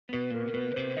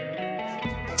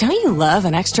Don't you love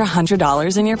an extra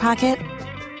 $100 in your pocket?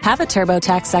 Have a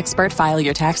TurboTax expert file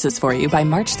your taxes for you by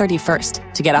March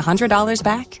 31st to get $100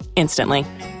 back instantly.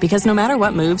 Because no matter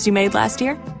what moves you made last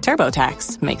year,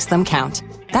 TurboTax makes them count.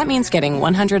 That means getting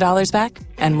 $100 back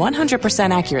and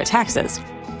 100% accurate taxes,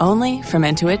 only from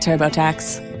Intuit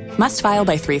TurboTax. Must file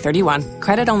by 3/31.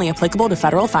 Credit only applicable to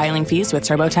federal filing fees with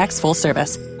TurboTax full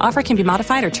service. Offer can be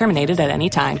modified or terminated at any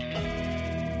time.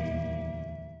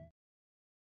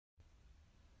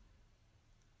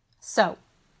 So,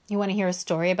 you want to hear a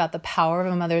story about the power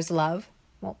of a mother's love?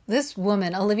 Well, this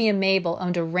woman, Olivia Mabel,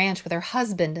 owned a ranch with her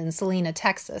husband in Salina,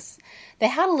 Texas. They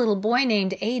had a little boy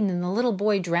named Aiden, and the little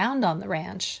boy drowned on the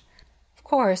ranch. Of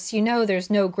course, you know there's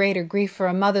no greater grief for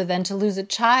a mother than to lose a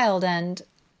child, and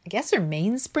I guess her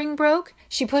mainspring broke.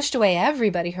 She pushed away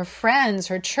everybody, her friends,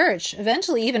 her church.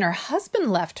 Eventually, even her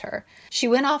husband left her. She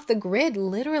went off the grid,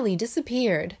 literally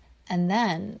disappeared. And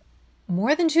then,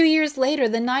 more than 2 years later,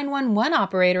 the 911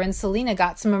 operator in Salina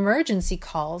got some emergency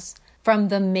calls from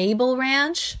the Mabel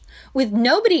Ranch, with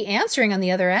nobody answering on the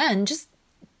other end, just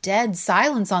dead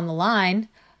silence on the line.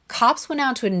 Cops went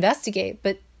out to investigate,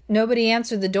 but nobody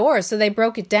answered the door, so they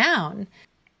broke it down.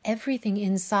 Everything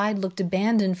inside looked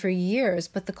abandoned for years,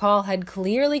 but the call had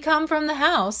clearly come from the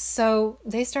house, so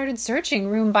they started searching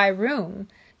room by room.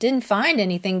 Didn't find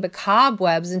anything but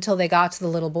cobwebs until they got to the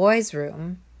little boy's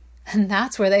room. And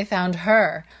that's where they found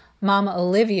her. Mama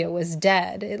Olivia was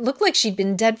dead. It looked like she'd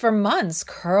been dead for months,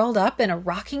 curled up in a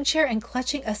rocking chair and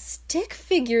clutching a stick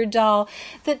figure doll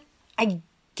that I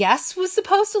guess was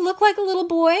supposed to look like a little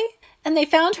boy. And they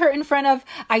found her in front of,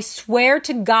 I swear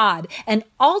to God, an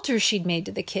altar she'd made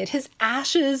to the kid, his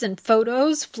ashes and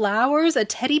photos, flowers, a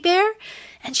teddy bear.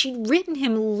 And she'd written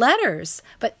him letters.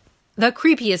 But the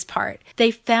creepiest part,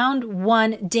 they found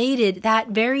one dated that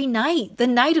very night, the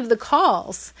night of the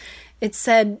calls. It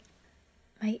said,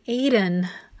 "My Aiden,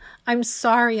 I'm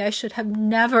sorry, I should have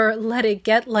never let it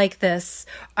get like this.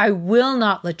 I will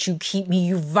not let you keep me,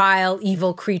 you vile,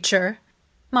 evil creature.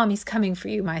 Mommy's coming for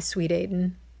you, my sweet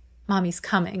Aiden. Mommy's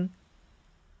coming."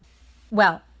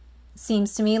 Well,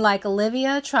 seems to me like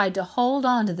Olivia tried to hold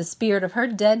on to the spirit of her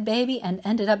dead baby and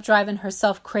ended up driving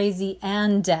herself crazy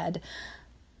and dead.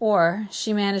 Or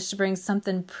she managed to bring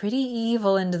something pretty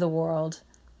evil into the world.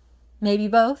 Maybe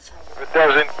both. It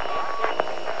doesn't.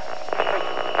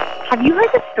 Have you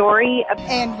heard the story of...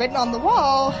 And written on the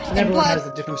wall. And everyone has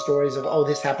the different stories of, oh,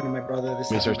 this happened to my brother.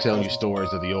 They start telling you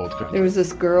stories of the old. There was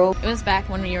this girl. It was back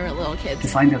when we were little kids. To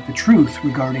find out the truth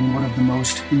regarding one of the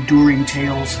most enduring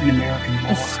tales in American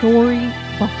lore. A story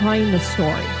behind the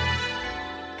story.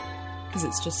 Because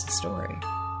it's just a story.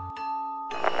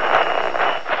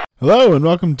 Hello and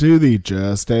welcome to the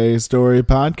Just a Story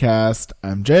podcast.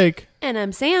 I'm Jake. And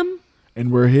I'm Sam.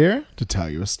 And we're here to tell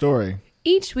you a story.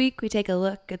 Each week we take a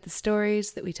look at the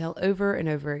stories that we tell over and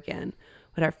over again.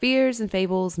 What our fears and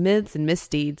fables, myths and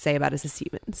misdeeds say about us as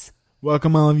humans.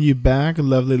 Welcome all of you back,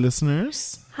 lovely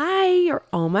listeners. Hi, you're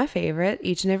all my favorite,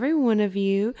 each and every one of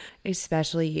you,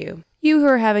 especially you. You who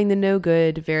are having the no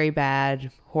good, very bad,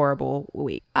 horrible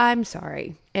week. I'm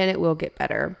sorry, and it will get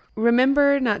better.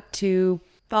 Remember not to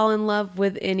fall in love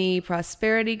with any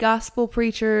prosperity gospel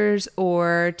preachers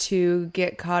or to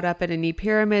get caught up in any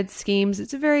pyramid schemes.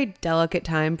 It's a very delicate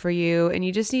time for you, and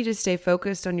you just need to stay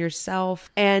focused on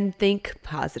yourself and think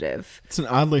positive. It's an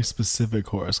oddly specific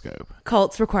horoscope.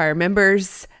 Cults require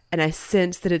members, and I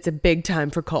sense that it's a big time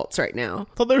for cults right now.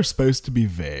 I thought they were supposed to be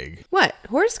vague. What?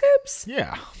 Horoscopes?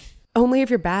 Yeah. Only if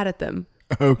you're bad at them.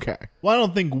 Okay. Well, I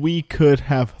don't think we could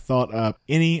have thought up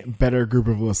any better group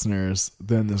of listeners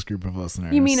than this group of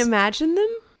listeners. You mean imagined them?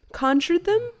 Conjured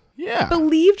them? Yeah.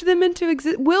 Believed them into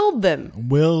existence? Willed them?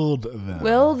 Willed them.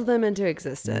 Willed them into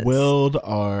existence. Willed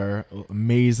our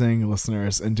amazing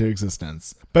listeners into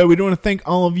existence. But we do want to thank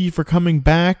all of you for coming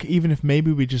back, even if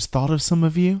maybe we just thought of some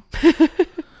of you.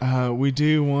 We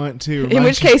do want to... In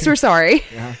which case, we're sorry.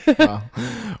 Yeah, well,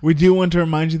 we do want to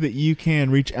remind you that you can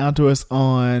reach out to us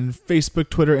on Facebook,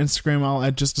 Twitter, Instagram, all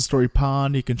at Just a Story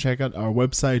Pod. You can check out our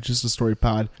website,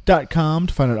 justastorypod.com,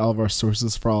 to find out all of our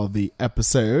sources for all of the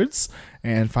episodes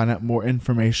and find out more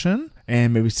information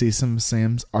and maybe see some of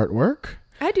Sam's artwork.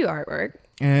 I do artwork.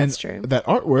 And that's true. That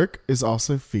artwork is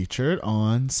also featured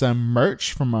on some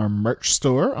merch from our merch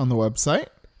store on the website.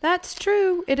 That's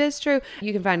true. It is true.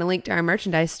 You can find a link to our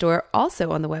merchandise store also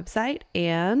on the website,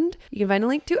 and you can find a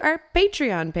link to our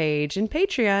Patreon page. And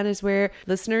Patreon is where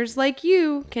listeners like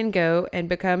you can go and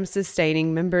become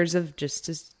sustaining members of Just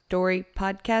a Story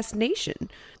Podcast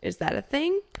Nation. Is that a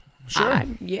thing? Sure.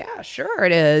 Yeah, sure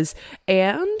it is.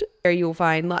 And there you'll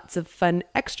find lots of fun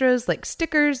extras like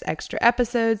stickers, extra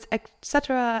episodes,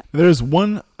 etc. There's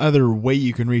one other way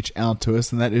you can reach out to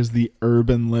us, and that is the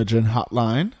Urban Legend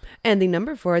Hotline. And the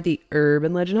number for the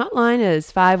Urban Legend Hotline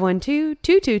is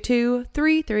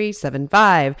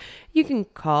 512-222-3375. You can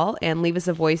call and leave us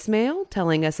a voicemail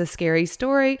telling us a scary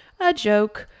story, a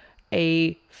joke,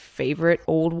 a favorite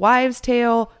old wives'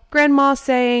 tale, grandma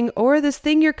saying, or this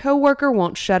thing your coworker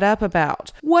won't shut up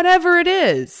about. Whatever it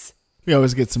is. We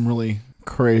always get some really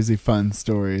crazy fun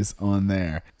stories on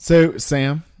there. So,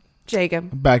 Sam.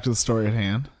 Jacob. Back to the story at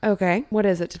hand. Okay, what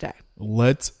is it today?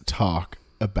 Let's talk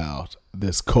about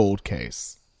this cold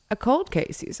case. A cold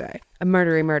case, you say? A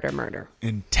murder.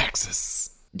 In Texas.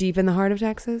 Deep in the heart of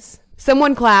Texas?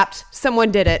 Someone clapped.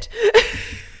 Someone did it.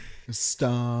 The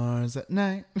stars at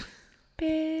night.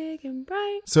 Big and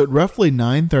bright. So at roughly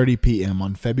 9:30 p.m.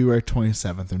 on February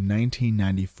 27th of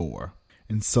 1994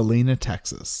 in Salina,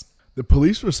 Texas, the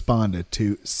police responded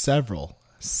to several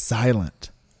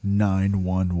silent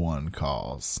 911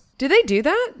 calls. Do they do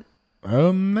that?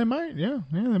 They might. Yeah,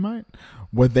 they might.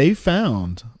 What they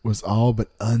found was all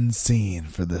but unseen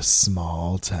for this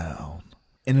small town.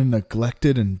 In a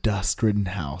neglected and dust-ridden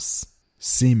house,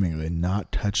 seemingly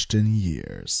not touched in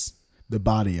years, the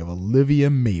body of Olivia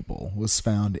Mabel was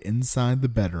found inside the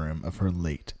bedroom of her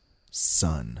late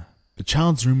son. The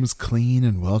child's room was clean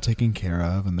and well taken care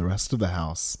of, and the rest of the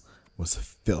house was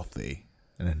filthy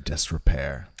and in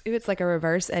disrepair. Ooh, it's like a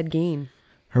reverse Ed Gein.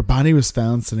 Her body was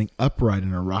found sitting upright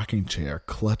in a rocking chair,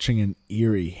 clutching an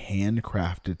eerie,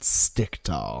 handcrafted stick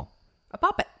doll. A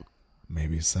puppet.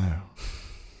 Maybe so.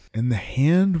 In the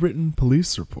handwritten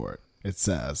police report, it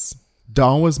says,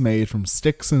 doll was made from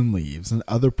sticks and leaves and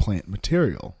other plant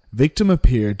material. Victim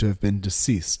appeared to have been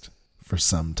deceased for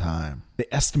some time. They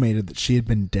estimated that she had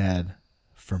been dead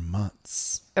for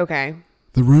months. Okay.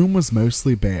 The room was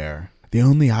mostly bare. The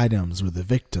only items were the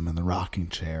victim in the rocking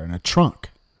chair and a trunk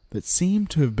that seemed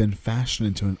to have been fashioned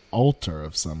into an altar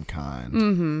of some kind.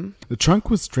 Mm-hmm. The trunk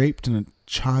was draped in a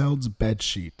child's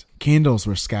bedsheet. Candles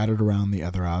were scattered around the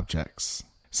other objects.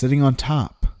 Sitting on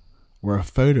top were a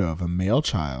photo of a male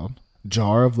child,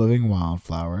 jar of living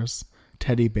wildflowers,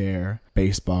 teddy bear,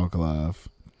 baseball glove,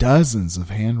 dozens of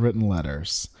handwritten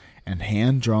letters, and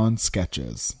hand-drawn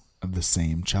sketches of the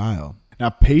same child. Now,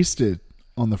 pasted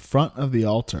on the front of the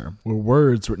altar were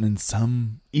words written in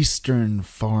some Eastern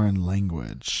foreign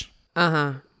language.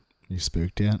 Uh-huh. You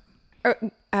spooked yet? I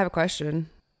have a question.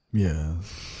 Yeah.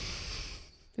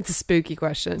 It's a spooky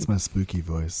question. It's my spooky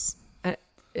voice.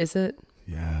 Is it?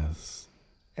 Yes.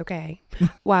 Okay.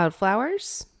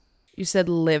 Wildflowers? You said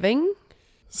living?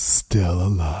 Still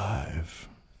alive.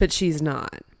 But she's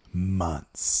not.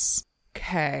 Months.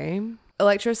 Okay.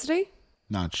 Electricity?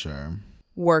 Not sure.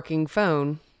 Working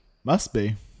phone? Must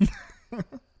be.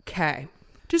 Okay.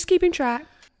 Just keeping track.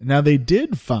 Now, they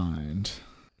did find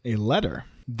a letter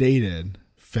dated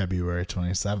February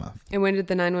 27th. And when did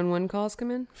the 911 calls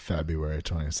come in? February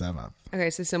 27th. Okay,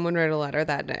 so someone wrote a letter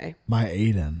that day. My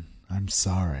Aiden, I'm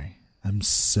sorry. I'm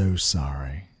so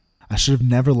sorry. I should have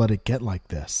never let it get like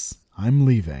this. I'm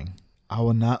leaving. I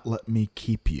will not let me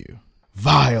keep you.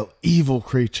 Vile, evil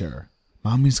creature.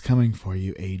 Mommy's coming for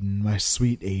you, Aiden. My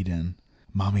sweet Aiden.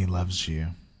 Mommy loves you.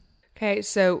 Okay,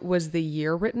 so was the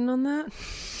year written on that?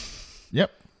 Yep.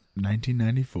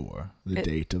 1994. The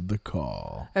date of the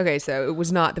call. Okay, so it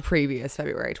was not the previous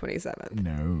February 27th.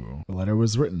 No. The letter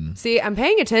was written. See, I'm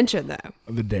paying attention, though.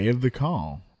 The day of the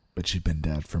call. But she'd been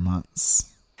dead for months.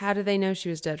 How did they know she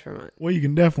was dead for months? Well, you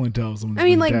can definitely tell someone's I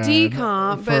mean, been like dead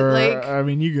decomp, but for- like... I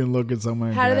mean, you can look at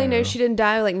someone. How do they know she didn't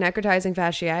die of like necrotizing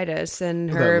fasciitis and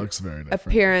That her looks very different.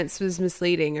 appearance was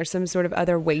misleading or some sort of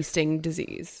other wasting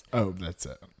disease? Oh, that's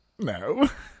it. No.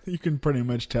 You can pretty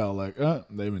much tell, like,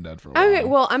 they've been dead for a while. Okay,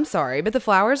 well, I'm sorry, but the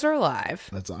flowers are alive.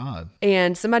 That's odd.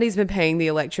 And somebody's been paying the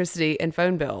electricity and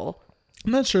phone bill.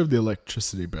 I'm not sure of the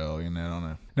electricity bill, I don't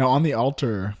know. Now, on the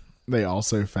altar, they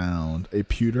also found a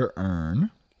pewter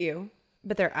urn. Ew.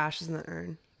 But there are ashes in the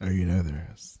urn. Oh, there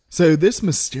is. So this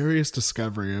mysterious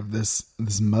discovery of this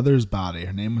mother's body,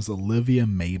 her name was Olivia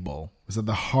Mabel, was at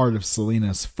the heart of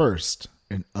Selena's first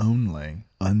and only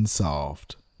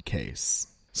unsolved case.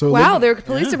 So Wow, their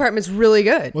police department's really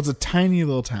good. Well, it's a tiny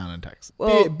little town in Texas.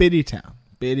 Well- Bitty town.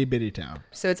 Bitty town.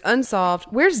 So it's unsolved.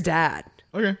 Where's Dad?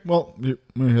 Okay, well, you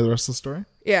want to hear the rest of the story?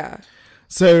 Yeah.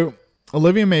 So,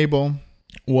 Olivia Mabel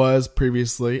was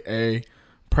previously a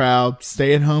proud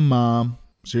stay-at-home mom.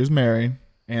 She was married,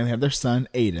 and they had their son,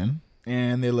 Aiden,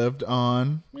 and they lived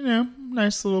on,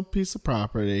 nice little piece of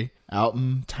property out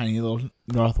in tiny little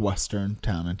northwestern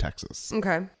town in Texas.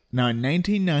 Okay. Now, in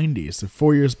 1990, so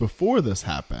 4 years before this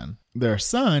happened, their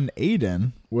son,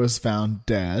 Aiden, was found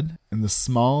dead in the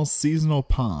small seasonal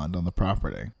pond on the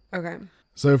property. Okay.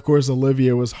 So, of course,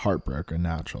 Olivia was heartbroken,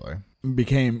 naturally.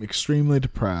 Became extremely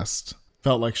depressed,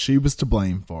 felt like she was to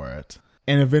blame for it,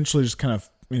 and eventually just kind of,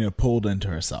 pulled into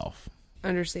herself.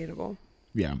 Understandable.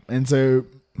 Yeah. And so,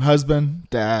 husband,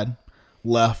 dad,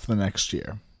 left the next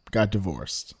year, got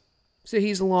divorced. So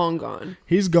he's long gone.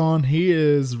 He's gone. He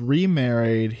is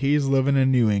remarried. He's living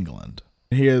in New England.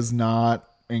 He is not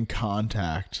in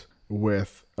contact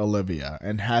with Olivia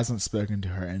and hasn't spoken to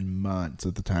her in months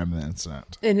at the time of the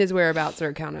incident. And his whereabouts are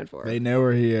accounted for. They know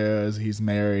where he is. He's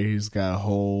married. He's got a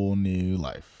whole new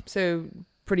life. So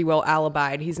pretty well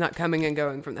alibied. He's not coming and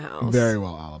going from the house. Very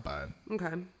well alibied.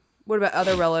 Okay. What about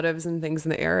other relatives and things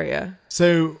in the area?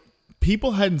 So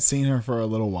people hadn't seen her for a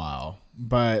little while,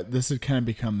 but this had kind of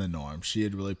become the norm. She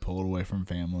had really pulled away from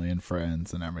family and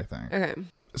friends and everything. Okay.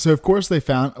 So, of course, they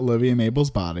found Olivia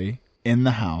Mabel's body in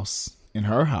the house, in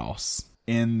her house,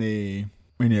 in the,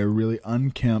 really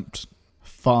unkempt,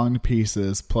 fallen to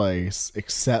pieces place,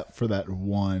 except for that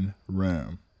one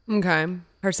room. Okay.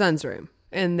 Her son's room.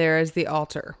 And there is the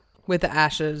altar with the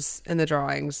ashes and the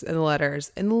drawings and the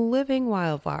letters and the living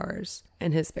wildflowers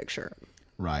and his picture.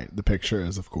 Right. The picture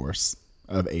is, of course,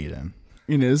 of Aiden.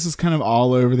 This is kind of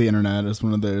all over the internet as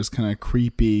one of those kind of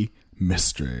creepy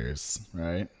mysteries,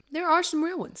 right? There are some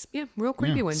real ones. Yeah, real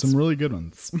creepy ones. Some really good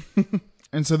ones.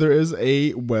 And so there is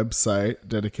a website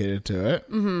dedicated to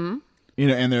it. Mm-hmm.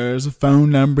 And there is a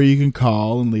phone number you can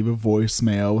call and leave a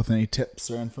voicemail with any tips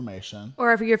or information.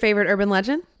 Or for your favorite urban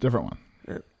legend? Different one.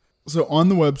 Yeah. So on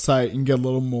the website, you can get a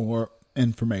little more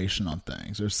information on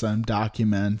things. There's some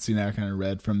documents, kind of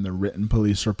read from the written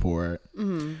police report.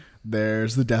 Mm-hmm.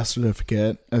 There's the death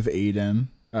certificate of Aiden,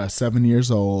 7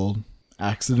 years old,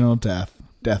 accidental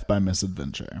death by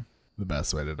misadventure. The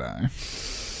best way to die.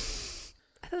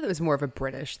 I thought that was more of a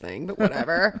British thing, but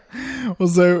whatever. Well,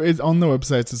 so it's on the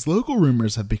website. It says local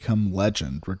rumors have become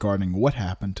legend regarding what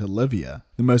happened to Olivia.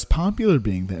 The most popular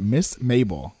being that Miss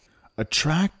Mabel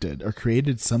attracted or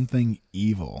created something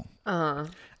evil. Uh-huh.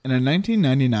 In a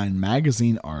 1999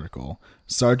 magazine article,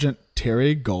 Sergeant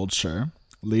Terry Goldshire,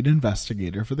 lead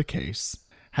investigator for the case,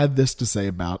 had this to say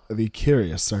about the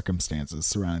curious circumstances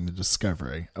surrounding the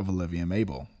discovery of Olivia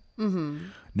Mabel. Mm-hmm.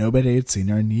 Nobody had seen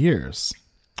her in years.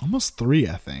 Almost 3,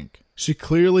 I think. She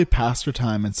clearly passed her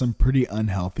time in some pretty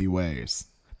unhealthy ways.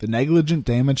 The negligent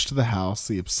damage to the house,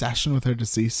 the obsession with her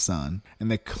deceased son, and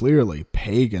the clearly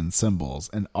pagan symbols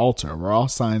and altar were all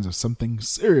signs of something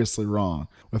seriously wrong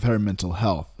with her mental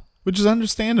health, which is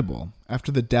understandable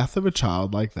after the death of a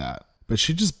child like that. But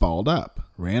she just balled up,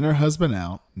 ran her husband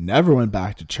out, never went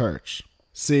back to church.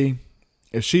 See,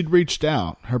 if she'd reached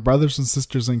out, her brothers and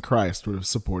sisters in Christ would have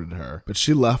supported her, but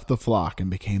she left the flock and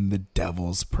became the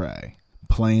devil's prey.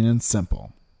 Plain and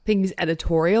simple. Think he's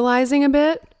editorializing a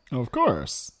bit? Of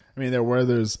course. There were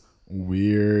those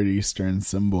weird Eastern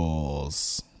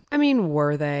symbols.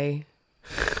 Were they?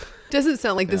 Doesn't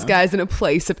sound like this guy's in a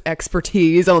place of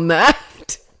expertise on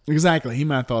that. Exactly. He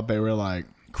might have thought they were like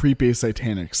creepy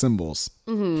satanic symbols.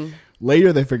 Mm-hmm.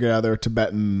 Later, they figured out they were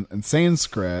Tibetan and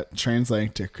Sanskrit,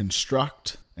 translating to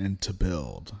construct and to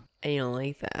build. I don't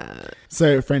like that.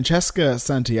 So, Francesca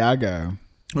Santiago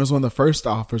was one of the first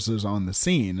officers on the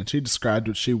scene, and she described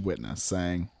what she witnessed,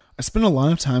 saying, I spent a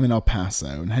lot of time in El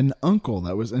Paso and had an uncle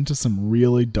that was into some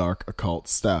really dark occult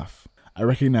stuff. I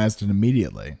recognized it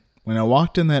immediately. When I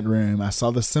walked in that room, I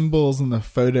saw the symbols and the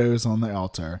photos on the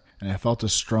altar, and I felt a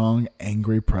strong,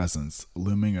 angry presence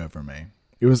looming over me.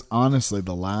 It was honestly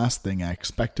the last thing I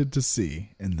expected to see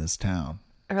in this town.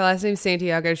 Her last name's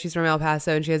Santiago. She's from El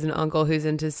Paso, and she has an uncle who's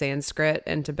into Sanskrit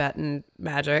and Tibetan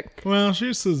magic. Well,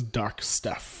 she says dark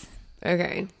stuff.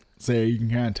 Okay. So you can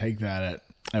kind of take that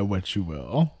at what you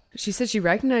will. She said she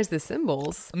recognized the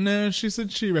symbols. No, she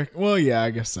said well, yeah, I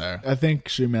guess so. I think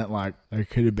she meant like there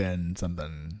could have been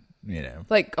something,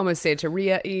 like almost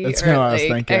Santeria-y. That's kind of what I was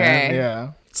thinking. Okay.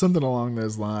 Yeah. Something along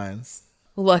those lines.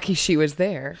 Lucky she was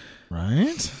there.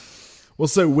 Right? Well,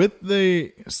 so with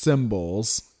the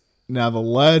symbols, now the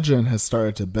legend has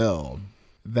started to build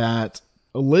that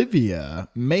Olivia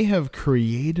may have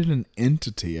created an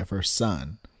entity of her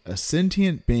son, a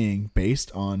sentient being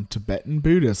based on Tibetan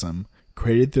Buddhism,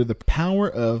 created through the power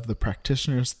of the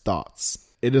practitioner's thoughts.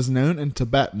 It is known in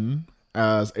Tibetan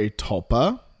as a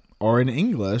tulpa, or in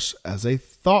English as a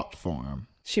thought form.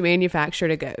 She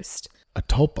manufactured a ghost. A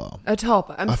tulpa. A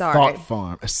tulpa. I'm sorry. A thought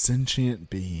form. A sentient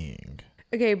being.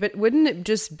 Okay, but wouldn't it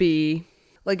just be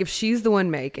like if she's the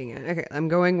one making it? Okay, I'm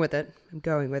going with it.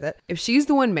 If she's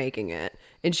the one making it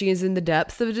and she is in the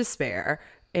depths of despair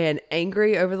and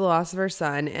angry over the loss of her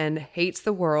son and hates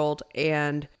the world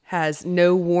and has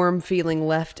no warm feeling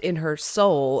left in her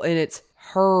soul, and it's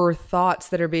her thoughts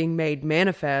that are being made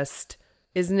manifest,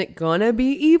 isn't it gonna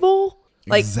be evil?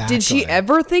 Like, Exactly. Did she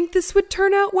ever think this would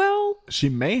turn out well? She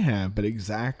may have, but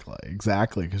exactly.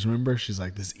 Because remember, she's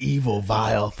like this evil,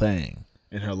 vile thing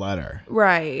in her letter.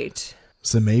 Right.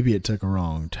 So maybe it took a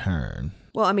wrong turn.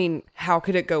 Well, I mean, how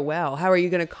could it go well? How are you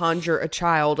going to conjure a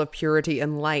child of purity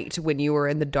and light when you are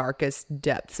in the darkest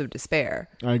depths of despair?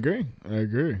 I agree.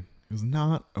 It's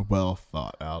not a well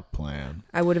thought out plan.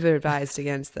 I would have advised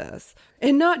against this.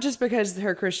 And not just because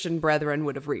her Christian brethren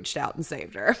would have reached out and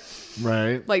saved her.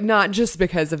 Right. Like, not just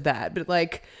because of that, but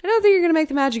like, I don't think you're going to make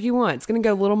the magic you want. It's going to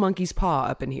go little monkey's paw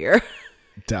up in here.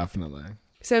 Definitely.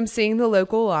 So I'm seeing the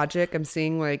local logic. I'm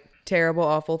seeing like terrible,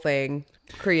 awful thing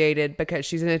created because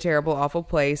she's in a terrible, awful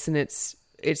place, and it's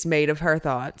made of her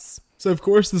thoughts. So, of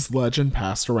course, this legend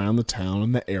passed around the town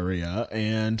and the area,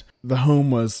 and the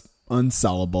home was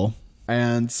unsellable.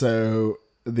 And so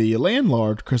the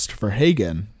landlord, Christopher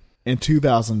Hagen, in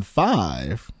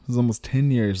 2005, it was almost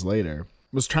 10 years later,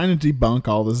 was trying to debunk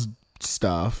all this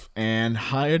stuff and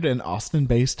hired an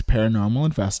Austin-based paranormal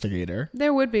investigator.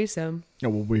 There would be some. Oh,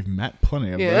 well, we've met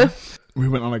plenty of them. We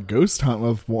went on a ghost hunt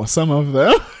with some of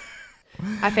them.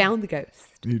 I found the ghost.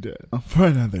 You did. For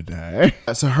another day.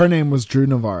 So her name was Drew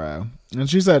Navarro. And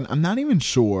she said, I'm not even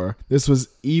sure this was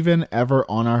even ever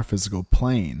on our physical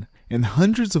plane. In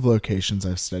hundreds of locations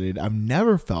I've studied, I've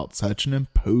never felt such an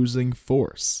imposing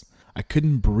force. I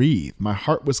couldn't breathe. My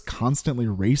heart was constantly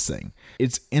racing.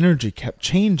 Its energy kept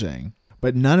changing,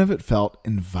 but none of it felt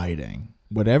inviting.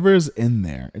 Whatever is in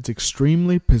there, it's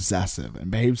extremely possessive and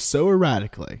behaves so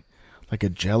erratically, like a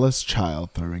jealous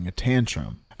child throwing a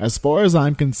tantrum. As far as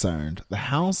I'm concerned, the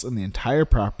house and the entire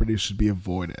property should be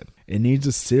avoided. It needs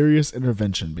a serious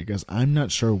intervention because I'm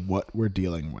not sure what we're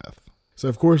dealing with. So,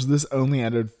 of course, this only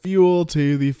added fuel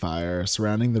to the fire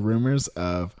surrounding the rumors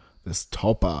of this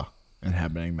tulpa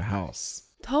inhabiting the house.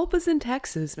 Tulpas in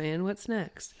Texas, man. What's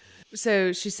next?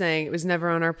 So she's saying it was never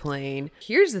on our plane.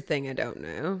 Here's the thing I don't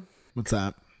know. What's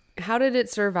that? How did it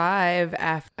survive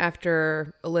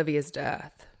after Olivia's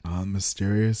death?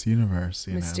 Mysterious universe.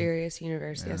 Mysterious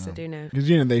universe. Yes, I do know. Because,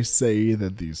 they say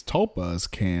that these tulpas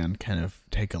can kind of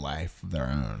take a life of their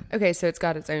own. Okay, so it's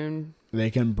got its own... They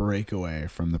can break away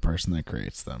from the person that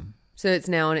creates them. So it's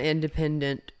now an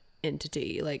independent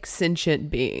entity, like sentient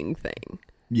being thing.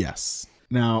 Yes.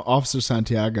 Now, Officer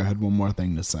Santiago had one more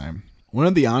thing to say. One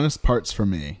of the honest parts for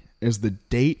me is the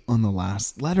date on the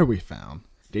last letter we found.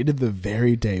 Dated the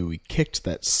very day we kicked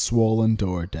that swollen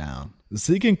door down. The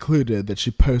sea concluded that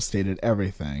she post-dated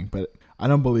everything, but I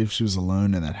don't believe she was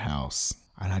alone in that house.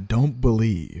 And I don't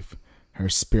believe her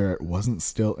spirit wasn't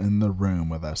still in the room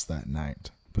with us that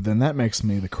night. But then that makes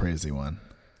me the crazy one,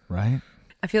 right?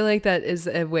 I feel like that is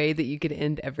a way that you could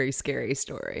end every scary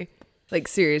story. Like,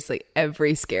 seriously,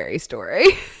 every scary story.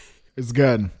 It's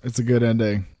good. It's a good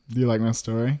ending. Do you like my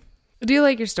story? Do you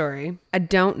like your story? I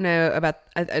don't know about,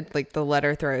 like, the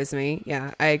letter throws me.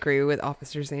 Yeah, I agree with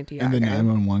Officer Santiago. And the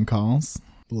 911 calls,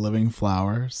 living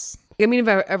flowers. I mean, if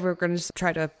I ever going to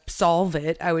try to solve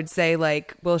it, I would say,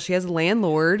 like, well, she has a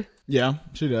landlord. Yeah,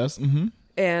 she does. Mm-hmm.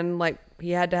 And, like,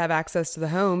 he had to have access to the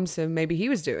home, so maybe he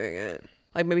was doing it.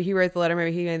 Like, maybe he wrote the letter,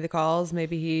 maybe he made the calls,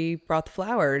 maybe he brought the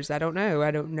flowers. I don't know.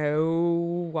 I don't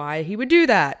know why he would do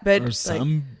that. But or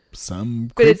some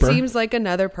But it creeper. seems like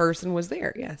another person was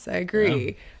there. Yes, I agree.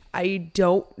 Yeah. I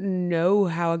don't know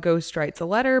how a ghost writes a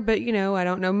letter, but, I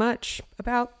don't know much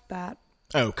about that.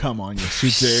 Oh, come on. Yes,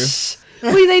 you do.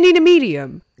 Well, they need a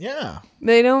medium. Yeah.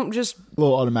 They don't just... A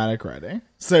little automatic writing.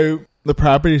 So the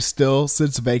property still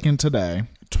sits vacant today.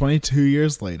 22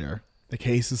 years later, the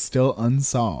case is still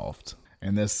unsolved.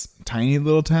 And this tiny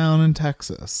little town in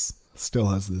Texas still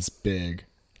has this big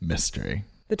mystery.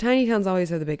 The tiny towns always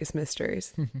have the biggest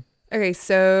mysteries. Okay,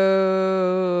 so...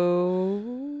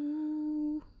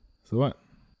 So what?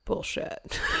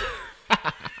 Bullshit.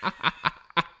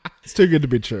 It's too good to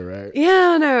be true, right?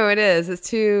 Yeah, no, it is.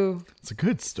 It's a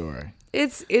good story.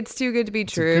 It's too good to be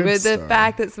true. But the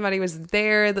fact that somebody was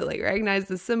there that like recognized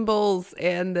the symbols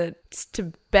and the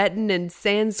Tibetan and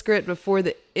Sanskrit before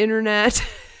the internet.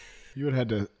 You would have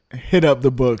had to hit up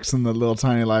the books in the little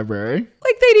tiny library.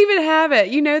 Like they'd even have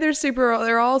it.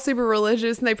 They're all super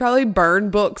religious and they probably burn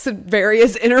books at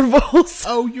various intervals.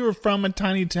 Oh, you're from a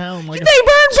tiny town. Like they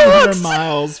burn books 200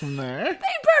 miles from there. They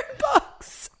burn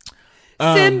books.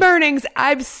 Sin burnings.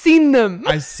 I've seen them.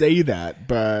 I say that,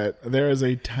 but there is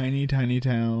a tiny, tiny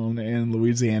town in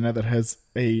Louisiana that has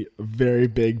a very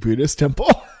big Buddhist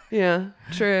temple. Yeah,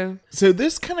 true. So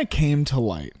this kind of came to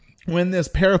light when this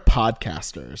pair of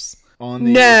podcasters on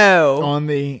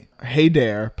the Hey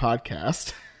Dare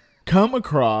podcast come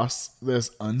across this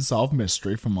unsolved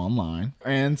mystery from online,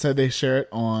 and so they share it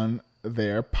on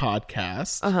their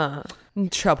podcast.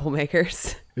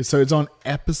 Troublemakers. So it's on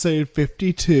episode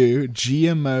 52,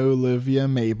 GMO Olivia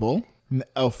Mabel, from the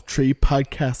Elf Tree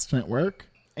Podcast Network.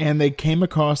 And they came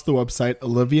across the website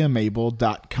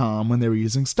oliviamabel.com when they were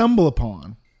using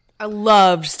StumbleUpon. I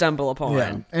loved StumbleUpon.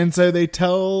 Yeah. And so they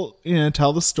tell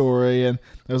the story, and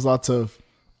there's lots of,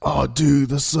 oh, dude,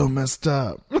 that's so messed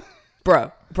up.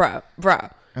 Bro.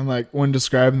 And like when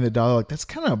describing the doll, like, that's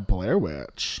kind of Blair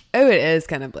Witch. Oh, it is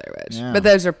kind of Blair Witch. Yeah. But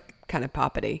those are kind of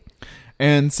poppity.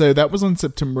 And so that was on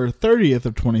September 30th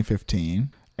of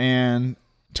 2015. And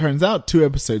turns out 2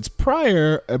 episodes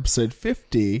prior, episode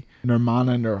 50,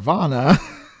 Nirvana,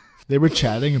 they were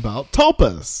chatting about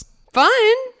tulpas. Fun.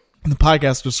 The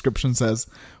podcast description says,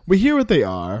 we hear what they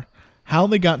are, how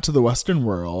they got to the Western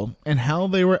world, and how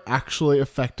they were actually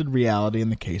affected reality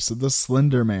in the case of the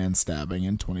Slender Man stabbing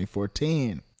in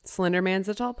 2014. Slender Man's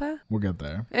a tulpa? We'll get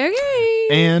there. Okay.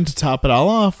 And to top it all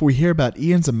off, we hear about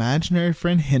Ian's imaginary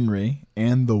friend Henry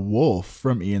and the wolf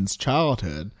from Ian's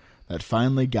childhood that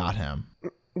finally got him.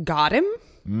 Got him?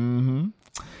 Mm-hmm.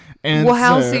 And well,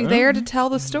 how's he there to tell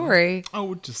the story?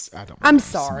 Oh, I'm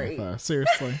sorry. Samantha,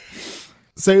 seriously.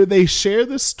 So they share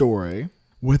this story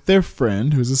with their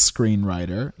friend, who's a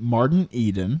screenwriter, Martin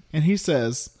Eden, and he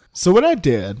says, so what I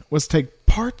did was take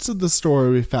parts of the story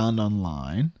we found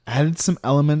online, added some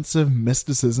elements of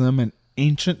mysticism and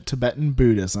ancient Tibetan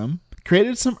Buddhism,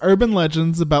 created some urban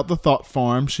legends about the thought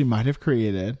form she might have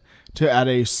created to add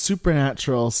a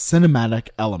supernatural cinematic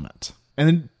element, and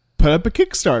then put up a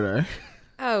Kickstarter.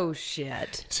 Oh,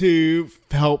 shit. To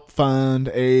help fund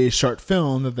a short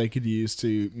film that they could use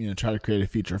to, try to create a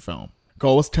feature film.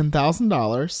 Goal was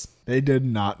 $10,000. They did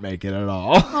not make it at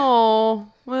all.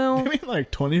 Oh, well. I mean,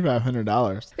 like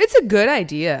 $2,500. It's a good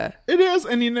idea. It is.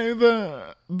 And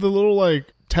the little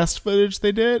like test footage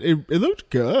they did, it looked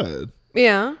good.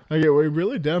 Yeah. Like it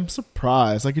really did. I'm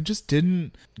surprised. Like it just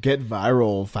didn't get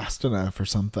viral fast enough or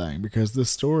something, because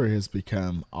this story has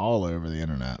become all over the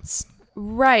internets.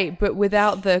 Right, but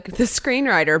without the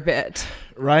screenwriter bit.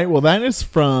 Right. Well, that is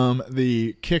from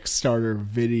the Kickstarter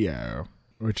video,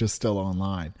 which is still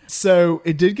online. So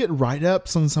it did get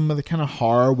write-ups on some of the kind of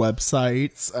horror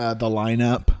websites, the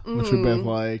Lineup, which we both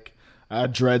like,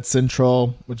 Dread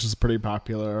Central, which is a pretty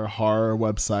popular horror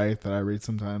website that I read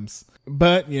sometimes.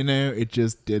 But, it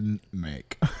just didn't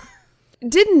make.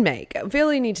 Didn't make. I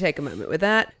really need to take a moment with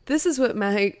that. This is what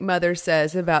my mother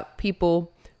says about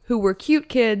people who were cute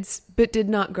kids but did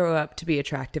not grow up to be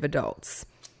attractive adults.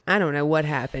 I don't know what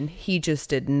happened. He just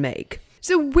didn't make.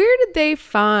 So where did they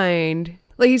find...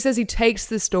 Like he says he takes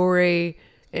the story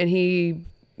and he,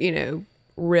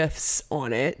 riffs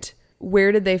on it.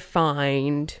 Where did they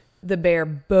find the bare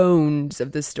bones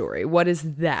of the story? What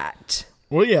is that?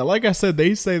 Well, yeah, like I said,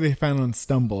 they say they found on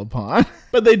StumbleUpon,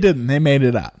 but they didn't. They made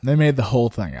it up. They made the whole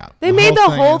thing up. They made the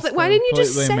whole thing. Why didn't you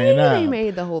just say they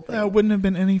made the whole thing? That wouldn't have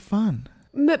been any fun.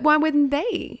 But why wouldn't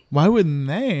they? Why wouldn't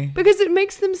they? Because it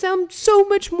makes them sound so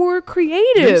much more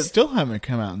creative. They still haven't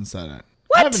come out and said it.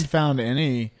 What? I haven't found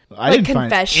any. I Like didn't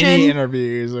confession? find any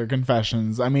interviews or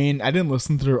confessions. I mean, I didn't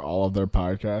listen through all of their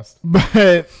podcasts,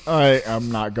 but I'm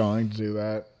not going to do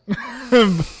that.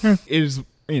 It is,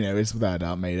 it's without a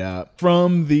doubt made up.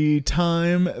 From the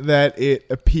time that it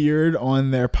appeared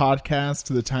on their podcast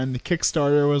to the time the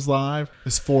Kickstarter was live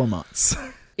is 4 months.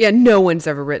 Yeah, no one's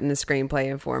ever written a screenplay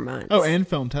in 4 months. Oh, and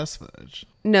film test footage.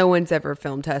 No one's ever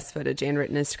filmed test footage and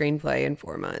written a screenplay in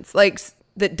 4 months. Like,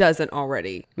 that doesn't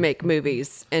already make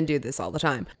movies and do this all the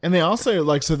time. And they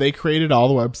also, so they created all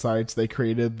the websites. They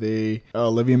created the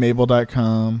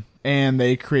oliviamabel.com, and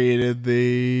they created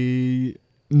the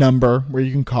number where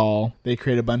you can call. They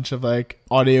created a bunch of,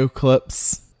 audio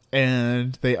clips.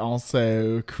 And they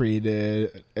also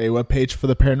created a webpage for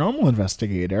the Paranormal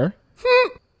Investigator.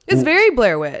 It's very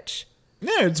Blair Witch.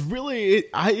 Yeah, it's really,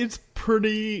 it's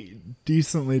pretty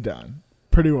decently done.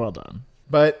 Pretty well done.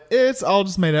 But it's all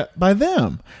just made up by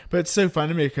them. But it's so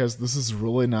funny because this has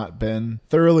really not been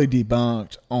thoroughly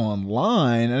debunked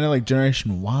online. I know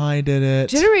Generation Y did it.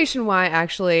 Generation Y,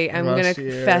 actually, I'm going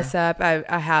to fess up. I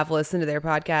have listened to their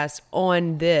podcast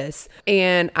on this.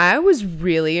 And I was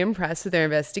really impressed with their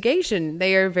investigation.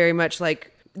 They are very much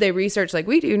they research like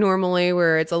we do normally,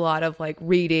 where it's a lot of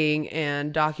reading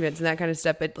and documents and that kind of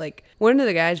stuff. But one of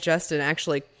the guys, Justin,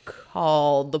 actually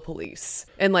called the police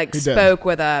and spoke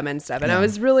with them and stuff. And I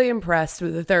was really impressed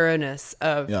with the thoroughness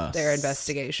of their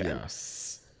investigation.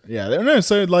 Yes. Yeah. No,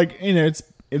 so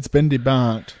it's been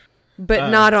debunked. But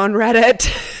not on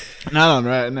Reddit. Not on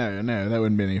Reddit. No, that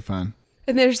wouldn't be any fun.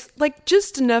 And there's like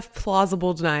just enough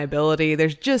plausible deniability.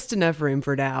 There's just enough room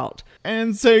for doubt.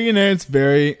 And so, it's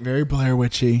very, very Blair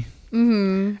Witchy.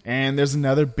 Mm-hmm. And there's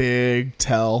another big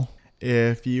tell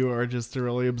if you are just a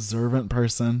really observant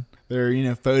person. There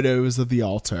are, photos of the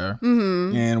altar.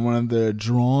 Mm-hmm. And one of the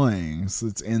drawings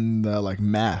that's in the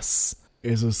mess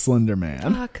is a Slender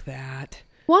Man. Fuck that.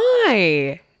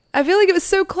 Why? I feel like it was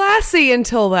so classy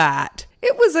until that.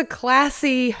 It was a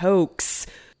classy hoax.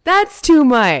 That's too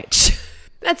much.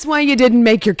 That's why you didn't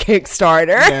make your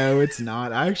Kickstarter. No, it's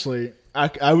not. Actually, I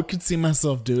could see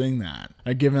myself doing that.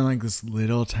 I'd given this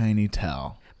little tiny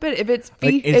tell. But if it's...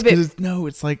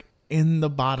 it's like in the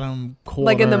bottom corner.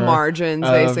 Like in the margins,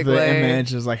 basically. The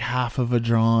image is like half of a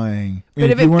drawing.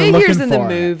 But if it figures in the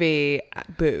movie,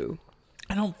 boo.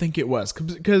 I don't think it was.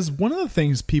 Because one of the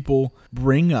things people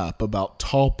bring up about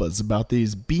tulpas, about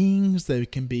these beings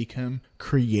that can become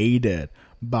created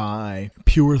by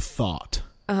pure thought,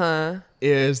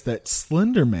 is that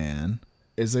Slender Man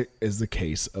is the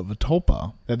case of a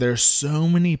tulpa. That there's so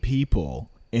many people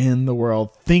in the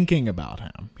world thinking about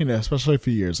him, especially a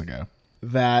few years ago,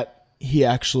 that he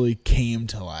actually came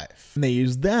to life. And they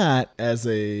use that as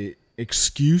a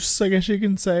excuse, I guess you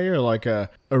can say, or like a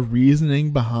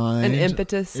reasoning behind an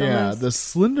impetus. Yeah, the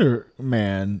Slender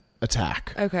Man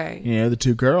attack. Okay. The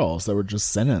two girls that were just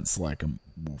sentenced a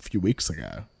few weeks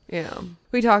ago. Yeah.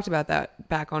 We talked about that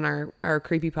back on our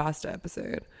creepypasta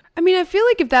episode. I mean, I feel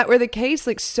like if that were the case,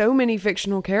 so many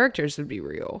fictional characters would be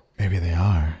real. Of Maybe they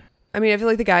are. I mean, I feel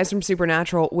like the guys from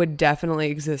Supernatural would definitely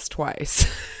exist twice.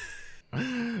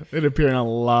 They'd appear in a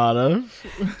lot of...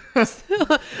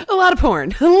 a lot of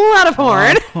porn. A lot of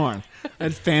porn.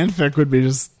 And fanfic would be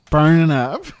just burning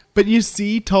up. But you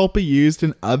see Tulpa used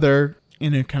in other,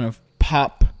 kind of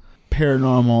pop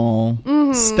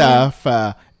paranormal stuff.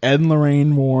 Ed and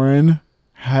Lorraine Warren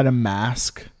had a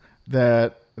mask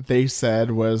that they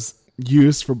said was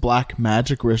used for black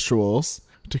magic rituals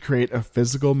to create a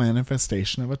physical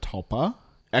manifestation of a tulpa.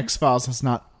 X-Files has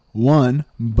not one,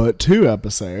 but 2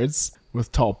 episodes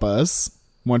with tulpas.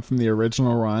 One from the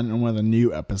original run and one of the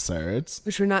new episodes.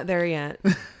 Which we're not there yet.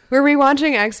 We're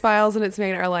rewatching X-Files and it's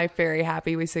made our life very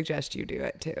happy. We suggest you do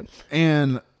it too.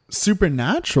 And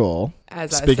Supernatural,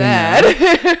 as I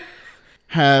said,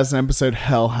 has an episode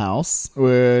Hell House,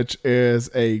 which is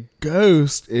a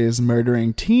ghost is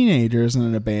murdering teenagers in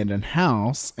an abandoned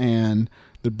house, and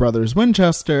the brothers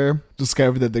Winchester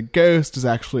discover that the ghost is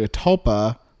actually a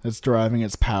tulpa that's deriving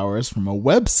its powers from a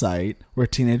website where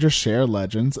teenagers share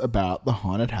legends about the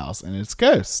haunted house and its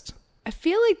ghost. I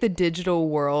feel like the digital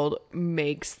world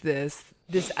makes this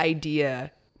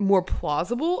idea more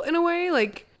plausible in a way.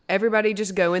 Like, everybody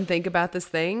just go and think about this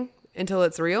thing until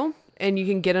it's real, and you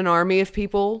can get an army of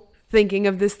people thinking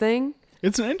of this thing.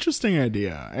 It's an interesting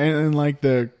idea, and like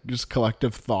the just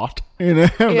collective thought,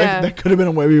 Yeah. That could have been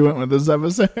a way we went with this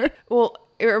episode. Well,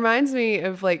 it reminds me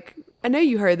of I know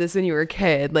you heard this when you were a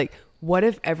kid. What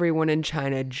if everyone in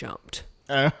China jumped?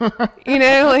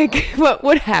 What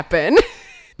would happen?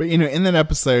 But, in that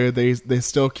episode, they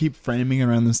still keep framing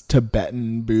around this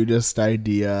Tibetan Buddhist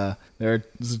idea. There's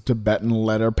a Tibetan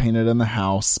letter painted in the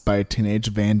house by teenage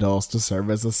vandals to serve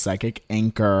as a psychic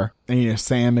anchor. And,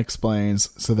 Sam explains,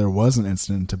 so there was an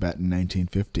incident in Tibet in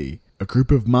 1950. A group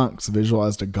of monks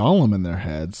visualized a golem in their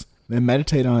heads. They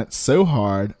meditate on it so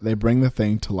hard, they bring the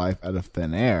thing to life out of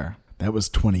thin air. That was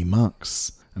 20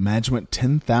 monks. Imagine what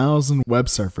 10,000 web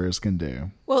surfers can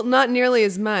do. Well, not nearly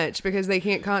as much because they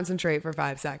can't concentrate for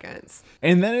 5 seconds.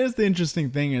 And that is the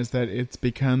interesting thing, is that it's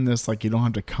become this, you don't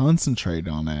have to concentrate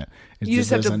on it. It's you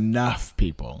just have there's to... enough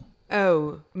people.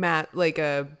 Oh, Matt,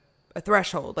 a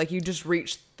threshold. You just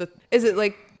reach the... Is it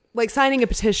like signing a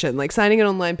petition? Like signing an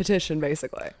online petition,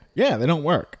 basically? Yeah, they don't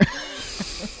work.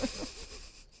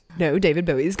 No, David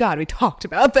Bowie's God. We talked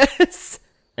about this.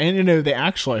 And, they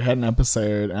actually had an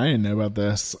episode, I didn't know about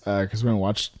this, because we haven't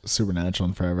watched Supernatural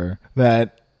in forever,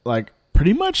 that,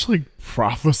 pretty much,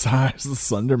 prophesized the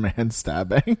Slender Man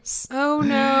stabbings. Oh,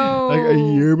 no.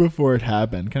 A year before it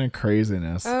happened. Kind of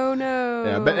craziness. Oh, no.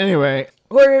 Yeah, but anyway.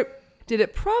 Or did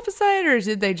it prophesy it, or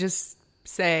did they just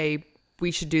say, we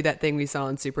should do that thing we saw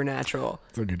in Supernatural?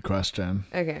 That's a good question.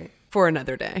 Okay, for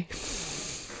another day.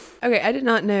 Okay, I did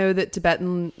not know that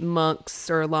Tibetan monks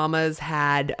or lamas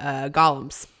had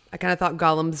golems. I kind of thought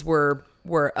golems were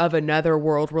of another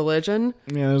world religion.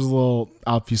 Yeah, there's a little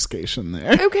obfuscation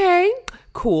there. Okay,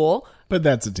 cool. But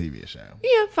that's a TV show.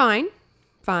 Yeah, fine.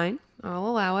 I'll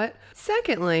allow it.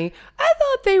 Secondly, I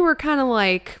thought they were kind of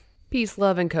like peace,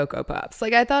 love, and Cocoa Puffs.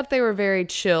 I thought they were very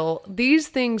chill. These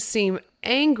things seem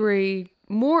angry,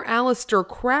 more Aleister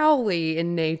Crowley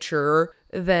in nature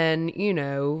than,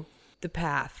 the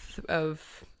path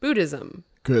of Buddhism.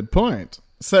 Good point.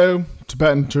 So,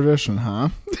 Tibetan tradition, huh?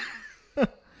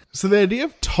 So the idea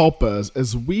of tulpas,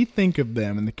 as we think of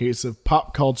them in the case of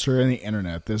pop culture and the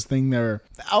internet, this thing there,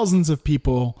 thousands of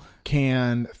people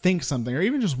can think something, or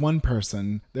even just one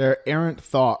person, their errant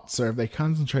thoughts, or if they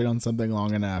concentrate on something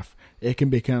long enough, it can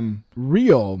become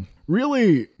real.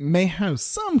 Really may have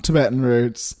some Tibetan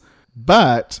roots,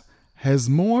 but has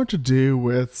more to do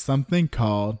with something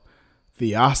called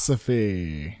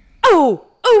Theosophy. Oh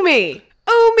me,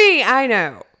 I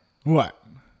know. What?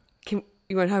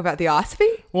 You want to talk about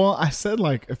Theosophy? Well, I said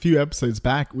like a few episodes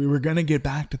back, we were going to get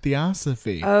back to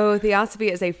Theosophy. Oh,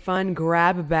 Theosophy is a fun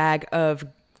grab bag of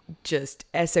just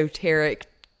esoteric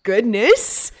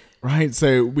goodness. Right,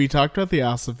 so we talked about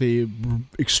Theosophy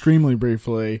extremely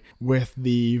briefly with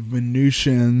the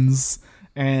Venusians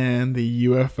and the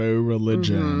UFO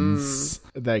religions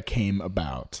that came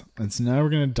about. And so now we're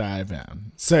going to dive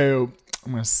in. So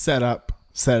I'm going to set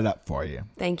it up for you.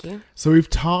 Thank you. So we've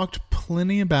talked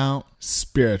plenty about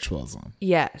spiritualism.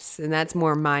 Yes, and that's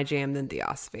more my jam than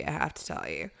Theosophy, I have to tell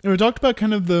you. And we talked about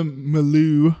kind of the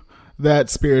milieu that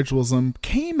spiritualism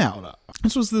came out of.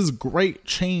 This was this great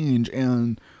change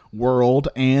in world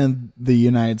and the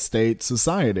United States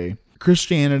society.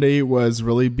 Christianity was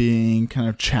really being kind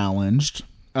of challenged.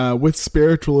 With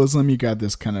spiritualism, you got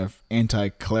this kind of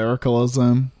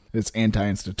anti-clericalism, this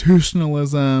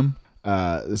anti-institutionalism,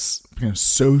 this kind of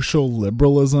social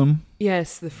liberalism.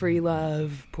 Yes, the free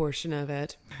love portion of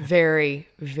it. Very,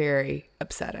 very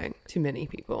upsetting to many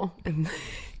people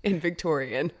in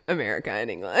Victorian America and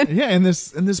England. Yeah, and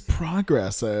this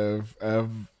progress of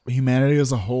humanity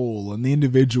as a whole and the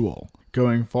individual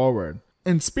going forward.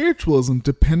 And spiritualism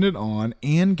depended on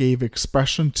and gave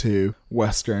expression to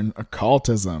Western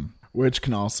occultism, which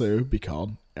can also be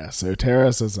called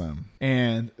esotericism.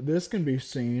 And this can be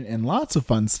seen in lots of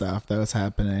fun stuff that was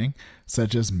happening,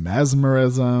 such as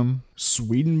mesmerism,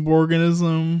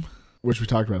 Swedenborgism, which we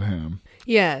talked about him.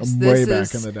 Yes, way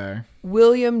back in the day.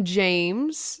 William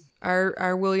James,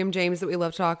 our William James that we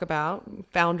love to talk about,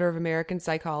 founder of American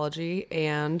psychology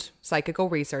and psychical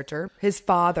researcher. His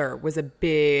father was a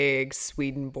big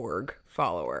Swedenborg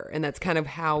follower, and that's kind of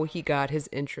how he got his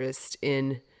interest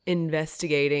in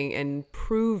investigating and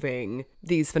proving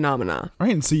these phenomena.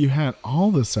 Right, and so you had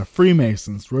all this stuff: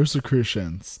 Freemasons,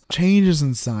 Rosicrucians, changes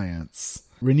in science,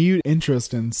 renewed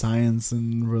interest in science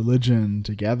and religion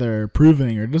together,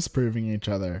 proving or disproving each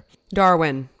other.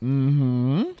 Darwin.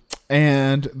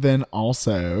 And then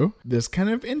also this kind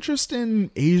of interest in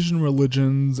Asian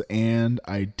religions and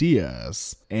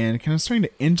ideas, and kind of starting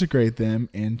to integrate them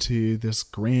into this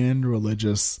grand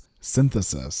religious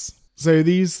synthesis. So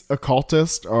these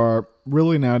occultists are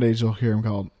really, nowadays you'll hear them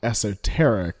called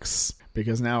esoterics,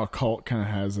 because now occult kind of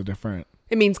has a different...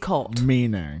 It means cult.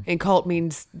 Meaning. And cult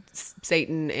means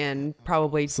Satan and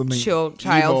probably Something child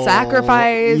evil,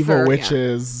 sacrifice. Evil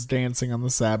witches dancing on the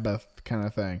Sabbath kind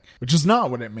of thing. Which is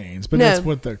not what it means, but that's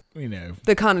what the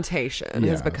connotation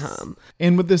has become.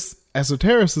 And with this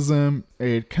esotericism,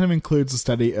 it kind of includes the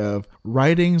study of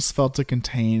writings felt to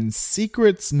contain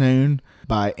secrets known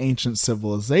by ancient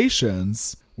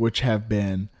civilizations which have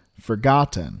been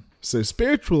forgotten. So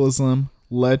spiritualism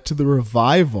led to the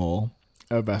revival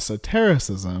of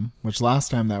esotericism, which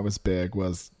last time that was big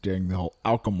was during the whole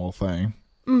alchemical thing,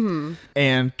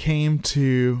 and came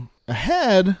to a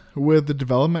head with the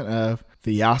development of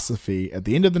Theosophy at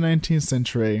the end of the 19th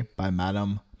century by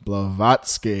Madame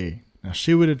Blavatsky. Now,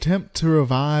 she would attempt to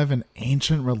revive an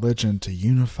ancient religion to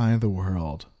unify the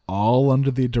world, all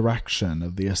under the direction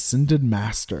of the Ascended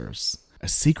Masters, a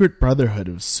secret brotherhood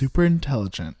of super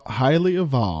intelligent, highly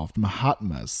evolved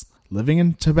Mahatmas living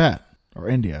in Tibet or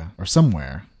India or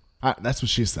somewhere. That's what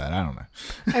she said. I don't know.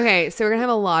 Okay, so we're going to have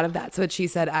a lot of that's what she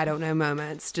said, I don't know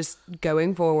moments. Just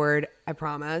going forward, I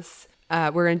promise.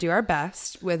 We're going to do our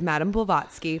best with Madame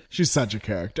Blavatsky. She's such a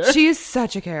character. She is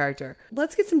such a character.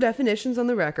 Let's get some definitions on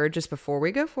the record just before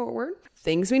we go forward.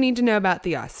 Things we need to know about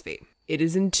Theosophy. It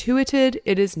is intuited.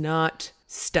 It is not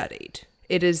studied.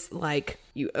 It is like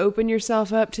you open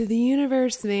yourself up to the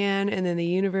universe, man, and then the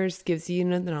universe gives you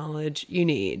the knowledge you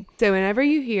need. So whenever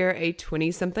you hear a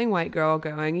 20-something white girl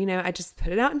going, I just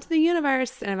put it out into the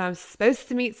universe, and if I'm supposed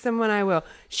to meet someone, I will.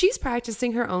 She's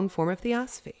practicing her own form of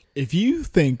Theosophy. If you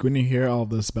think when you hear all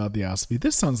this about Theosophy,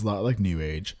 this sounds a lot like New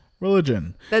Age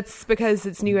religion. That's because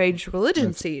it's New Age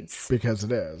religion seeds. Because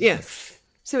it is. Yes.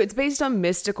 So it's based on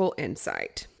mystical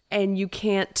insight, and you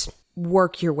can't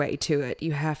work your way to it.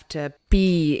 You have to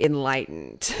be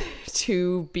enlightened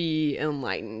to be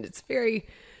enlightened.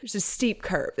 There's a steep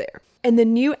curve there. And the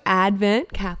New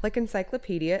Advent Catholic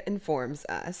Encyclopedia informs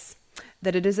us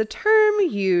that it is a term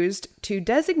used to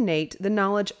designate the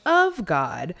knowledge of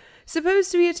God,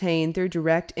 supposed to be attained through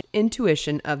direct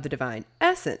intuition of the divine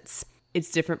essence.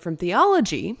 It's different from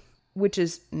theology, which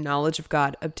is knowledge of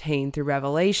God obtained through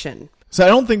revelation. So I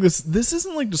don't think this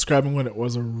isn't like describing what it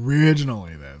was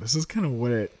originally, though. This is kind of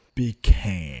what it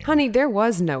became. Honey, there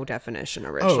was no definition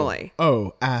originally.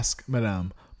 Oh, ask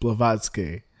Madame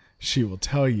Blavatsky. She will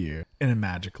tell you in a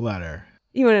magic letter.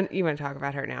 You want to talk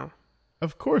about her now?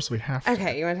 Of course we have to.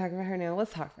 Okay, you want to talk about her now?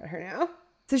 Let's talk about her now.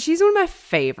 So she's one of my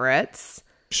favorites.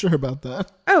 Sure about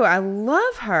that. Oh, I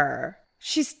love her.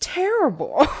 She's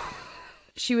terrible.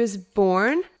 She was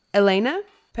born Elena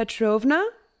Petrovna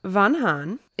von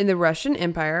Hahn in the Russian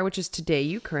Empire, which is today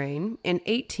Ukraine, in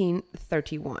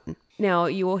 1831. Now,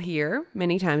 you will hear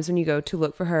many times when you go to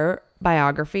look for her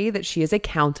biography that she is a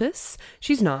countess.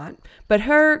 She's not. But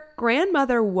her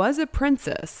grandmother was a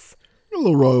princess. A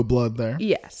little royal blood there.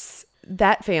 Yes.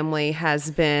 That family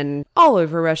has been all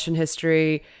over Russian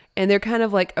history, and they're kind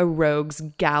of like a rogues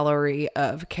gallery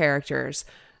of characters,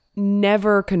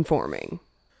 never conforming.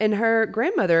 And her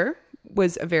grandmother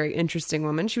was a very interesting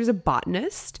woman. She was a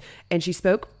botanist, and she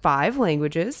spoke 5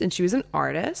 languages, and she was an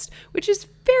artist, which is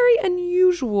very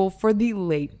unusual for the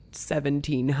late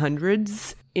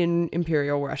 1700s in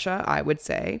Imperial Russia, I would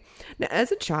say. Now,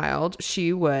 as a child,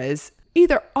 she was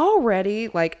either already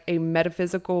like a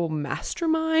metaphysical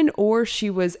mastermind, or she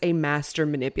was a master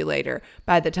manipulator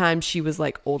by the time she was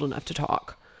like old enough to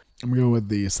talk. I'm going with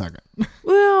the second.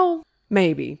 Well,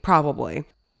 maybe, probably.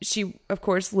 She, of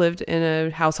course, lived in a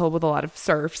household with a lot of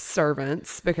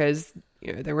servants because,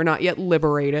 you know, they were not yet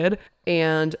liberated,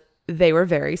 and they were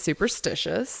very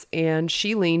superstitious, and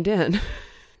she leaned in.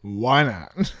 Why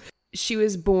not? She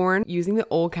was born using the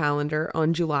old calendar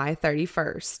on July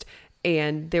 31st,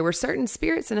 and there were certain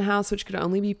spirits in a house which could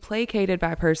only be placated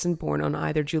by a person born on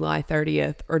either July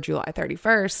 30th or July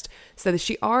 31st, so that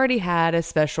she already had a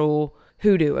special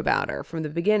hoodoo about her from the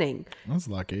beginning. That's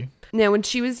lucky. Now, when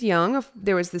she was young,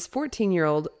 there was this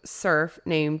 14-year-old serf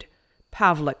named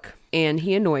Pavlik, and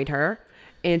he annoyed her,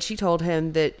 and she told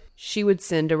him that she would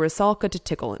send a rusalka to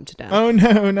tickle him to death. Oh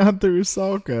no, not the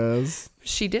rusalkas.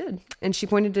 She did, and she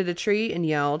pointed at a tree and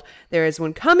yelled, "There is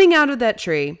one coming out of that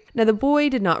tree." Now, the boy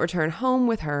did not return home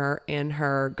with her, and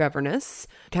her governess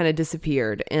kind of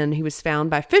disappeared, and he was found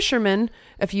by fishermen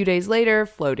a few days later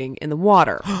floating in the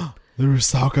water. The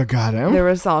rusalka got him? The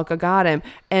rusalka got him.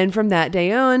 And from that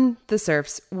day on, the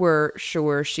serfs were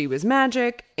sure she was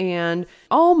magic, and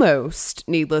almost,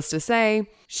 needless to say,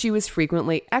 she was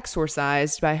frequently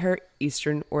exorcised by her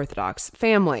Eastern Orthodox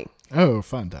family. Oh,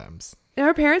 fun times. Now,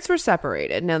 her parents were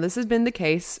separated. Now, this has been the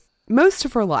case most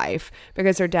of her life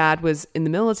because her dad was in the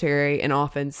military and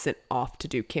often sent off to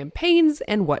do campaigns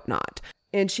and whatnot.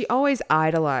 And she always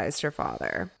idolized her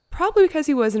father, probably because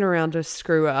he wasn't around to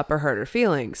screw up or hurt her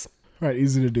feelings. Right,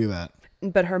 easy to do that.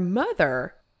 But her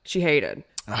mother, she hated.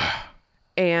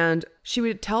 And she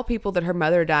would tell people that her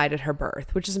mother died at her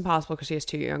birth, which is impossible because she has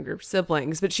 2 younger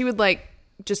siblings. But she would like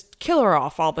just kill her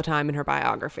off all the time in her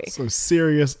biography. So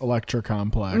serious Electra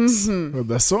complex with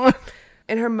this one.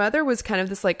 And her mother was kind of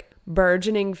this like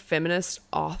burgeoning feminist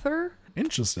author.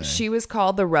 Interesting. She was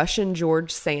called the Russian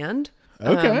George Sand.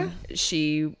 Okay.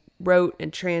 She wrote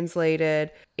and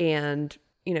translated and,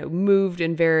 you know, moved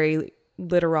in very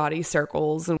literati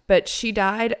circles. But she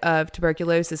died of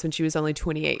tuberculosis when she was only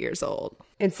 28 years old.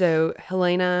 And so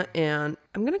Helena, and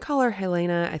I'm going to call her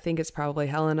Helena. I think it's probably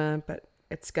Helena, but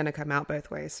it's going to come out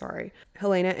both ways. Sorry.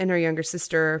 Helena and her younger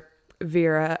sister,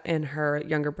 Vera, and her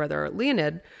younger brother,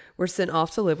 Leonid, were sent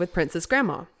off to live with Princess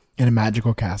Grandma. In a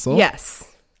magical castle?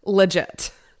 Yes.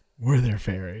 Legit. Were there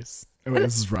fairies? Oh, wait,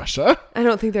 this is Russia? I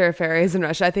don't think there are fairies in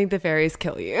Russia. I think the fairies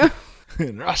kill you.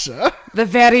 In Russia? The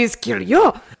fairies kill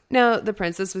you. Now, the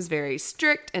princess was very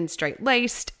strict and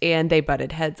straight-laced, and they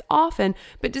butted heads often,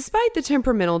 but despite the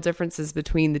temperamental differences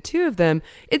between the two of them,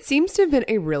 it seems to have been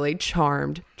a really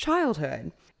charmed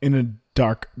childhood. In a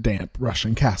dark, damp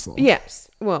Russian castle. Yes.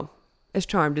 Well, as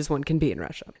charmed as one can be in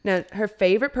Russia. Now, her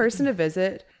favorite person to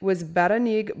visit was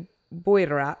Baranig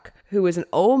Boyrak, who was an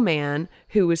old man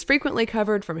who was frequently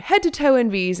covered from head to toe in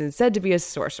bees and said to be a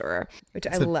sorcerer, which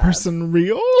I love. Is that person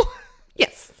real?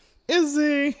 Yes. Is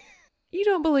he? You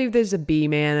don't believe there's a bee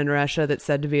man in Russia that's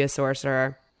said to be a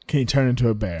sorcerer? Can he turn into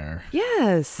a bear?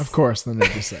 Yes. Of course, then they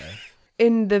say.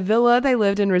 In the villa they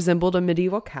lived in resembled a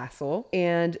medieval castle,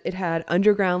 and it had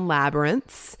underground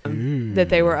labyrinths that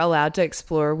they were allowed to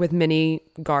explore with many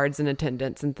guards and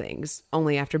attendants and things,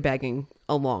 only after begging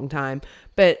a long time.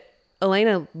 But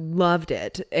Elena loved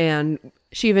it, and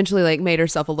She eventually made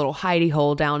herself a little hidey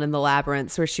hole down in the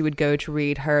labyrinths where she would go to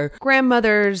read her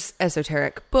grandmother's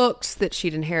esoteric books that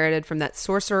she'd inherited from that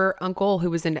sorcerer uncle who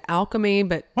was into alchemy,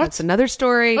 but that's another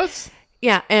story.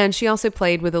 Yeah, and she also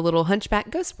played with a little hunchback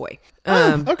ghost boy.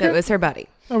 That was her buddy.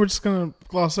 Oh, we're just going to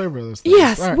gloss over this.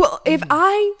 Yes. Right. Well, if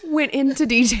I went into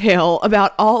detail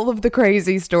about all of the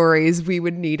crazy stories, we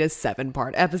would need a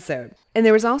 7-part episode. And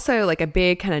there was also a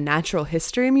big kind of natural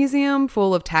history museum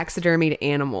full of taxidermied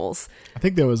animals. I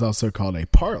think that was also called a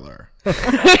parlor.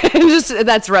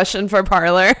 That's Russian for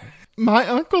parlor. My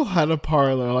uncle had a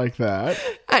parlor like that.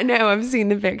 I know. I've seen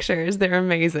the pictures. They're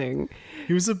amazing.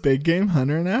 He was a big game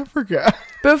hunter in Africa.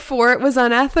 Before it was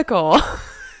unethical.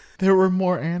 There were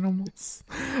more animals.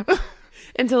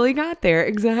 Until he got there.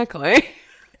 Exactly.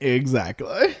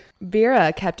 Exactly.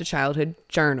 Vera kept a childhood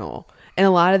journal. And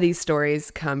a lot of these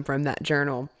stories come from that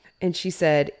journal. And she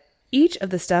said, each of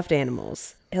the stuffed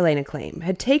animals, Helena claimed,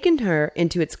 had taken her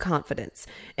into its confidence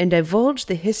and divulged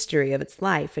the history of its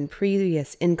life in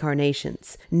previous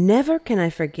incarnations. Never can I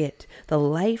forget the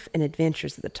life and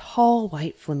adventures of the tall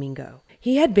white flamingo.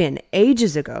 He had been,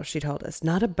 ages ago, she told us,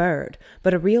 not a bird,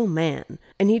 but a real man,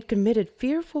 and he'd committed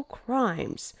fearful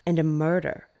crimes and a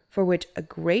murder, for which a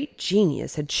great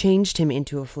genius had changed him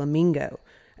into a flamingo,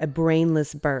 a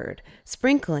brainless bird,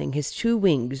 sprinkling his 2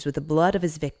 wings with the blood of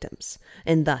his victims,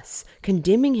 and thus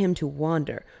condemning him to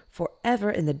wander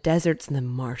forever in the deserts and the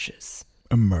marshes.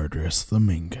 A murderous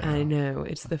flamingo. I know.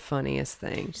 It's the funniest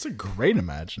thing. It's a great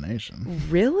imagination.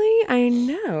 Really? I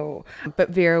know.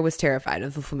 But Vera was terrified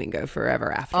of the flamingo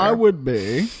forever after. I would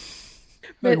be.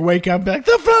 Wake up back,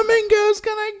 the flamingo's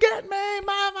gonna get me,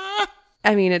 mama.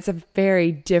 I mean, it's a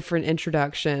very different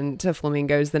introduction to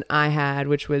flamingos than I had,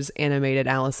 which was animated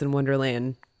Alice in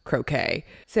Wonderland croquet.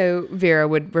 So Vera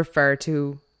would refer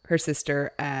to her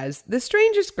sister as the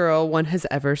strangest girl one has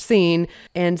ever seen.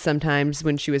 And sometimes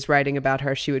when she was writing about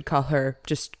her, she would call her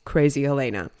just Crazy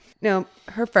Helena. Now,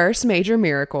 her first major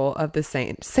miracle of the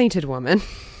sainted woman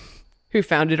who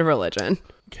founded a religion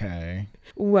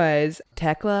was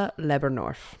Tekla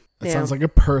Lebernorf. That sounds like a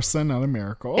person, not a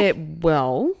miracle.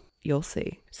 Well, you'll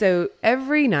see. So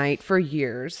every night for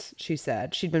years, she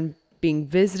said, she'd been being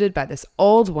visited by this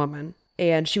old woman.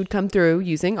 And she would come through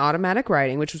using automatic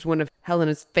writing, which was one of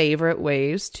Helena's favorite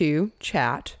ways to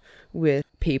chat with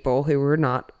people who were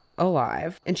not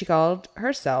alive. And she called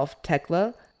herself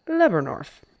Tekla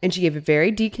Lebernorf. And she gave a very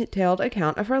detailed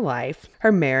account of her life,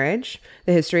 her marriage,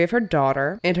 the history of her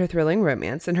daughter, and her thrilling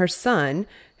romance, and her son,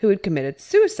 who had committed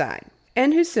suicide,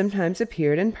 and who sometimes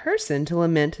appeared in person to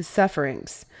lament his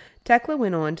sufferings. Tekla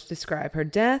went on to describe her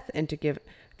death and to give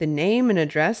the name and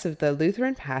address of the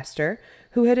Lutheran pastor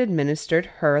who had administered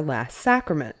her last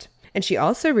sacrament. And she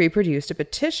also reproduced a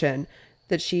petition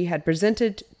that she had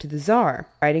presented to the Tsar,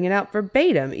 writing it out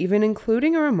verbatim, even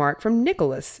including a remark from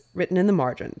Nicholas written in the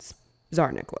margins.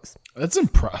 Tsar Nicholas. That's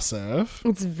impressive.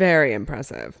 It's very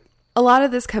impressive. A lot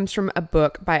of this comes from a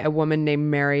book by a woman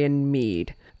named Marion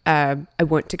Mead. I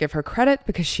want to give her credit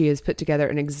because she has put together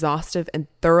an exhaustive and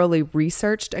thoroughly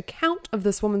researched account of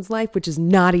this woman's life, which is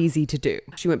not easy to do.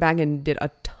 She went back and did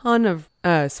a ton of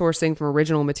sourcing from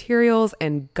original materials,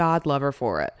 and God love her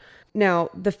for it. Now,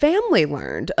 the family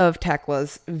learned of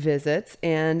Tekla's visits,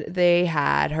 and they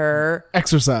had her...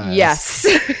 Exorcise. Yes.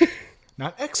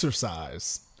 Not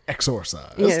exercise.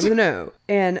 Exorcise. Yeah, no.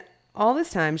 And all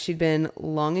this time, she'd been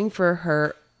longing for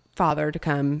her father to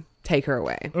come take her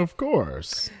away. Of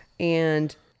course.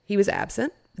 And he was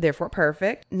absent, therefore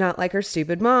perfect. Not like her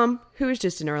stupid mom, who was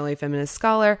just an early feminist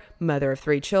scholar, mother of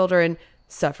 3 children,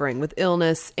 suffering with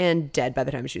illness, and dead by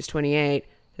the time she was 28.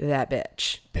 That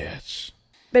bitch.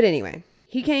 But anyway,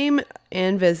 he came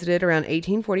and visited around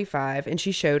 1845, and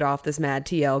she showed off this mad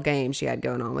TL game she had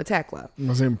going on with Tekla.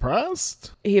 Was he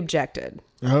impressed? He objected.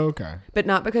 Oh, okay. But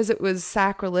not because it was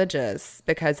sacrilegious,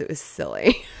 because it was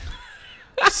silly.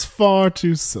 It's far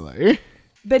too silly.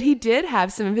 But he did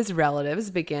have some of his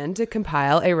relatives begin to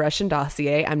compile a Russian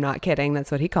dossier. I'm not kidding. That's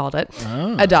what he called it.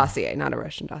 Oh. A dossier, not a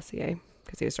Russian dossier,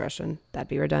 because he was Russian. That'd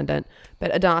be redundant.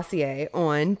 But a dossier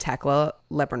on Tekla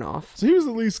Lebernorf. So he was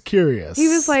at least curious. He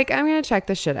was like, I'm going to check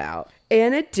this shit out.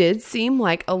 And it did seem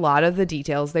like a lot of the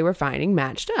details they were finding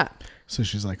matched up. So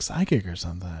she's like psychic or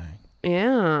something.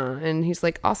 Yeah. And he's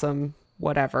like, awesome.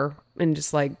 Whatever, and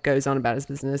just goes on about his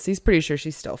business. He's pretty sure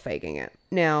she's still faking it.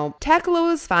 Now, Tekla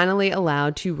was finally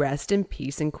allowed to rest in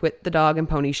peace and quit the dog and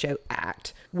pony show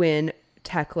act when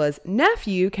Tekla's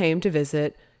nephew came to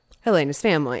visit Helena's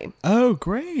family. Oh,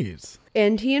 great.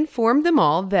 And he informed them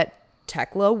all that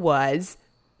Tekla was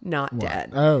not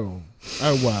dead. Oh,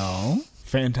 well.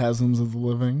 Phantasms of the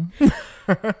living.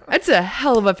 That's a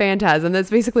hell of a phantasm.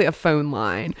 That's basically a phone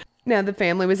line. Now, the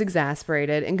family was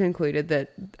exasperated and concluded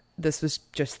that this was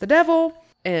just the devil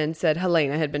and said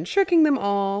Helena had been tricking them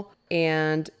all.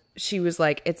 And she was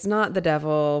like, it's not the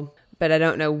devil, but I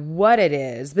don't know what it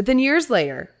is. But then years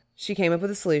later, she came up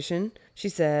with a solution. She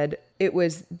said, it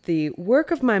was the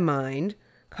work of my mind,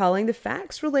 calling the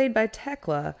facts relayed by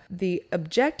Tekla the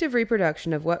objective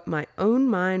reproduction of what my own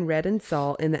mind read and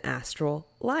saw in the astral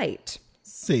light.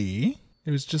 See?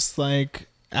 It was just like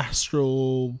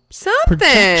astral something.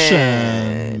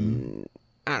 Projection.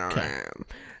 I don't know.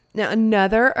 Now,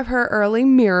 another of her early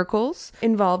miracles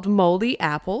involved moldy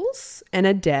apples and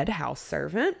a dead house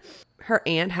servant. Her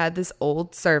aunt had this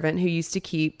old servant who used to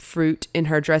keep fruit in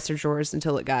her dresser drawers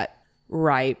until it got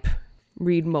ripe,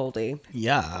 read moldy.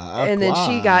 Yeah. And then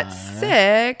she got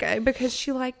sick because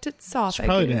she liked it soft. She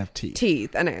probably didn't have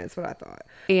teeth. I know, that's what I thought.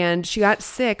 And she got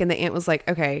sick, and the aunt was like,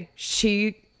 okay,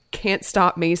 she can't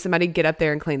stop me. Somebody get up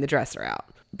there and clean the dresser out.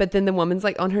 But then the woman's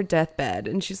like on her deathbed,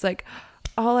 and she's like,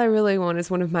 all I really want is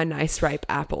one of my nice ripe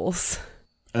apples.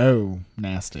 Oh,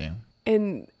 nasty.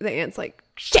 And the aunt's like,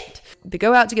 shit. They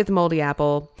go out to get the moldy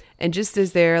apple, and just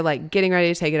as they're like getting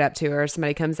ready to take it up to her,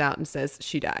 somebody comes out and says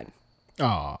she died.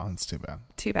 Oh, that's too bad.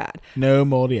 Too bad. No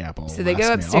moldy apple. So they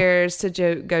go upstairs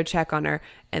to go check on her,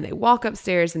 and they walk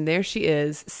upstairs, and there she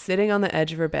is, sitting on the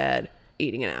edge of her bed,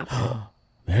 eating an apple.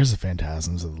 There's the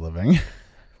phantasms of the living.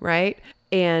 Right?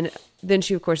 And then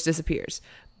she, of course, disappears.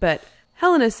 But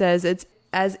Helena says it's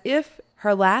as if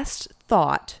her last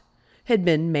thought had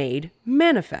been made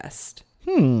manifest.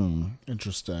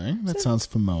 Interesting. That sounds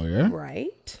familiar.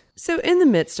 Right. So in the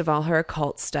midst of all her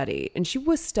occult study, and she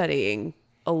was studying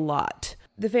a lot,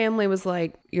 the family was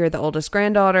like, you're the oldest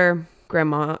granddaughter.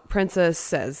 Grandma Princess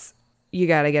says, you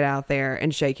got to get out there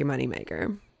and shake your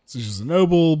moneymaker. So she's a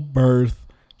noble birth.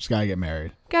 She's got to get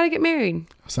married. Got to get married.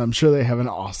 So I'm sure they have an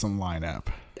awesome lineup.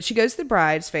 She goes to the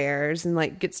bride's fairs and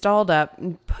like gets dolled up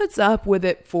and puts up with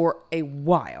it for a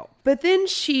while. But then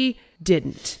she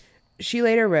didn't. She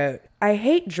later wrote, I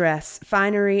hate dress,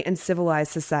 finery, and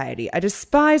civilized society. I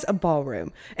despise a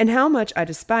ballroom, and how much I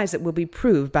despise it will be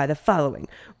proved by the following.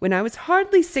 When I was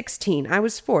hardly 16, I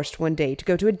was forced one day to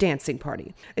go to a dancing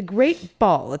party, a great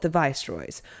ball at the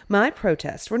Viceroy's. My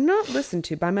protests were not listened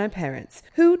to by my parents,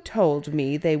 who told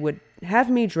me they would have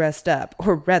me dressed up,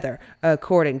 or rather,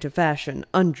 according to fashion,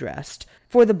 undressed,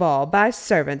 for the ball by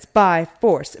servants by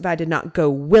force if I did not go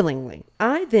willingly.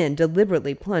 I then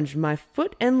deliberately plunged my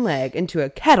foot and leg into a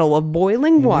kettle of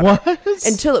boiling water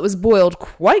until it was boiled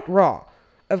quite raw.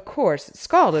 Of course, it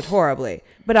scalded horribly,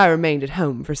 but I remained at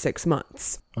home for 6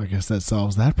 months. I guess that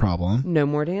solves that problem. No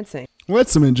more dancing. Well,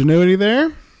 that's some ingenuity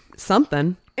there.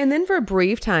 Something. And then for a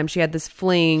brief time, she had this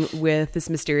fling with this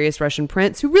mysterious Russian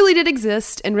prince who really did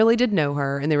exist and really did know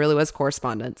her, and there really was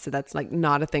correspondence, so that's like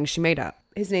not a thing she made up.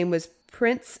 His name was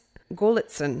Prince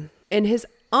Golitsyn, and his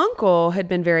uncle had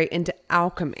been very into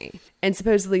alchemy and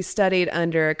supposedly studied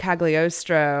under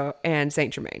Cagliostro and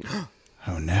Saint Germain.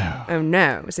 Oh no. Oh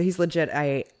no. So he's legit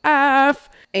AF,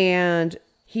 and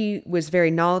he was very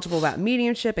knowledgeable about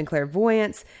mediumship and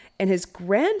clairvoyance. And his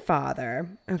grandfather,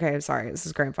 okay, I'm sorry, this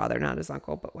is grandfather, not his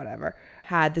uncle, but whatever,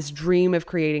 had this dream of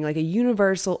creating like a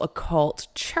universal occult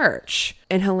church.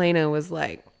 And Helena was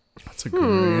like, that's a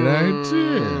great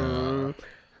idea.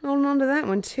 Holding on to that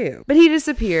one too. But he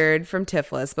disappeared from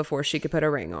Tiflis before she could put a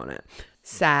ring on it.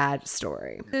 Sad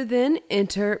story. So then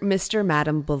enter Mr.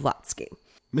 Madame Blavatsky.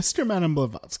 Mr. Madame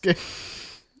Blavatsky.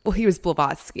 Well, he was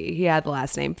Blavatsky. He had the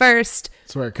last name first.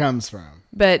 That's where it comes from.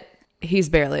 But he's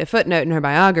barely a footnote in her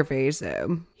biography,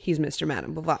 so he's Mr.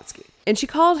 Madame Blavatsky. And she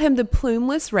called him the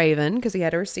plumeless raven because he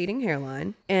had a receding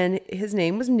hairline. And his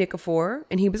name was Nikifor,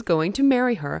 and he was going to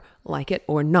marry her, like it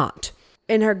or not.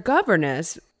 And her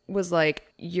governess was like,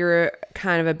 you're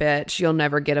kind of a bitch. You'll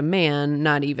never get a man,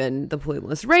 not even the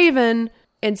plumeless raven.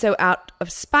 And so out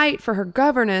of spite for her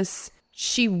governess,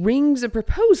 she wrings a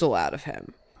proposal out of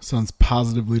him. Sounds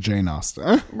positively Jane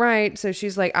Austen. Right. So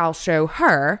she's like, I'll show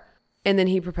her. And then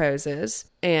he proposes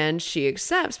and she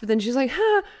accepts. But then she's like,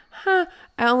 I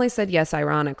only said yes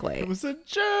ironically. It was a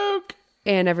joke.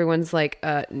 And everyone's like,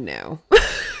 no.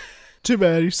 Too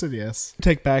bad. You said yes.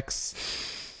 Take backs.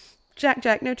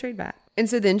 Jack, no trade back. And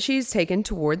so then she's taken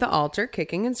toward the altar,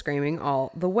 kicking and screaming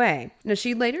all the way. Now,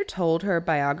 she later told her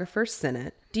biographer,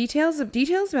 Sennett, details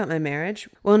about my marriage?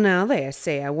 Well, now they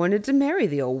say I wanted to marry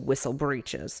the old whistle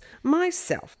breeches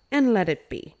myself, and let it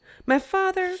be. My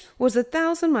father was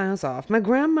 1,000 miles off. My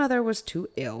grandmother was too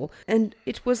ill, and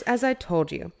it was as I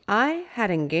told you. I had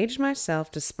engaged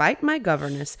myself to spite my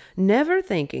governess, never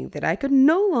thinking that I could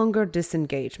no longer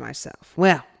disengage myself.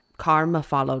 Well, karma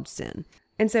followed sin.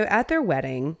 And so at their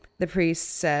wedding, the priest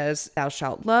says, "Thou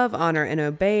shalt love, honor, and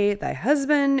obey thy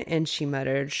husband." And she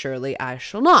muttered, "Surely I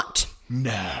shall not."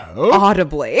 No.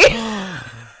 Audibly.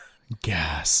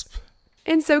 Gasp.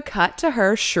 And so cut to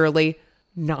her surely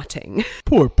notting.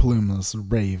 Poor plumeless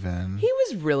raven. He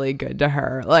was really good to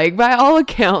her. Like, by all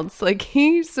accounts, like,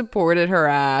 he supported her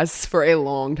ass for a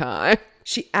long time.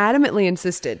 She adamantly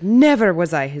insisted, "Never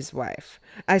was I his wife.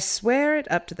 I swear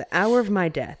it up to the hour of my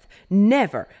death.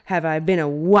 Never have I been a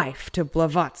wife to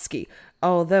Blavatsky,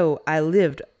 although I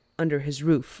lived under his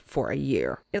roof for a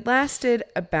year." It lasted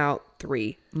about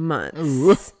 3 months.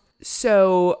 Ooh.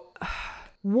 So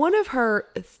one of her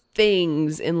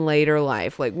things in later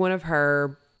life, like one of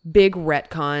her big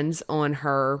retcons on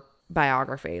her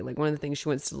biography, like one of the things she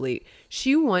wants to delete,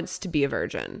 she wants to be a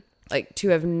virgin. Like, to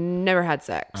have never had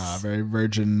sex. Very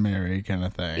Virgin Mary kind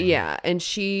of thing. Yeah, and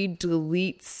she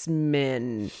deletes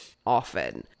men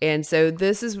often. And so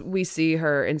this is, we see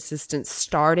her insistence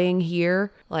starting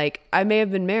here. Like, I may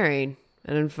have been married,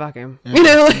 and then fuck him. Yeah. You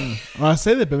know? Like, well, I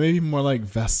say that, but maybe more like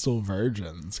Vestal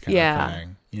virgins kind of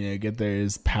thing. You know, get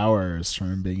those powers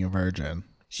from being a virgin.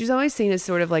 She's always seen as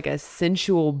sort of like a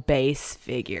sensual base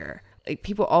figure. Like,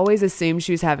 people always assumed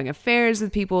she was having affairs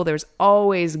with people. There was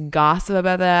always gossip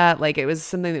about that. Like, it was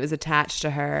something that was attached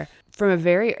to her. From a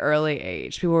very early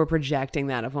age, people were projecting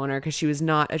that upon her because she was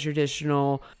not a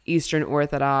traditional Eastern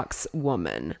Orthodox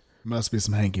woman. Must be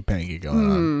some hanky-panky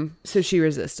going on. So she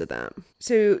resisted them.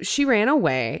 So she ran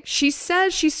away. She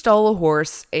says she stole a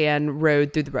horse and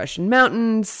rode through the Russian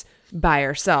mountains by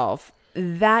herself.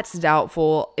 That's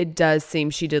doubtful. It does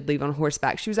seem she did leave on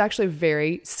horseback. She was actually a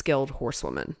very skilled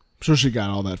horsewoman. I'm sure she got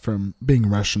all that from being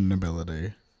Russian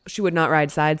nobility. She would not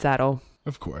ride side saddle.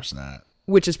 Of course not.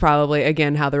 Which is probably,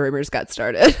 again, how the rumors got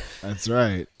started. That's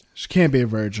right. She can't be a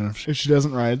virgin if she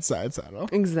doesn't ride side saddle.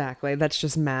 Exactly. That's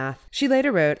just math. She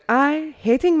later wrote, "I,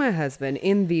 hating my husband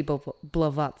in the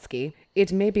Blavatsky,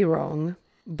 it may be wrong,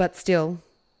 but still,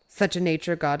 such a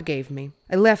nature God gave me.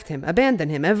 I left him, abandoned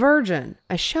him, a virgin.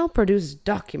 I shall produce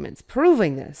documents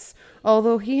proving this,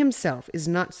 although he himself is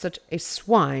not such a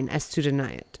swine as to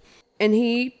deny it." And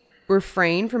he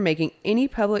refrained from making any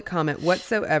public comment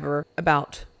whatsoever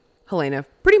about Helena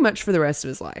pretty much for the rest of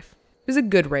his life. He was a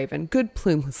good raven, good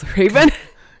plumeless raven.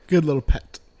 Good little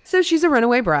pet. So she's a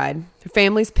runaway bride. Her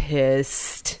family's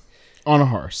pissed. On a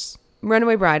horse.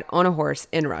 Runaway bride on a horse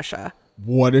in Russia.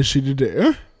 What is she to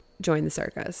do? Join the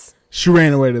circus. She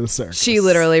ran away to the circus. She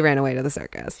literally ran away to the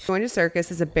circus. Joined a circus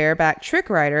as a bareback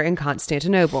trick rider in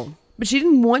Constantinople. But she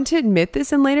didn't want to admit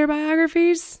this in later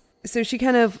biographies. So she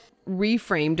kind of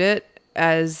reframed it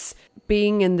as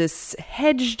being in this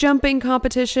hedge jumping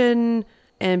competition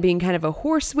and being kind of a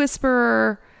horse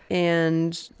whisperer.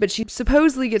 But she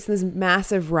supposedly gets in this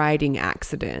massive riding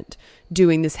accident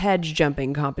doing this hedge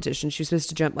jumping competition. She was supposed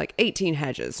to jump like 18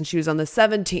 hedges and she was on the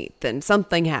 17th and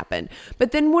something happened.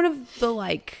 But then one of the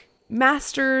like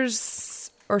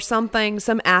masters or something,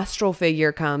 some astral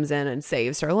figure comes in and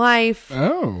saves her life.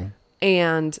 Oh.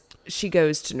 And she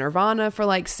goes to Nirvana for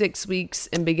like 6 weeks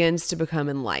and begins to become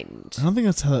enlightened. I don't think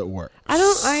that's how that works. I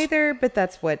don't either, but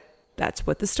that's what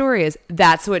the story is.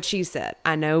 That's what she said.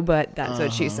 I know, but that's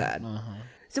what she said.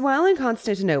 So while in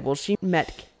Constantinople, she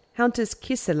met Countess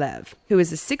Kiselev, who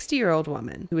is a 60-year-old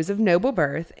woman who is of noble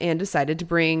birth and decided to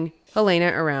bring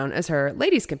Helena around as her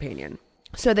lady's companion.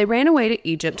 So they ran away to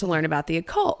Egypt to learn about the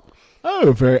occult.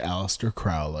 Oh, very Aleister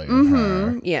Crowley.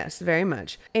 Yes, very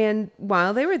much. And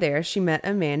while they were there, she met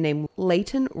a man named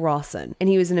Leighton Rawson, and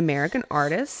he was an American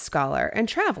artist, scholar, and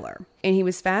traveler. And he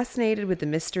was fascinated with the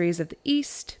mysteries of the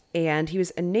East, and he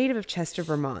was a native of Chester,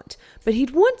 Vermont. But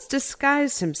he'd once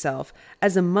disguised himself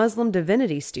as a Muslim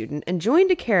divinity student and joined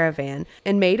a caravan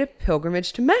and made a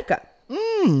pilgrimage to Mecca.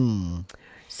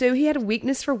 So he had a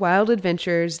weakness for wild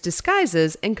adventures,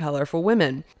 disguises, and colorful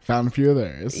women. Found a few of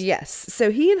those. Yes. So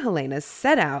he and Helena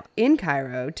set out in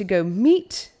Cairo to go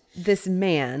meet this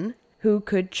man who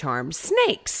could charm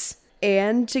snakes.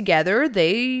 And together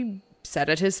they sat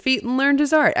at his feet and learned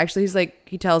his art. Actually,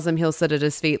 he tells him he'll sit at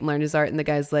his feet and learn his art. And the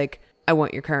guy's like, "I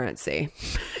want your currency."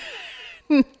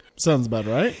 Sounds about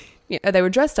right. Yeah, they were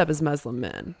dressed up as Muslim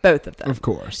men, both of them. Of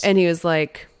course. And he was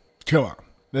like, "Come on.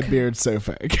 That beard's so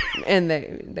fake." And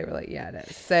they were like, "Yeah, it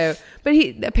is." So, but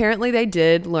apparently they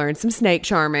did learn some snake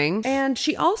charming. And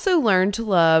she also learned to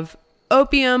love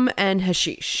opium and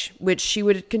hashish, which she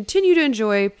would continue to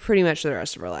enjoy pretty much the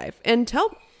rest of her life and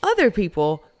tell other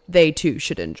people they too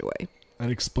should enjoy.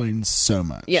 That explains so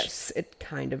much. Yes, it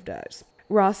kind of does.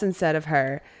 Rawson said of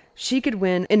her, she could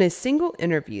win in a single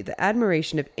interview the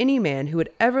admiration of any man who had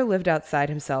ever lived outside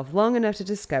himself long enough to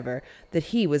discover that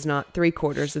he was not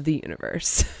 3/4 of the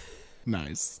universe.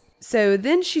 Nice. So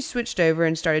then she switched over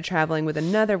and started traveling with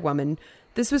another woman.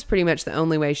 This was pretty much the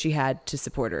only way she had to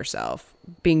support herself.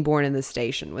 Being born in the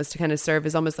station was to kind of serve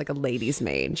as almost like a lady's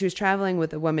maid. She was traveling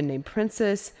with a woman named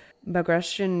Princess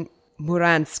Bagration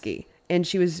Muransky, and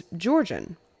she was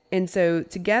Georgian. And so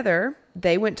together,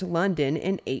 they went to London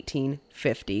in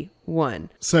 1851.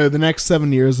 So the next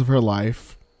 7 years of her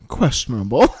life,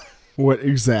 questionable. What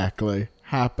exactly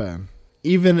happened?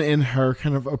 Even in her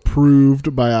kind of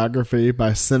approved biography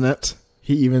by Sennett,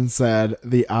 he even said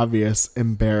the obvious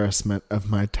embarrassment of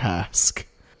my task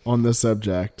on the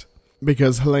subject,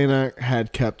 because Helena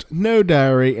had kept no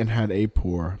diary and had a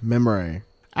poor memory.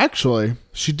 Actually,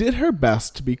 she did her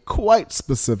best to be quite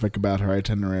specific about her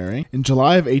itinerary. In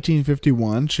July of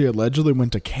 1851, she allegedly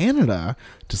went to Canada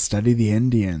to study the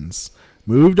Indians.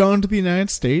 Moved on to the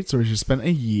United States, where she spent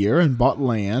a year and bought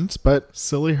land, but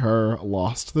silly her,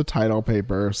 lost the title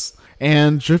papers,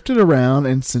 and drifted around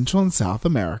in Central and South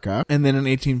America. And then in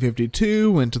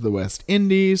 1852, went to the West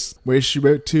Indies, where she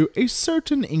wrote to a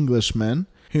certain Englishman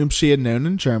whom she had known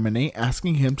in Germany,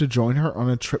 asking him to join her on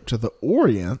a trip to the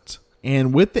Orient.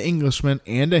 And with the Englishman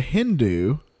and a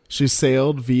Hindu, she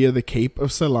sailed via the Cape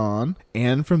of Ceylon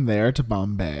and from there to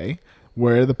Bombay,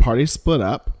 where the party split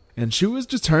up. And she was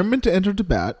determined to enter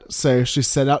Tibet, so she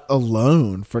set out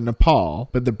alone for Nepal,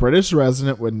 but the British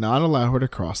resident would not allow her to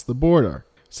cross the border.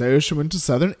 So she went to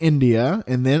southern India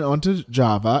and then on to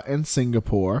Java and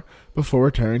Singapore before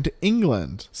returning to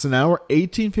England. So now we're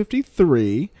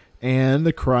 1853 and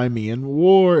the Crimean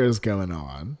War is going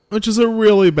on, which is a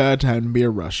really bad time to be a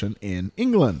Russian in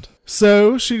England.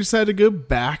 So she decided to go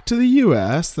back to the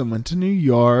U.S., then went to New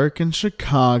York and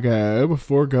Chicago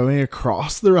before going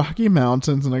across the Rocky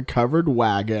Mountains in a covered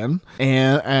wagon.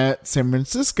 And at San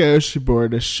Francisco, she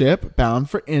boarded a ship bound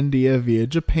for India via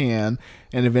Japan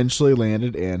and eventually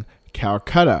landed in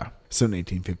Calcutta. So in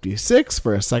 1856,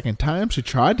 for a second time, she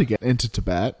tried to get into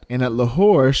Tibet, and at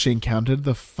Lahore, she encountered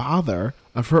the father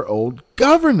of her old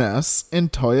governess,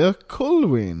 Intoya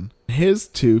Kulwin, and his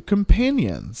two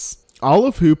companions, all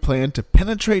of who planned to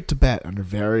penetrate Tibet under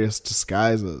various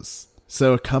disguises.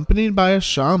 So accompanied by a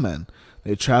shaman,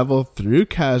 they traveled through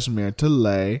Kashmir to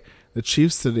Leh, the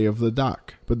chief city of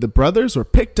Ladakh. But the brothers were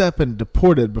picked up and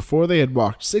deported before they had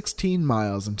walked 16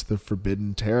 miles into the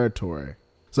forbidden territory.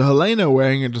 So Helena,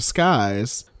 wearing a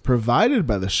disguise provided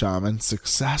by the shaman,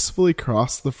 successfully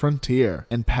crossed the frontier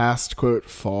and passed, quote,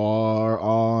 far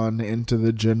on into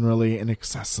the generally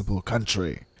inaccessible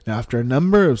country. Now, after a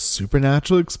number of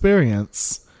supernatural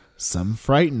experience, some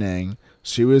frightening,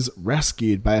 she was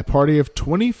rescued by a party of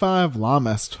 25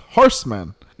 Lamist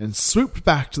horsemen and swooped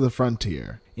back to the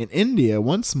frontier. In India,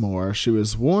 once more, she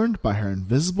was warned by her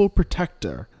invisible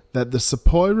protector that the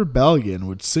Sepoy rebellion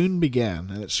would soon begin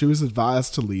and that she was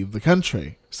advised to leave the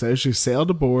country. So she sailed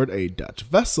aboard a Dutch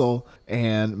vessel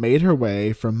and made her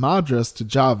way from Madras to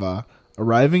Java,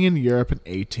 arriving in Europe in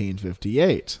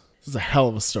 1858. This is a hell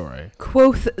of a story.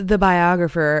 Quoth the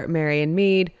biographer Marion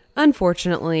Mead,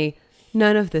 unfortunately,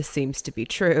 none of this seems to be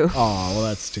true. Oh, well,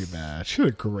 that's too bad. She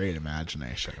had a great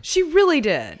imagination. She really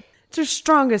did. It's her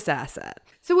strongest asset.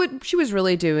 So what she was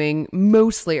really doing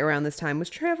mostly around this time was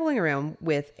traveling around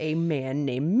with a man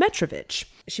named Metrovich.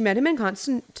 She met him in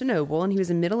Constantinople, and he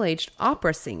was a middle-aged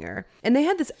opera singer. And they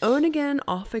had this on-again,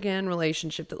 off-again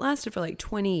relationship that lasted for like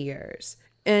 20 years.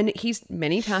 And he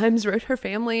many times wrote her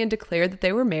family and declared that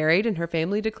they were married, and her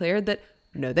family declared that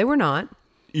no, they were not.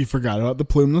 You forgot about the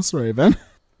plumeless raven.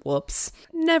 Whoops.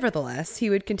 Nevertheless, he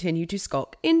would continue to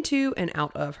skulk into and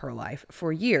out of her life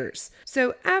for years.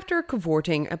 So after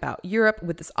cavorting about Europe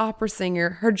with this opera singer,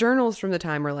 her journals from the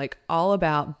time are like all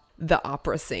about the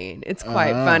opera scene. It's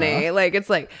quite funny. Like, it's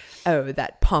like, oh,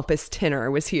 that pompous tenor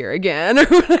was here again or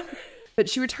whatever. But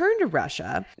she returned to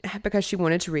Russia because she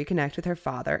wanted to reconnect with her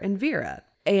father and Vera.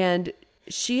 And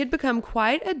she had become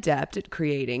quite adept at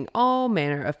creating all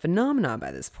manner of phenomena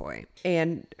by this point.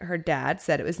 And her dad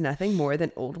said it was nothing more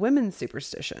than old women's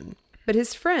superstition. But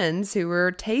his friends, who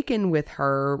were taken with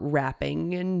her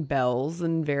rapping and bells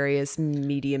and various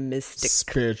mediumistic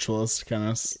spiritualist kind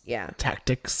of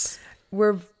tactics,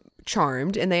 were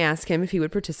charmed, and they asked him if he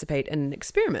would participate in an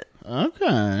experiment.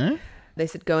 Okay. They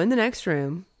said, go in the next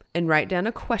room and write down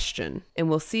a question, and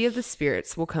we'll see if the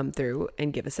spirits will come through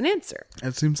and give us an answer.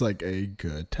 It seems like a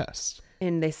good test.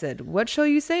 And they said, what shall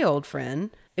you say, old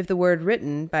friend, if the word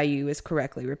written by you is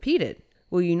correctly repeated?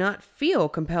 Will you not feel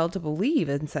compelled to believe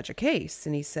in such a case?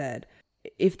 And he said,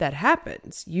 if that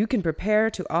happens, you can prepare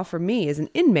to offer me as an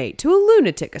inmate to a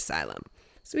lunatic asylum.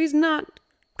 So he's not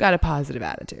got a positive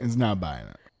attitude. He's not buying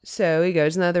it. So he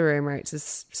goes in the other room, writes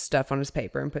his stuff on his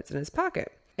paper, and puts it in his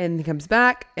pocket. And he comes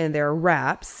back, and there are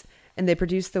raps, and they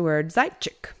produce the word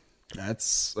Zaitchik.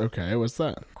 That's okay. What's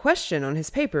that? Question on his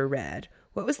paper read,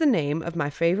 what was the name of my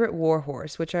favorite war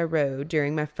horse which I rode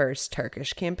during my first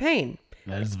Turkish campaign?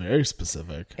 That is very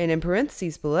specific. And in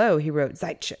parentheses below, he wrote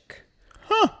Zaitchik.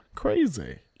 Huh.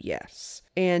 Crazy. Yes.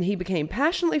 And he became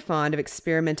passionately fond of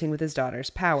experimenting with his daughter's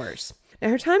powers. Now,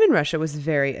 her time in Russia was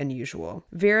very unusual.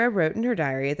 Vera wrote in her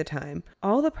diary at the time,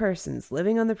 all the persons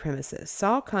living on the premises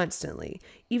saw constantly,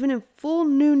 even in full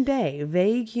noonday,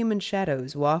 vague human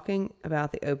shadows walking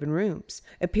about the open rooms,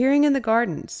 appearing in the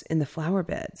gardens, in the flower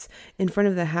beds, in front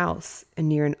of the house, and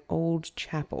near an old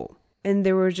chapel. And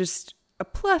there were just a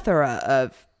plethora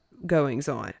of goings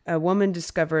on. A woman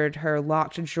discovered her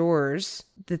locked drawers,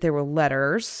 that there were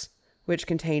letters, which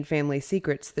contained family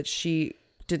secrets that she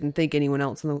didn't think anyone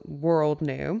else in the world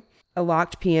knew. A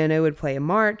locked piano would play a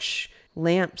march.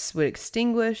 Lamps would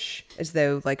extinguish as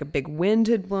though like a big wind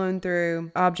had blown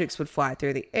through. Objects would fly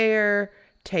through the air.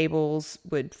 Tables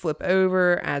would flip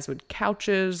over, as would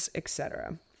couches,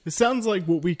 etc. It sounds like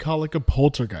what we call like a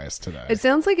poltergeist today. It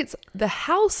sounds like the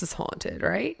house is haunted,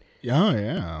 right? Oh,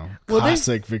 yeah. Well,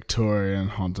 classic Victorian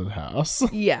haunted house.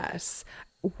 Yes.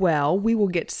 Well, we will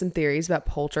get to some theories about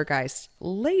poltergeist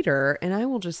later, and I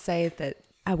will just say that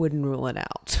I wouldn't rule it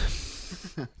out.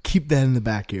 Keep that in the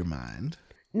back of your mind.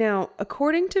 Now,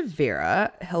 according to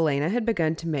Vera, Helena had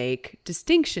begun to make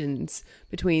distinctions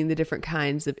between the different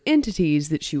kinds of entities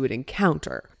that she would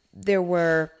encounter. There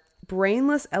were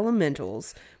brainless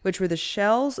elementals, which were the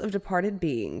shells of departed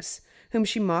beings, whom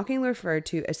she mockingly referred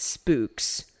to as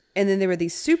spooks. And then there were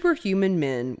these superhuman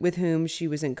men with whom she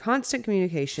was in constant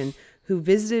communication, who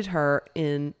visited her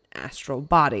in astral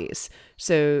bodies.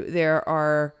 So there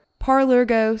are parlor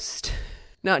ghosts,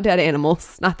 not dead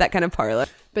animals, not that kind of parlor,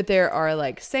 but there are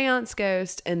like seance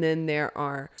ghosts, and then there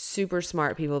are super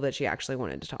smart people that she actually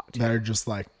wanted to talk to. They're just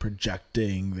like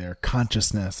projecting their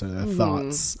consciousness or their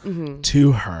thoughts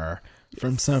to her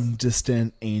from some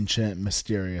distant, ancient,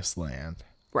 mysterious land.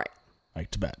 Right.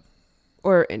 Like Tibet.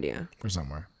 Or India. Or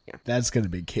somewhere. Yeah. That's going to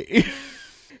be key.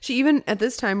 She even, at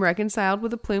this time, reconciled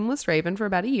with a plumeless raven for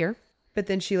about a year. But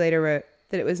then she later wrote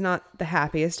that it was not the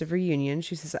happiest of reunions.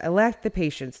 She says, I lacked the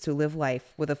patience to live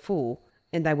life with a fool,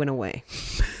 and I went away.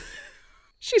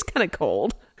 She's kind of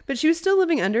cold. But she was still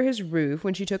living under his roof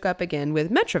when she took up again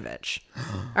with Metrovich,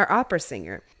 our opera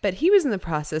singer. But he was in the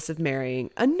process of marrying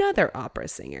another opera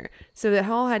singer, so that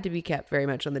all had to be kept very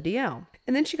much on the DL.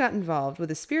 And then she got involved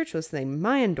with a spiritualist named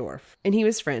Meyendorff, and he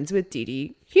was friends with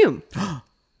D.D. Hume.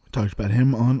 Talked about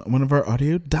him on one of our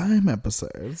Audio Dime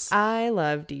episodes. I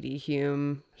love D.D.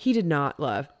 Hume. He did not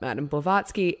love Madame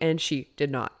Blavatsky, and she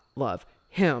did not love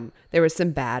him. There was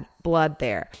some bad blood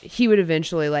there. He would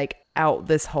eventually out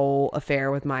this whole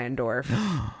affair with Meyendorff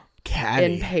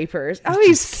in papers. Oh,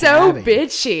 he's so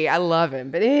bitchy. I love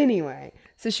him. But anyway,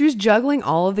 so she was juggling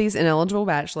all of these ineligible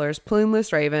bachelors,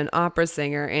 plumeless raven, opera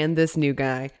singer, and this new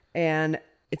guy. And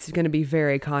it's going to be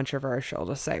very controversial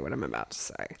to say what I'm about to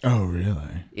say. Oh,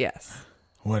 really? Yes.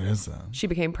 What is that? She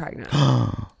became pregnant.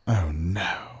 Oh,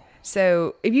 no.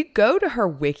 So if you go to her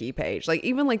wiki page,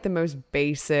 even the most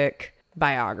basic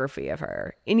biography of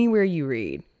her, anywhere you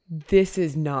read, this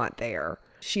is not there.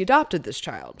 She adopted this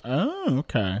child. Oh,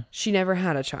 okay. She never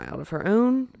had a child of her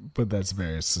own. But that's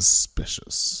very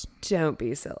suspicious. Don't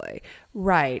be silly.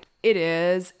 Right. It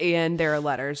is. And there are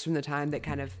letters from the time that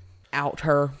kind of out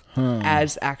her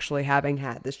as actually having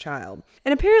had this child.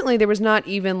 And apparently there was not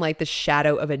even the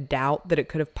shadow of a doubt that it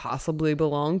could have possibly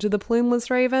belonged to the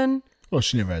plumeless raven. Well,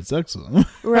 she never had sex with him.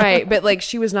 Right. But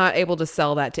she was not able to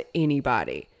sell that to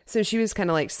anybody. So she was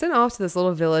kind of sent off to this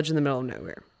little village in the middle of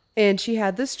nowhere. And she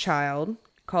had this child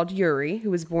called Yuri, who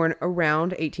was born around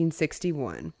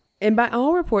 1861. And by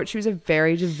all reports, she was a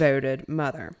very devoted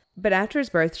mother. But after his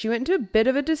birth, she went into a bit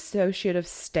of a dissociative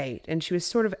state, and she was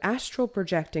sort of astral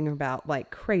projecting about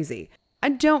like crazy. I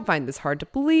don't find this hard to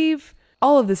believe.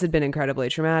 All of this had been incredibly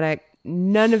traumatic.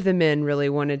 None of the men really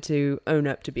wanted to own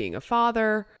up to being a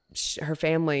father. Her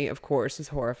family, of course, was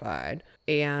horrified.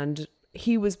 And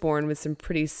he was born with some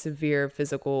pretty severe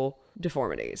physical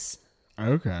deformities.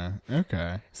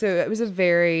 Okay. So it was a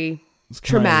very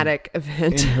traumatic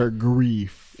event. In her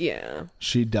grief. Yeah.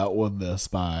 She dealt with this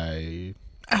by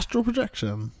astral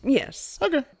projection. Yes.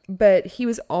 Okay. But he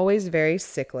was always very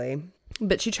sickly.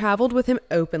 But she traveled with him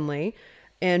openly.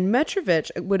 And Metrovich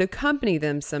would accompany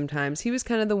them sometimes. He was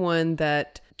kind of the one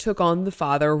that took on the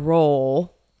father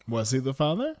role. Was he the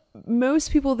father?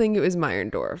 Most people think it was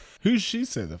Meyendorff. Who did she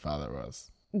say the father was?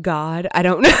 God, I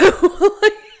don't know.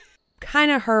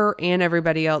 Kind of her and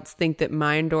everybody else think that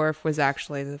Meyendorff was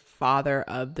actually the father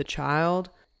of the child.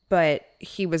 But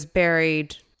he was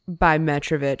buried by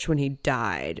Metrovich when he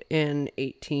died in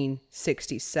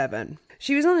 1867.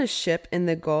 She was on a ship in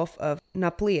the Gulf of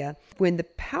Naplia when the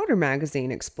powder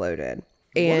magazine exploded.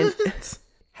 And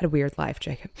had a weird life,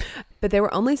 Jacob. But there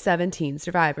were only 17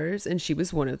 survivors, and she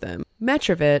was one of them.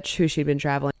 Metrovich, who she'd been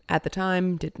traveling at the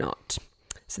time, did not.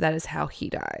 So that is how he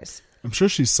dies. I'm sure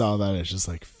she saw that as just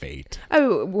like fate.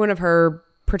 Oh, one of her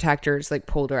protectors like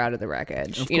pulled her out of the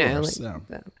wreckage. Of you course, know,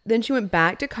 like, Then she went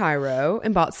back to Cairo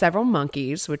and bought several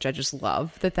monkeys, which I just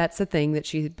love. That's the thing that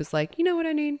she was like, you know what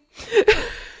I need?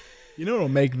 You know what'll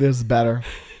make this better?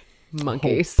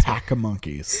 Monkeys. A whole pack of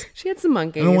monkeys. She had some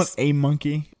monkeys. I don't want a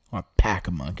monkey. I want a pack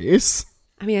of monkeys.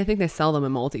 I mean, I think they sell them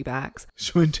in multi-packs.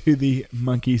 She went to the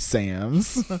Monkey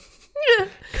Sam's.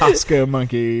 Costco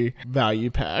monkey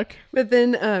value pack. But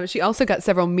then she also got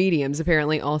several mediums,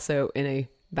 apparently also in a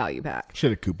value pack. She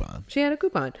had a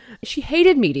coupon. She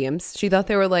hated mediums. She thought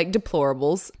they were like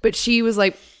deplorables. But she was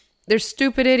like, they're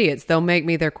stupid idiots. They'll make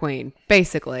me their queen,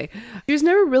 basically. She was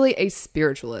never really a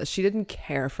spiritualist. She didn't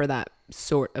care for that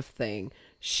sort of thing.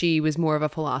 She was more of a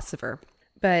philosopher.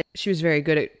 But she was very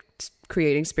good at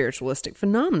creating spiritualistic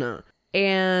phenomena.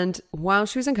 And while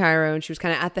she was in Cairo and she was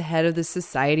kind of at the head of the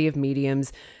Society of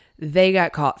Mediums, they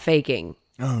got caught faking.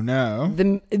 Oh, no.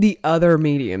 The other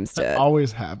mediums did. That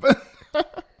always happens.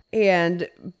 And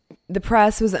the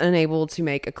press was unable to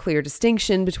make a clear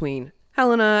distinction between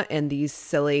Helena and these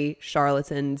silly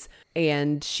charlatans.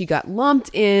 And she got lumped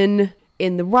in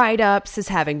the write-ups as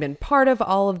having been part of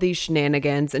all of these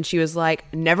shenanigans. And she was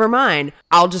like, never mind,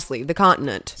 I'll just leave the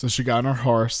continent. So she got on her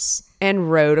horse and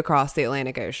rode across the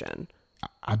Atlantic Ocean.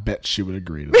 I bet she would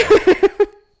agree to that.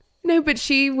 No, but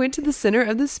she went to the center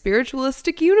of the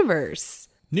spiritualistic universe.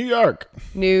 New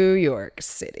York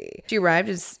City. She arrived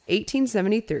in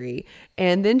 1873,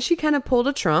 and then she kind of pulled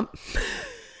a Trump.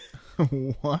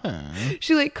 What?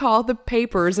 She like called the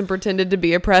papers and pretended to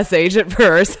be a press agent for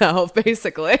herself,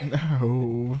 basically.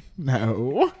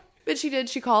 No. But she did.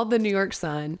 She called the New York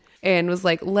Sun and was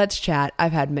like, let's chat.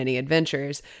 I've had many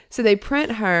adventures. So they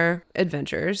print her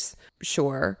adventures,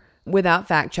 sure, without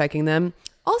fact checking them.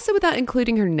 Also without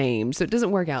including her name. So it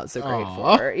doesn't work out so great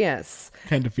for her. Yes.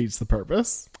 Kind of defeats the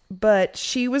purpose. But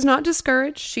she was not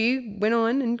discouraged. She went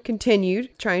on and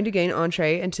continued trying to gain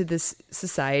entree into this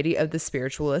society of the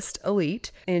spiritualist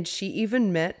elite. And she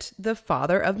even met the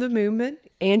father of the movement,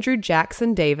 Andrew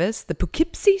Jackson Davis, the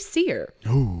Poughkeepsie seer.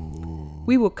 Ooh.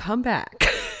 We will come back.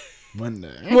 One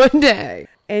day. One day.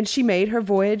 And she made her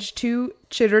voyage to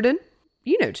Chittenden.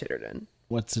 You know Chittenden.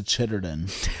 What's a Chittenden?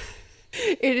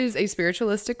 It is a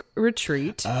spiritualistic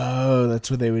retreat. Oh,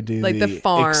 that's where they would do like the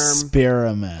farm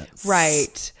experiments.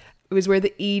 Right. It was where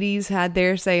the Eddies had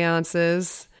their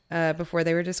seances before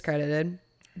they were discredited.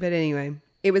 But anyway,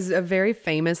 it was a very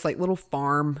famous like little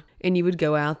farm. And you would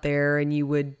go out there and you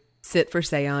would sit for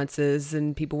seances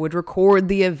and people would record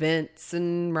the events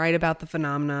and write about the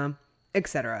phenomena,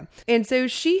 etc. And so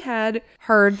she had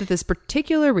heard that this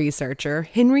particular researcher,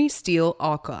 Henry Steele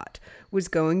Alcott, was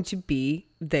going to be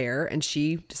there, and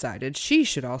she decided she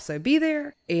should also be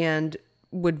there and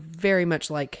would very much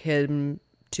like him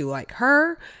to like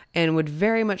her and would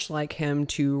very much like him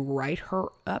to write her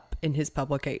up in his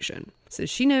publication. So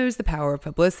she knows the power of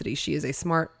publicity. She is a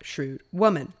smart, shrewd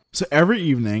woman. So every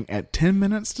evening at 10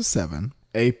 minutes to 7,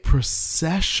 a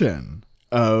procession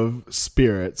of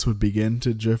spirits would begin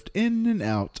to drift in and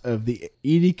out of the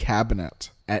Edie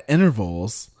cabinet at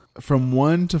intervals from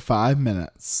 1 to 5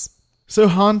 minutes. So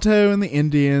Honto and the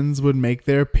Indians would make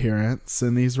their appearance,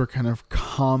 and these were kind of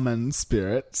common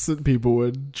spirits that people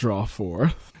would draw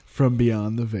forth from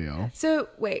beyond the veil. So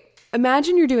wait,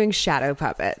 imagine you're doing shadow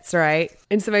puppets, right?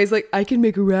 And somebody's like, I can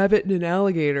make a rabbit and an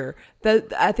alligator.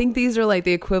 I think these are like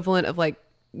the equivalent of like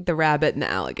the rabbit and the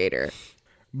alligator.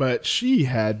 But she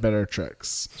had better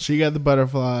tricks. She got the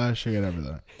butterfly, she got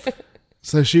everything.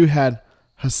 So she had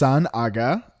Hassan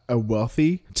Aga, a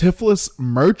wealthy Tiflis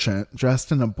merchant dressed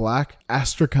in a black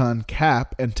astrakhan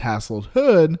cap and tasseled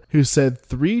hood, who said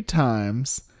 3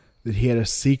 times that he had a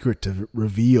secret to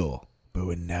reveal, but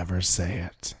would never say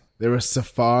it. There was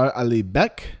Safar Ali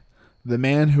Bek, the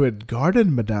man who had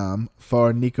guarded Madame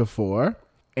Far Nicafor,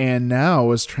 and now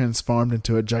was transformed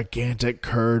into a gigantic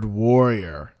Kurd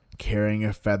warrior, carrying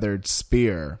a feathered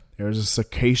spear. There was a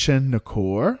Circassian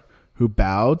Nakor, who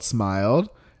bowed, smiled,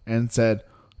 and said,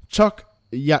 Chok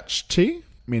Yachti,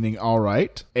 meaning all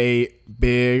right, a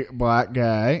big black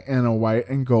guy in a white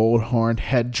and gold horned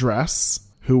headdress,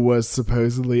 who was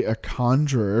supposedly a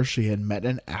conjurer she had met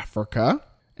in Africa.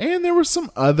 And there were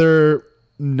some other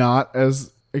not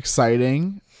as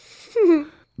exciting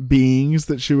beings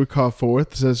that she would call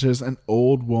forth, such as an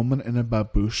old woman in a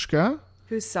babushka,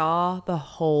 Who saw the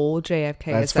whole JFK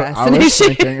That's what assassination. I was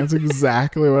thinking. That's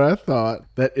exactly what I thought.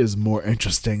 That is more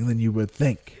interesting than you would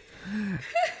think.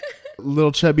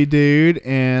 Little chubby dude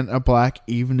in a black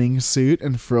evening suit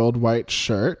and frilled white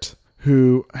shirt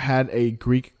who had a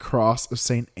Greek cross of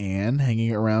St. Anne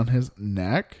hanging around his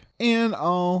neck and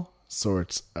all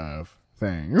sorts of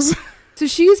things. So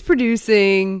she's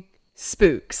producing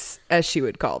spooks, as she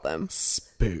would call them.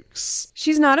 Spooks.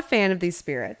 She's not a fan of these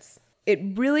spirits. It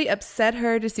really upset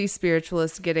her to see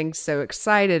spiritualists getting so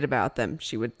excited about them,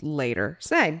 she would later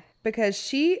say, because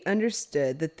she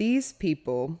understood that these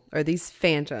people, or these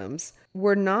phantoms,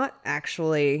 were not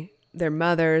actually their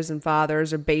mothers and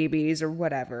fathers or babies or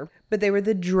whatever, but they were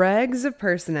the dregs of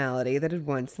personality that had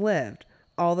once lived,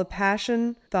 all the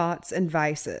passion, thoughts, and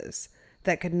vices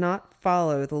that could not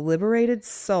follow the liberated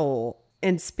soul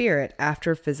and spirit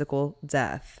after physical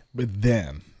death. But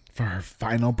then, for her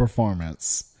final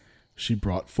performance, she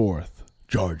brought forth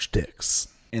George Dix,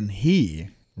 and he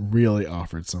really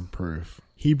offered some proof.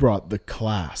 He brought the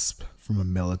clasp from a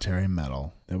military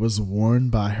medal that was worn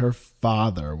by her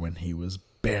father when he was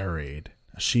buried.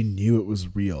 She knew it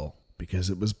was real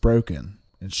because it was broken,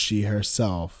 and she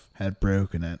herself had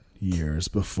broken it years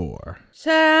before.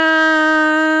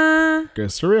 Ta-da!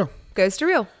 Goes to real. Goes to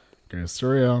real. Goes to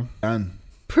real. Done.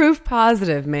 Proof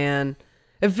positive, man.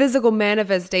 A physical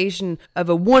manifestation of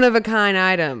a one-of-a-kind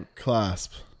item.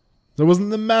 Clasp. It wasn't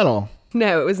the medal.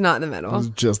 No, it was not the medal. It was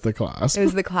just the clasp. It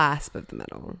was the clasp of the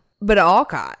medal. But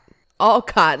Alcott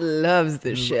loves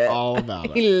this shit. All about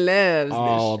it. He loves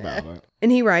all this about shit. it.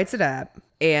 And he writes it up.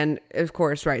 And, of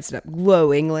course, writes it up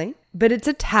glowingly. But it's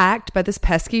attacked by this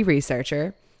pesky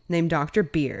researcher named Dr.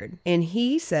 Beard. And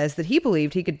he says that he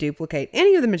believed he could duplicate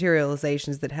any of the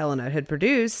materializations that Helena had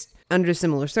produced under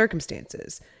similar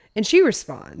circumstances. And she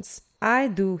responds, I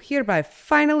do hereby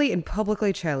finally and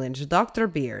publicly challenge Dr.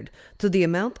 Beard to the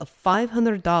amount of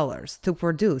 $500 to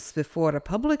produce before a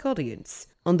public audience,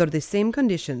 under the same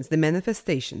conditions the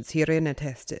manifestations herein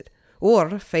attested,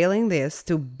 or, failing this,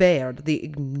 to bear the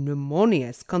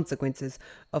ignominious consequences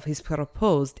of his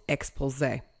proposed expose.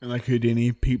 And like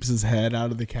Houdini peeps his head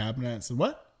out of the cabinet and said,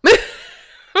 what?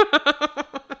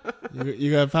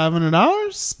 you got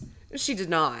 $500? She did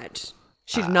not.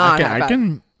 She did not. I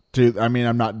can do. I mean,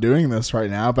 I'm not doing this right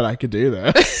now, but I could do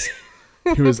this.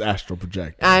 He was astral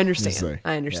projecting. I understand.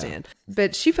 Yeah.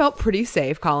 But she felt pretty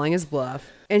safe calling his bluff.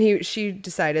 And she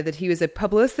decided that he was a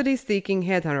publicity-seeking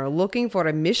headhunter looking for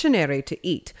a missionary to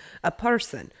eat, a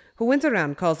person who went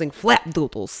around causing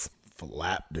flapdoodles.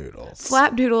 Flapdoodles.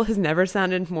 Flapdoodle has never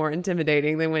sounded more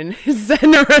intimidating than when he's said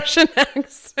in a Russian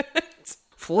accent.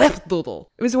 Flapdoodle.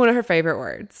 It was one of her favorite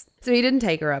words. So he didn't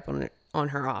take her up on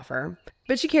her offer.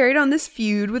 But she carried on this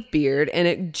feud with Beard, and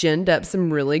it ginned up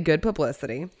some really good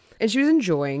publicity. And she was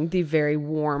enjoying the very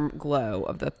warm glow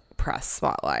of the press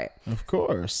spotlight. Of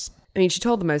course. I mean, she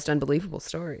told the most unbelievable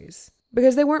stories.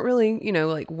 Because they weren't really,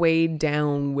 like weighed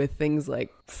down with things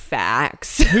like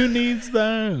facts. Who needs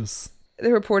those?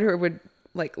 The reporter would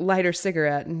light her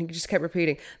cigarette and he just kept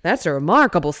repeating, "That's a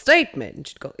remarkable statement." And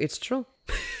she'd go, "It's true."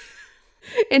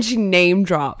 And she name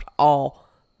dropped all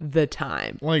the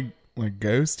time. Like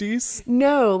ghosties?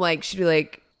 No, she'd be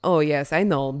like, "Oh yes, I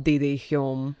know Didi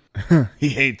Hyum. He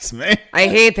hates me. I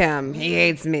hate him. He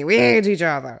hates me. We hate each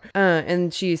other."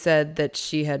 And she said that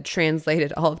she had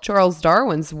translated all of Charles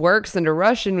Darwin's works into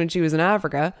Russian when she was in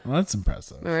Africa. Well, that's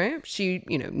impressive. All right. She,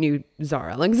 knew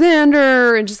Tsar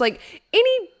Alexander and just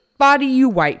anybody you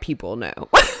white people know.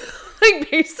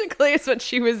 Basically, it's what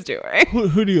she was doing.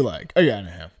 Who do you like? Oh, yeah, I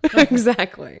know.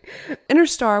 Exactly. And her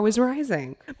star was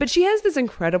rising. But she has this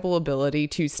incredible ability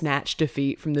to snatch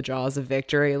defeat from the jaws of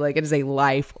victory. It is a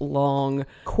lifelong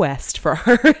quest for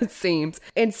her, it seems.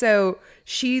 And so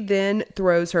she then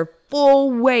throws her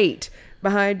full weight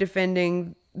behind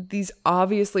defending these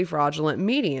obviously fraudulent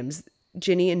mediums,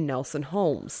 Jenny and Nelson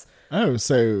Holmes. Oh,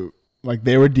 so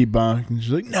they were debunked and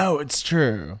she's like, no, it's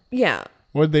true. Yeah.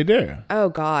 What'd they do? Oh,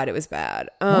 God, it was bad.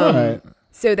 What?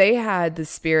 So they had the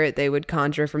spirit they would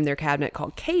conjure from their cabinet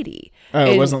called Katie. Oh,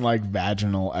 it wasn't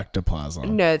vaginal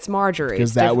ectoplasm. No, it's Marjorie.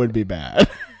 Because that would be bad,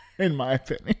 in my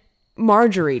opinion.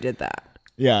 Marjorie did that.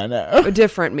 Yeah, I know. A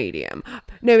different medium.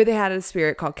 No, but they had a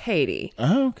spirit called Katie.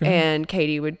 Oh, okay. And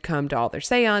Katie would come to all their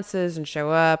seances and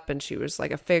show up, and she was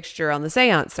like a fixture on the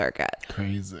seance circuit.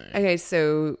 Crazy. Okay,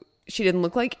 so she didn't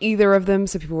look like either of them,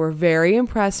 so people were very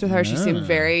impressed with her. She seemed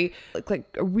very like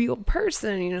a real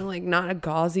person, not a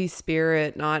gauzy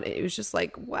spirit. It was just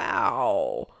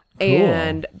wow. Cool.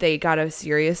 And they got a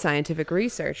serious scientific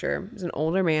researcher, it was an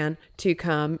older man, to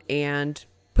come and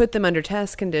put them under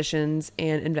test conditions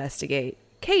and investigate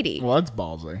Katie. Well, that's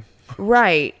ballsy.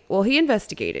 Right. Well, he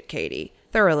investigated Katie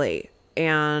thoroughly.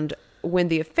 And when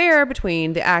the affair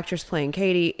between the actress playing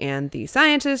Katie and the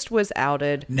scientist was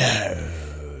outed,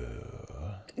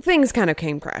 things kind of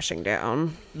came crashing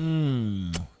down.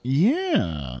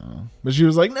 Yeah. But she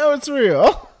was like, no, it's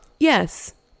real.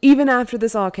 Yes. Even after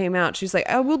this all came out, she's like,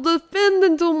 I will defend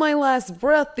until my last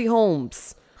breath the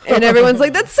Holmes. And everyone's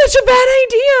like, that's such a bad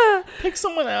idea. Pick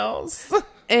someone else.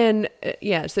 And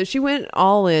so she went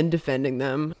all in defending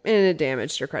them, and it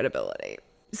damaged her credibility.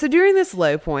 So during this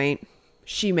low point,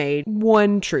 she made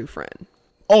one true friend.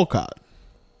 Olcott.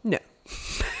 No.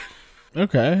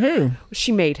 Okay, who?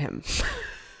 She made him.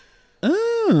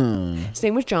 Oh. His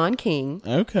name was John King.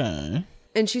 Okay.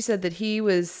 And she said that he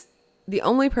was the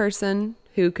only person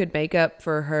who could make up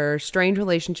for her strained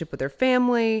relationship with her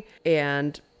family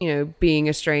and, being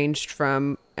estranged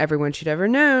from everyone she'd ever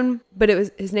known. But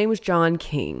his name was John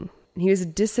King. He was a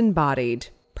disembodied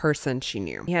person she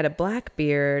knew. He had a black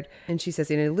beard, and she says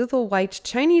he had a little white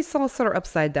Chinese saucer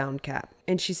upside down cap.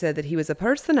 And she said that he was a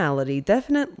personality,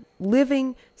 definite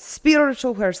living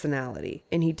spiritual personality.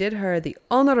 And he did her the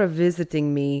honor of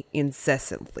visiting me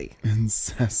incessantly.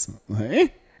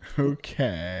 Incessantly?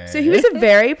 Okay. So he was a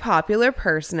very popular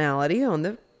personality on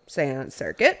the seance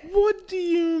circuit. What do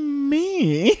you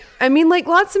mean? I mean, like,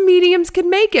 lots of mediums could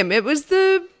make him. It was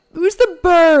the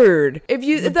bird. If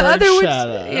the other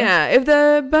shadow. If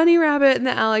the bunny rabbit and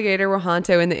the alligator were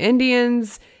Honto and the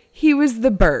Indians, he was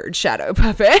the bird shadow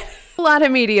puppet. A lot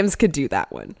of mediums could do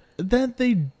that one. That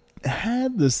they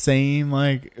had the same,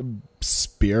 like,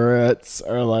 spirits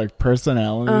or, like,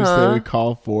 personalities they would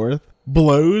call forth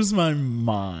blows my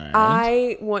mind.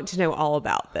 I want to know all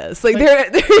about this. Like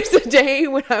there's a day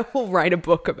when I will write a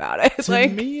book about it. To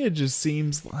me, it just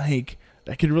seems like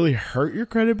that could really hurt your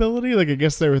credibility. Like, I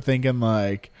guess they were thinking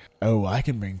like, oh, I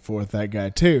can bring forth that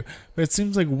guy too. But it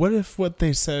seems like, what if what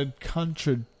they said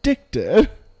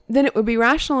contradicted? Then it would be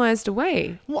rationalized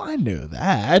away. Well, I know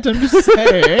that. I'm just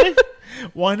saying.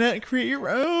 Why not create your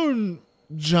own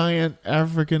giant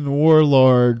African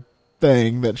warlord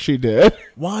thing that she did?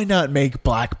 Why not make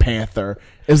Black Panther,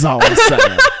 is all I'm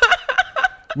saying.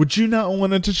 Would you not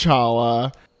want a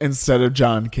T'Challa instead of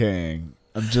John King?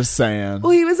 I'm just saying.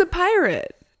 Well, he was a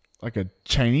pirate. Like a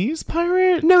Chinese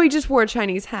pirate? No, he just wore a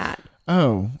Chinese hat.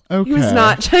 Oh, okay. He was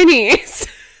not Chinese.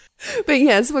 But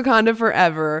yes, Wakanda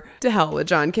forever. To hell with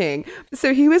John King.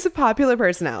 So he was a popular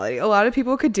personality. A lot of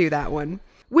people could do that one,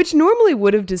 which normally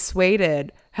would have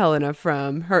dissuaded Helena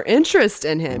from her interest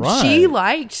in him.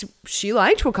 Right. She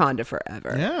liked Wakanda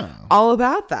forever. Yeah. All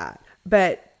about that.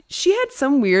 But she had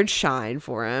some weird shine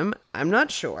for him. I'm not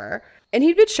sure. And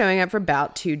he'd been showing up for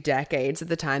about 2 decades at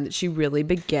the time that she really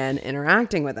began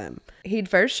interacting with him. He'd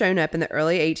first shown up in the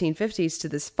early 1850s to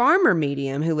this farmer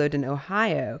medium who lived in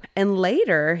Ohio. And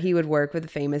later he would work with the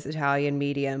famous Italian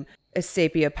medium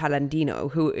Sepia Palladino,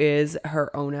 who is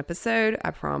her own episode.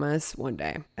 I promise one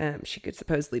day she could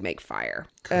supposedly make fire.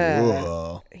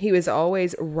 Cool. He was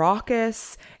always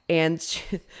raucous, and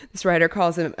this writer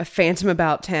calls him a phantom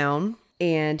about town.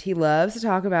 And he loves to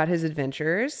talk about his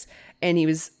adventures. And he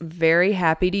was very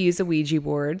happy to use a Ouija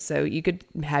board, so you could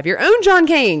have your own John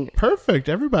King. Perfect.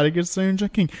 Everybody gets their own John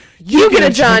King. You get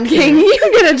a John King.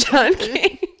 You get a John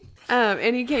King.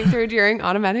 And he came through during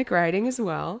automatic writing as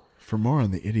well. For more on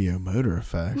the idiomotor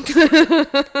effect,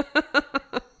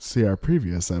 see our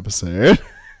previous episode.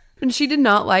 And she did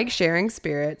not like sharing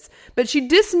spirits, but she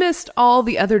dismissed all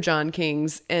the other John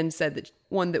Kings and said that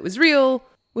one that was real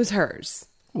was hers.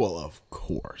 Well, of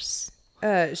course.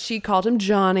 She called him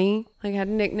Johnny, like had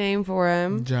a nickname for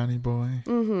him. Johnny boy.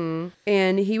 Mm-hmm.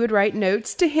 And he would write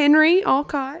notes to Henry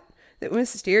Olcott that would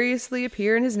mysteriously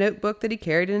appear in his notebook that he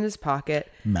carried in his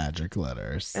pocket. Magic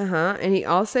letters. And he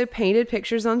also painted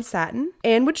pictures on satin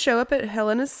and would show up at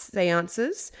Helena's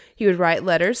seances. He would write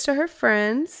letters to her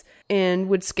friends and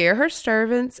would scare her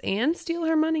servants and steal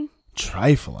her money.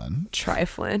 Trifling.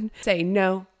 Say,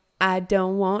 no, I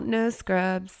don't want no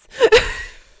scrubs.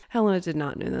 Helena did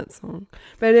not know that song.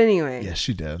 But anyway. Yes,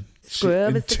 she did.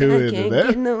 Scrub is the kind can't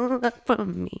get no love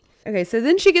from me. Okay, so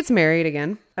then she gets married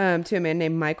again to a man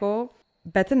named Michael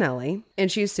Bettinelli. And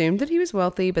she assumed that he was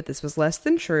wealthy, but this was less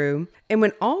than true. And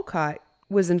when Olcott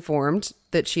was informed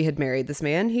that she had married this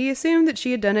man, he assumed that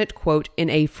she had done it, quote, in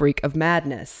a freak of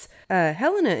madness.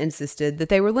 Helena insisted that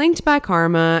they were linked by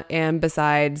karma. And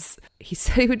besides, he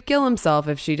said he would kill himself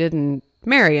if she didn't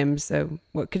marry him. So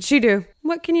what could she do?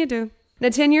 What can you do? Now,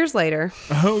 10 years later,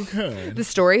 oh, good. The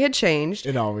story had changed.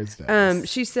 It always does.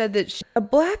 She said that a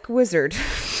black wizard.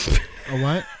 A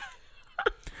what?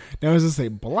 Now, is this a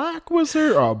black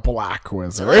wizard or a black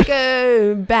wizard? Like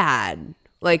a bad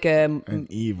Like an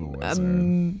evil wizard.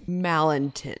 A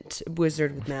malintent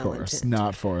wizard with malintent. Of course,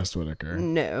 not Forrest Whitaker.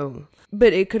 No.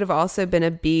 But it could have also been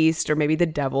a beast or maybe the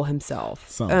devil himself.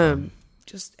 Something.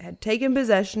 Just had taken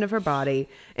possession of her body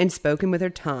and spoken with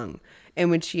her tongue. And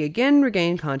when she again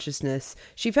regained consciousness,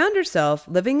 she found herself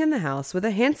living in the house with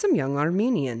a handsome young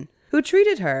Armenian who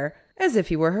treated her as if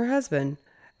he were her husband.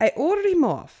 I order him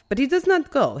off, but he does not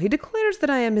go. He declares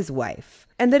that I am his wife,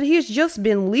 and that he has just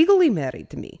been legally married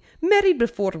to me, married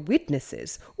before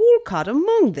witnesses, Olcott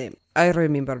among them. I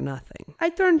remember nothing. I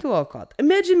turn to Olcott.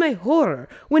 Imagine my horror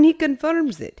when he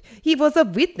confirms it. He was a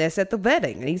witness at the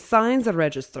wedding, and he signs a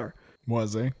register.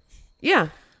 Was he? Yeah.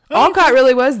 Olcott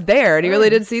really was there, and he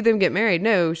really did see them get married.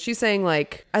 No, she's saying,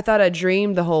 like, I thought I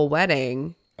dreamed the whole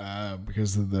wedding.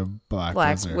 Because of the black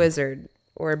wizard.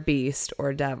 Or beast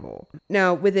or devil.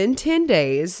 Now, within 10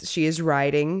 days, she is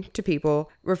writing to people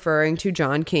referring to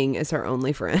John King as her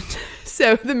only friend.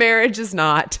 So the marriage is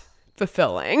not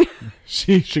fulfilling.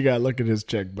 She got to look at his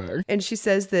checkbook. And she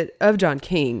says that of John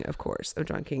King, of course, of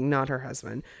John King, not her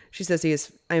husband. She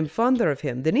says I am fonder of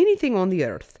him than anything on the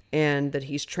earth, and that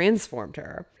he's transformed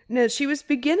her. Now, she was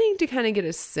beginning to kind of get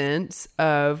a sense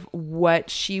of what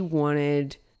she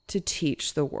wanted to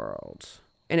teach the world.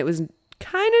 And it was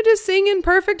kind of to sing in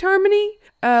perfect harmony,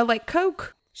 like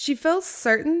Coke. She feels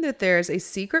certain that there is a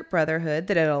secret brotherhood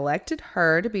that had elected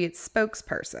her to be its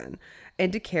spokesperson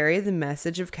and to carry the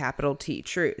message of capital T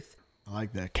truth. I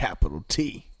like that capital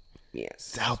T. Yes.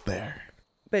 It's out there.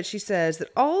 But she says that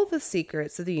all the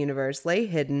secrets of the universe lay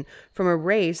hidden from a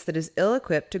race that is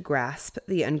ill-equipped to grasp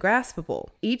the ungraspable.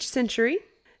 Each century,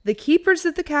 the keepers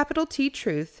of the capital T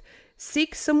truth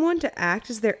seek someone to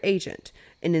act as their agent,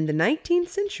 and in the 19th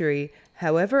century,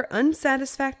 however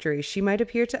unsatisfactory she might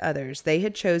appear to others, they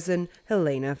had chosen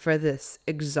Helena for this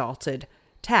exalted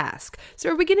task. So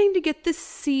we're beginning to get the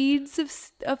seeds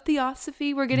of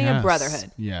Theosophy. We're getting a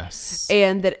brotherhood. Yes.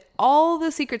 And that all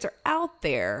the secrets are out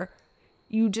there.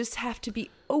 You just have to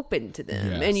be open to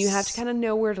them. Yes. And you have to kind of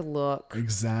know where to look.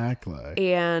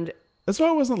 Exactly. And that's why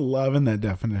I wasn't loving that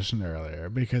definition earlier,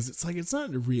 because it's like, that's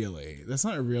not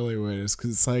really what it is,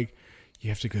 because it's like you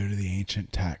have to go to the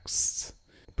ancient texts.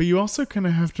 But you also kind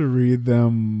of have to read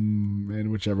them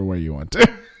in whichever way you want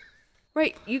to.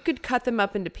 Right. You could cut them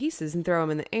up into pieces and throw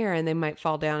them in the air and they might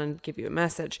fall down and give you a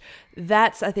message.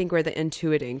 That's, I think, where the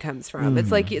intuiting comes from.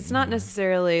 It's like, it's not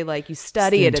necessarily like you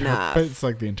study it enough. But it's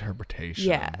like the interpretation.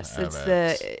 Yes.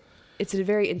 It's a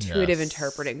very intuitive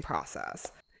interpreting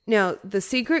process. Now, the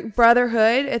secret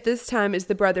brotherhood at this time is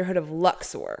the Brotherhood of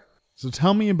Luxor. So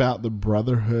tell me about the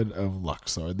Brotherhood of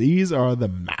Luxor. These are the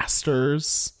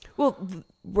masters. Well,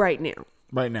 right now.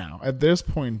 Right now. At this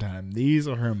point in time, these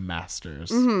are her masters.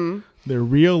 Mm-hmm. They're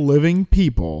real living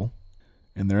people,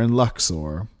 and they're in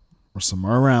Luxor, or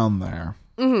somewhere around there.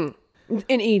 Mm-hmm.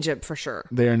 In Egypt, for sure.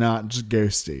 They are not just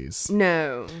ghosties.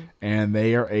 No. And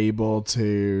they are able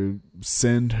to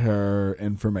send her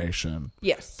information.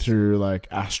 Yes. Through like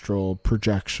astral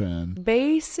projection.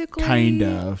 Basically. Kind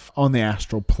of. On the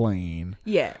astral plane.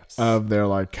 Yes. Of their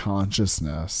like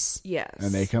consciousness. Yes.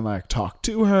 And they can like talk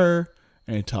to her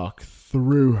and talk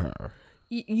through her.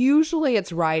 Usually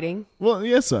it's writing. Well,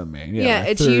 yes, I mean. Yeah, like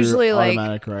it's usually like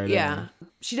automatic writing. Yeah.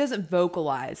 She doesn't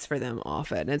vocalize for them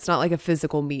often. It's not like a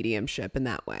physical mediumship in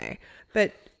that way.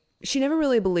 But she never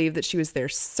really believed that she was their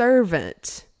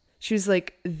servant. She was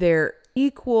like their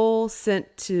equal,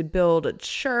 sent to build a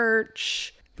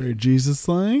church. Very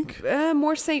Jesus-like?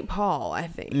 More St. Paul, I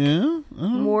think. Yeah?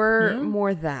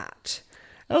 More that.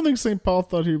 I don't think St. Paul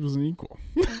thought he was an equal.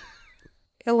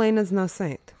 Elena's no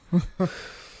saint.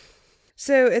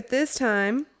 So at this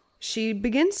time, she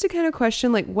begins to kind of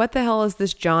question, like, what the hell is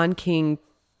this John King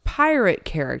pirate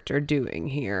character doing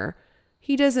here?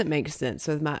 He doesn't make sense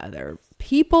with my other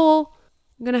people.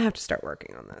 I'm going to have to start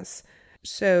working on this.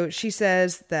 So she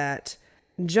says that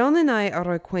John and I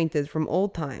are acquainted from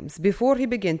old times before he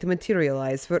began to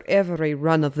materialize for every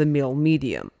run-of-the-mill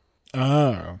medium.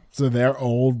 Oh, so they're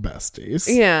old besties.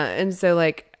 Yeah, and so,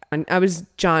 like, I was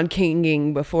John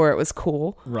Kinging before it was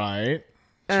cool. Right.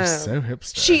 She's so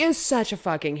hipster. She is such a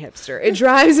fucking hipster. It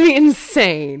drives me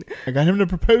insane. I got him to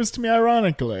propose to me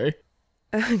ironically.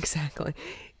 Exactly.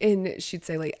 And she'd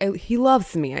say, like, he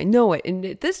loves me. I know it. And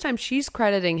at this time, she's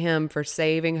crediting him for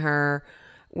saving her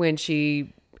when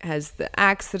she has the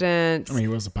accident. I mean, he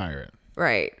was a pirate.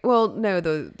 Right. Well, no,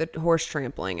 the horse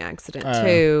trampling accident,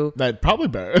 too. That probably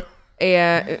better.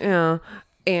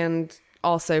 And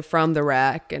also from the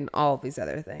wreck and all of these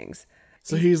other things.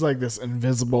 So he's like this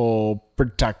invisible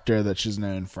protector that she's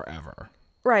known forever.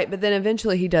 Right, but then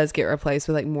eventually he does get replaced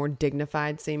with like more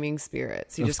dignified seeming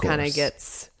spirits. He just kind of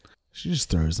gets She just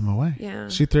throws them away. Yeah.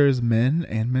 She throws men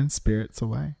and men's spirits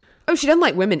away. Oh, she doesn't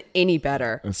like women any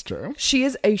better. That's true. She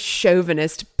is a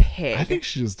chauvinist pig. I think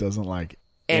she just doesn't like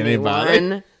anyone.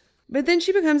 anybody. But then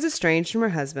she becomes estranged from her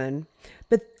husband.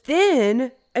 But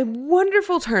then a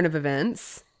wonderful turn of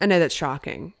events. I know that's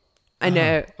shocking. I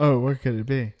know. Oh, what could it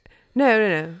be?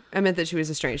 No. I meant that she was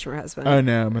estranged from her husband. Oh,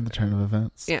 no. I meant the turn of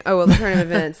events. Yeah. Oh, well, the turn of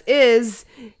events is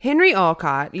Henry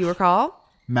Olcott, you recall?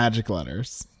 Magic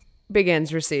letters.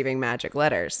 Begins receiving magic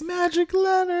letters. Magic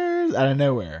letters. Out of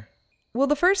nowhere. Well,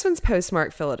 the first one's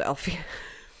postmarked Philadelphia.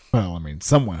 Well, I mean,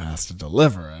 someone has to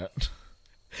deliver it.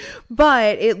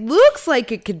 But it looks like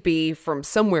it could be from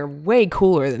somewhere way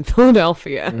cooler than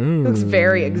Philadelphia. Ooh, it looks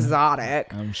very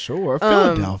exotic. I'm sure.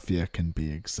 Philadelphia can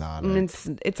be exotic.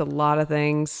 It's a lot of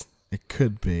things. It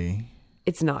could be.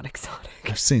 It's not exotic.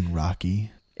 I've seen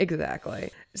Rocky.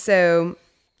 Exactly. So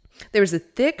there was a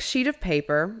thick sheet of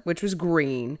paper, which was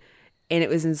green, and it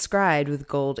was inscribed with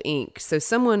gold ink. So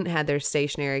someone had their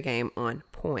stationery game on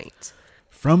point.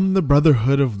 From the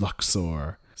Brotherhood of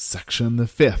Luxor, Section the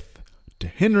 5th, to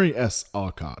Henry S.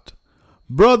 Olcott.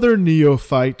 Brother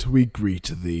neophyte, we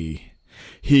greet thee.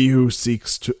 He who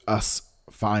seeks to us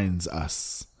finds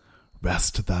us.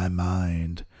 Rest thy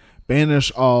mind.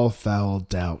 Banish all foul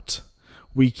doubt.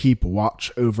 We keep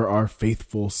watch over our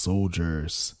faithful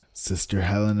soldiers. Sister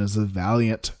Helen is a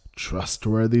valiant,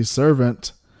 trustworthy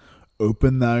servant.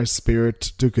 Open thy spirit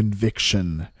to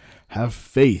conviction. Have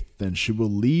faith, and she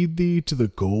will lead thee to the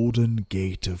golden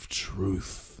gate of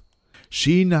truth.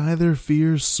 She neither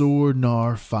fears sword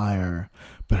nor fire,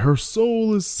 but her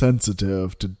soul is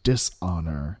sensitive to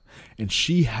dishonor, and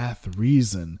she hath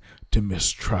reason to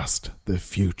mistrust the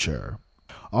future.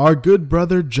 Our good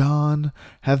brother John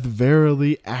hath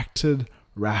verily acted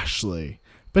rashly,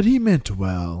 but he meant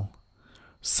well.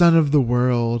 Son of the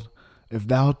world, if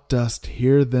thou dost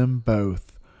hear them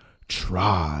both,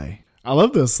 try. I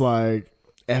love this,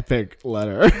 epic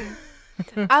letter.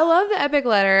 I love the epic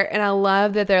letter, and I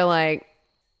love that they're like,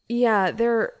 yeah,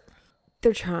 they're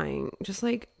trying. Just,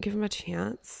 give them a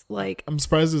chance. I'm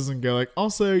surprised it doesn't go,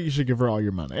 also, you should give her all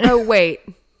your money. Oh,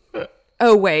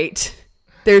 wait.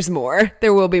 There's more.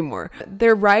 There will be more.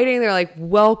 They're writing, they're like,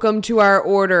 welcome to our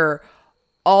order.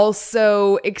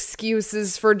 Also,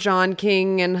 excuses for John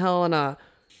King and Helena.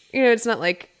 It's not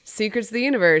like Secrets of the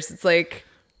Universe. It's like,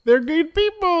 they're good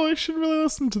people. I should really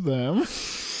listen to them.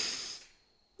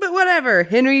 But whatever.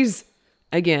 Henry's,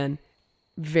 again,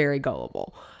 very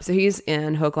gullible. So he's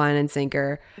in hook, line, and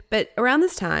sinker. But around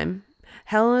this time,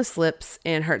 Helena slips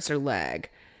and hurts her leg.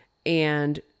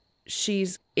 And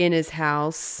she's in his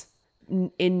house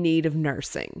in need of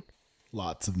nursing.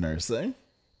 Lots of nursing.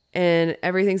 And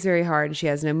everything's very hard. And she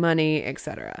has no money,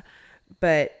 etc.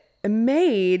 But a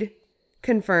maid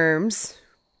confirms,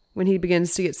 when he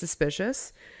begins to get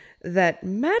suspicious, that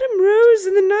Madame rose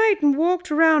in the night and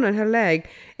walked around on her leg,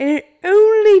 and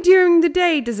only during the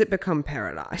day does it become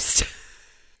paralyzed.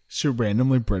 She's a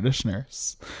randomly British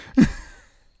nurse.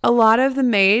 A lot of the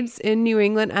maids in New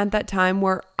England at that time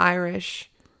were Irish.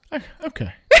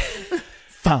 Okay.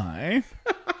 Fine.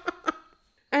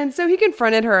 And so he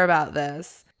confronted her about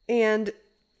this, and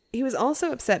he was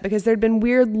also upset because there'd been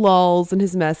weird lulls in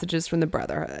his messages from the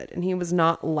Brotherhood, and he was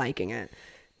not liking it.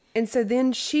 And so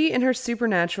then she and her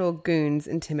supernatural goons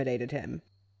intimidated him.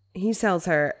 He tells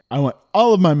her, I want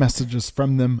all of my messages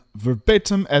from them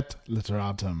verbatim et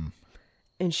literatum.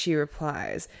 And she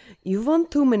replies, you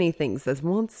want too many things at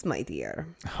once, my dear.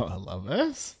 Oh, I love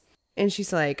this. And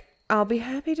she's like, I'll be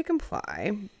happy to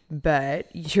comply, but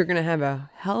you're going to have a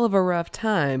hell of a rough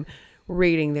time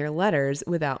reading their letters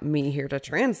without me here to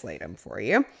translate them for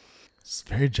you. It's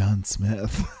very John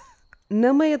Smith.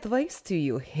 Now my advice to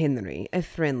you, Henry, a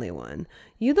friendly one.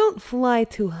 You don't fly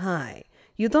too high.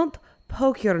 You don't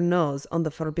poke your nose on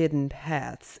the forbidden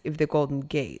paths of the Golden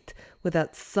Gate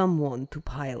without someone to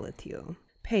pilot you.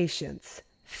 Patience,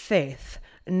 faith,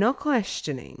 no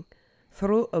questioning,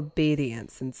 through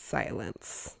obedience and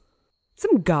silence.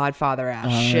 Some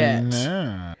Godfather-ass shit.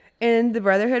 Know. And the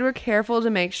Brotherhood were careful to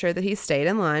make sure that he stayed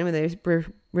in line when they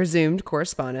resumed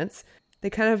correspondence. They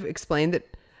kind of explained that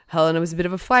Helena was a bit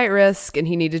of a flight risk, and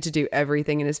he needed to do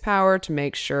everything in his power to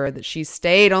make sure that she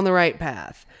stayed on the right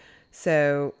path.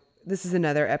 So this is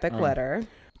another epic letter.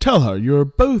 Tell her you are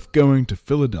both going to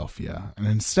Philadelphia, and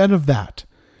instead of that,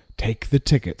 take the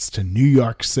tickets to New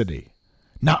York City,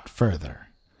 not further.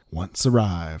 Once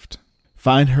arrived,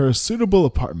 find her a suitable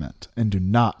apartment, and do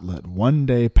not let one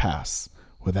day pass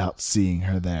without seeing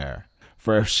her there.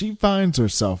 For if she finds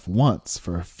herself once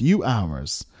for a few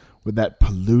hours with that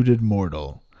polluted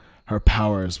mortal, her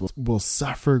powers will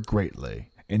suffer greatly,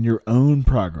 and your own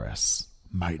progress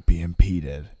might be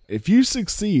impeded. if you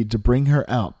succeed to bring her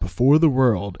out before the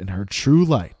world in her true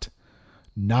light,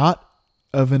 not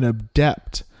of an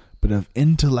adept, but of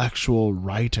intellectual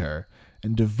writer,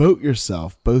 and devote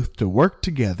yourself both to work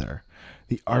together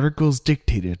the articles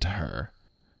dictated to her,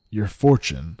 your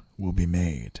fortune will be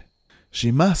made. She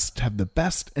must have the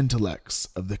best intellects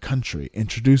of the country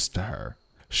introduced to her.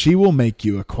 She will make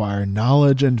you acquire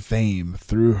knowledge and fame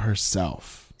through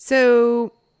herself.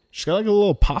 So... She's got like a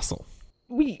little apostle.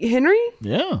 Henry?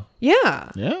 Yeah.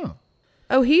 Yeah. Yeah.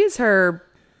 Oh, he is her...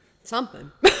 something.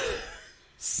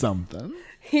 Something.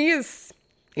 He's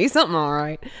something all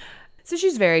right. So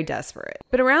she's very desperate.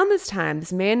 But around this time,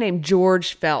 this man named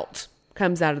George Felt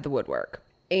comes out of the woodwork.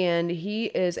 And he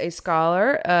is a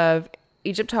scholar of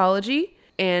Egyptology,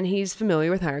 and he's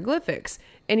familiar with hieroglyphics.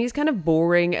 And he's kind of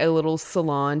boring a little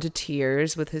Salon to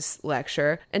tears with his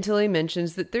lecture until he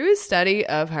mentions that through his study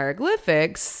of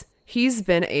hieroglyphics, he's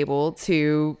been able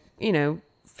to,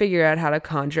 figure out how to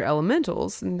conjure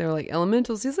elementals. And they're like,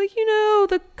 elementals? He's like,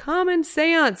 the common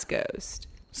seance ghost.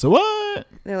 So what?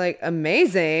 They're like,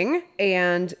 amazing.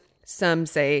 And some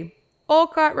say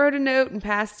Olcott wrote a note and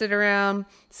passed it around.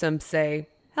 Some say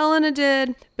Helena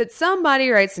did. But somebody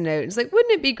writes a note and it's like,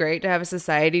 wouldn't it be great to have a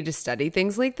society to study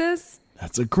things like this?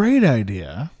 That's a great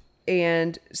idea.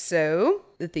 And so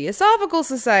the Theosophical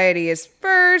Society is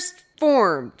first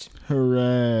formed.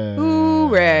 Hooray.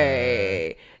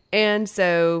 Hooray. And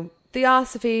so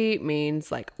Theosophy means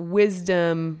like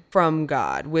wisdom from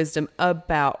God, wisdom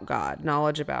about God,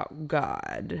 knowledge about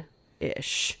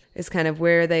God-ish is kind of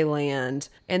where they land.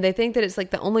 And they think that it's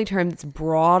like the only term that's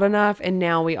broad enough. And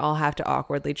now we all have to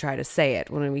awkwardly try to say it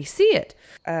when we see it.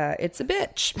 It's a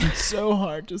bitch. It's so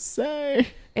hard to say.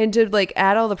 And to like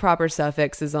add all the proper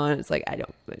suffixes on, it's like,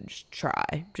 just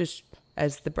try, just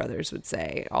as the brothers would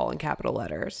say, all in capital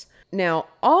letters. Now,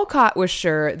 Olcott was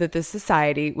sure that the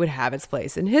society would have its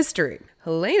place in history.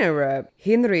 Helena wrote,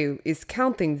 Henry is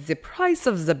counting the price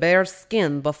of the bear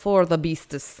skin before the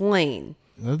beast is slain.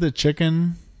 Is that the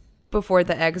chicken? Before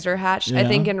the eggs are hatched. Yeah, I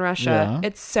think in Russia,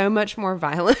 it's so much more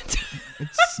violent.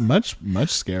 It's much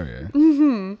scarier.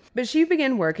 Mm-hmm. But she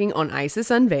began working on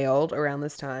Isis Unveiled around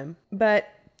this time. But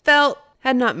Felt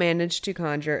had not managed to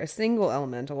conjure a single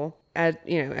elemental, as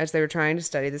they were trying to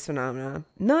study this phenomena.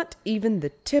 Not even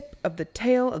the tip of the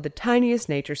tail of the tiniest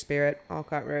nature spirit,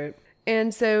 Olcott wrote.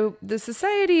 And so the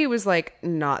society was like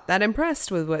not that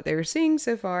impressed with what they were seeing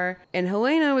so far. And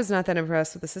Helena was not that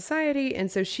impressed with the society.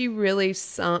 And so she really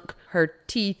sunk her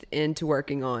teeth into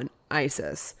working on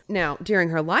Isis. Now, during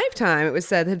her lifetime, it was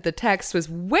said that the text was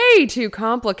way too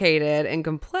complicated and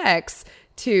complex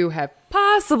to have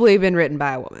possibly been written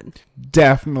by a woman.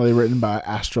 Definitely written by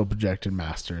astral projected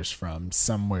masters from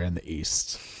somewhere in the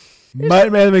East. But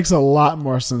it makes a lot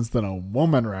more sense than a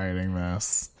woman writing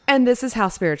this. And this is how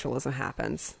spiritualism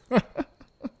happens.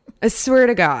 I swear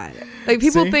to God. Like,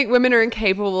 people think women are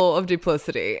incapable of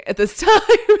duplicity at this time,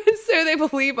 so they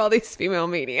believe all these female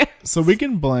media. So we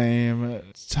can blame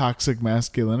toxic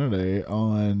masculinity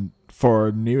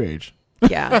for New Age.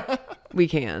 Yeah, we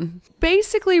can.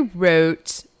 Basically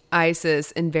wrote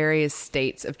Isis in various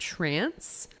states of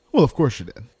trance. Well, of course she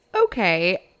did.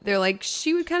 Okay. They're like,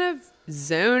 she would kind of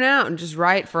zone out and just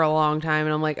write for a long time.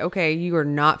 And I'm like, okay, you are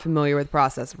not familiar with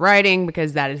process writing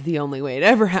because that is the only way it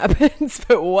ever happens,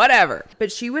 but whatever.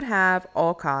 But she would have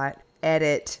Olcott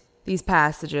edit these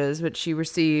passages, which she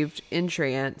received in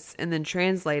trance and then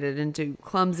translated into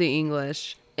clumsy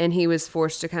English. And he was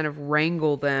forced to kind of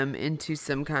wrangle them into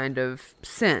some kind of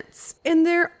sense. And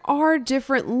there are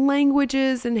different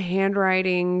languages and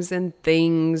handwritings and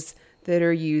things that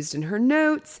are used in her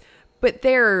notes. But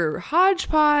they're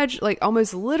hodgepodge, like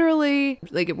almost literally.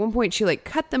 Like at one point she like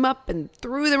cut them up and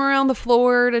threw them around the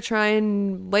floor to try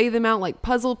and lay them out like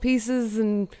puzzle pieces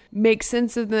and make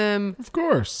sense of them. Of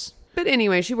course. But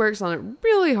anyway, she works on it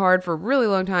really hard for a really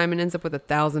long time and ends up with a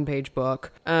 1,000-page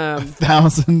book.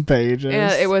 1,000 pages?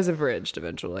 Yeah, it was abridged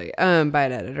eventually by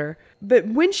an editor. But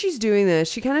when she's doing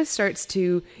this, she kind of starts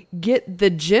to get the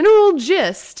general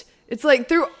gist. It's like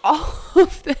through all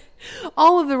of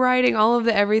the writing, all of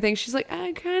the everything, she's like,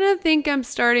 I kind of think I'm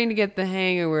starting to get the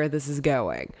hang of where this is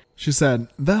going. She said,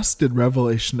 thus did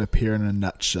revelation appear in a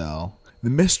nutshell. The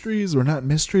mysteries were not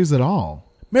mysteries at all.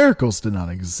 Miracles did not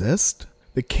exist.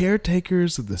 The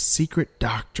caretakers of the secret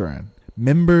doctrine,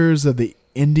 members of the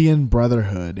Indian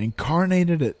Brotherhood,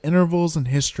 incarnated at intervals in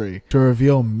history to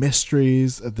reveal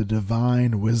mysteries of the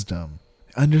divine wisdom,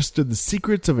 understood the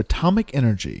secrets of atomic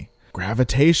energy,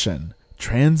 gravitation,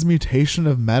 transmutation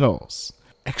of metals,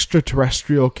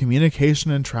 extraterrestrial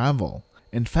communication and travel.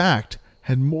 In fact,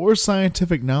 had more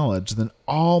scientific knowledge than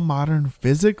all modern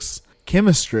physics,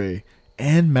 chemistry,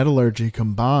 and metallurgy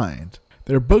combined.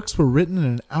 Their books were written in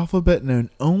an alphabet known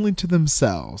only to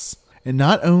themselves, and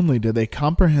not only did they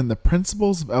comprehend the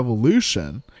principles of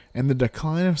evolution and the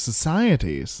decline of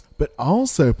societies, but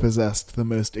also possessed the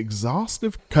most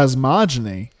exhaustive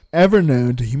cosmogony ever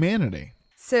known to humanity.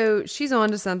 So she's on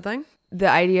to something. The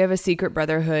idea of a secret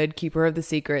brotherhood, keeper of the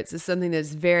secrets, is something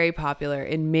that's very popular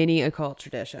in many occult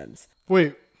traditions.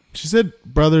 Wait, she said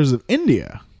brothers of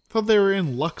India. I thought they were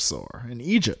in Luxor, in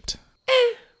Egypt.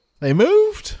 They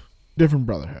moved? Different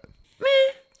brotherhood.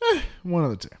 One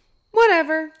of the two.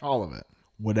 Whatever. All of it.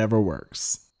 Whatever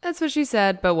works. That's what she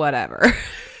said, but whatever.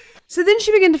 So then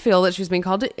she began to feel that she was being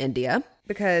called to India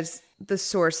because the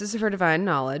sources of her divine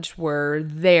knowledge were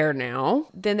there now.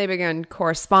 Then they began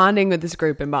corresponding with this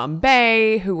group in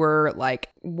Bombay who were like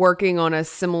working on a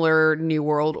similar New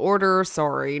World Order.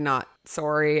 Sorry, not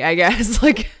sorry, I guess.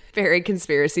 Like very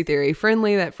conspiracy theory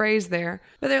friendly, that phrase there.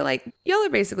 But they're like, y'all are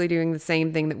basically doing the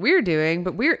same thing that we're doing,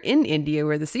 but we're in India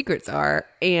where the secrets are.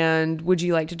 And would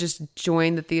you like to just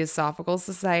join the Theosophical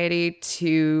Society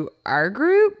to our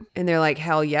group? And they're like,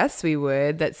 hell yes, we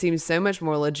would. That seems so much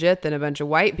more legit than a bunch of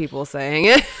white people saying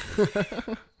it.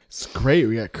 It's great.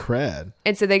 We got cred.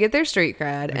 And so they get their street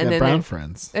cred. And then brown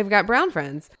friends. They've got brown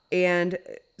friends. And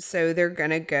so they're going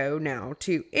to go now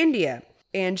to India.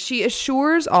 And she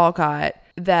assures Olcott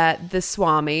that the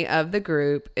Swami of the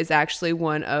group is actually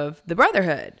one of the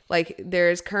Brotherhood. Like,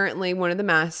 there's currently one of the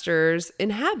masters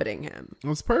inhabiting him.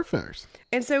 That's perfect.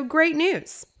 And so, great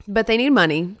news. But they need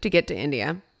money to get to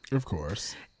India. Of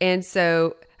course. And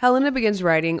so, Helena begins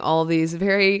writing all these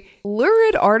very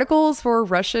lurid articles for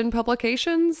Russian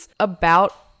publications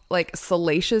about like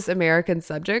salacious American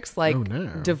subjects like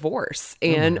divorce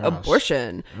and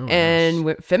abortion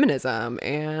and feminism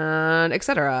and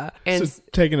etc. And so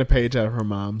taking a page out of her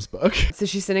mom's book. So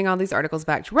she's sending all these articles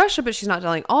back to Russia, but she's not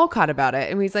telling Olcott about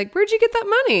it. And he's like, where'd you get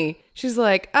that money? She's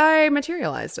like, I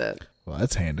materialized it. Well,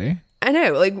 that's handy. I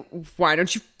know. Like, why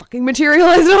don't you fucking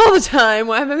materialize it all the time?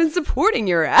 Why have I been supporting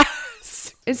your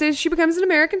ass? And so she becomes an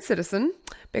American citizen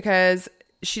because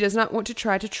she does not want to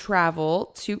try to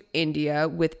travel to India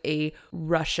with a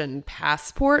Russian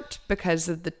passport because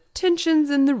of the tensions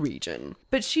in the region.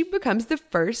 But she becomes the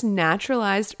first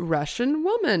naturalized Russian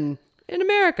woman in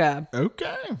America.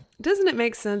 Okay. Doesn't it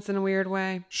make sense in a weird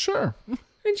way? Sure.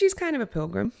 And she's kind of a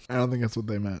pilgrim. I don't think that's what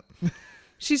they meant.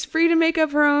 She's free to make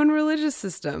up her own religious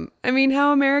system. I mean,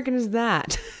 how American is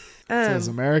that? As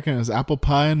American as apple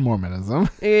pie and Mormonism.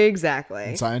 Exactly.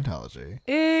 And Scientology.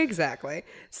 Exactly.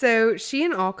 So she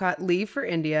and Olcott leave for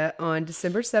India on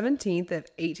December 17th of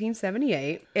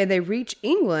 1878, and they reach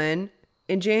England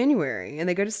in January, and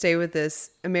they go to stay with this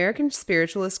American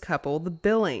spiritualist couple, the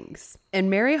Billings. And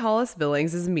Mary Hollis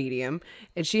Billings is a medium,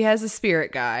 and she has a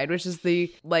spirit guide, which is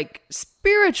the like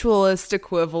spiritualist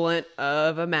equivalent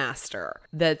of a master.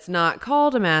 That's not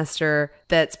called a master,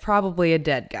 that's probably a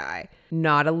dead guy.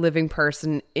 Not a living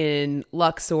person in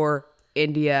Luxor,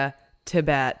 India,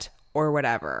 Tibet, or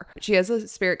whatever. She has a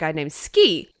spirit guide named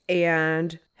Ski,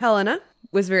 and Helena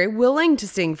was very willing to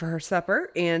sing for her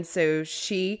supper, and so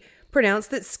she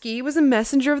pronounced that Ski was a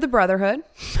messenger of the Brotherhood.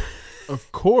 Of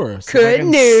course. Good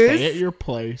news. Stay at your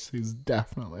place. He's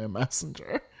definitely a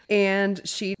messenger. And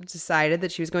she decided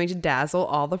that she was going to dazzle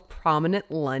all the prominent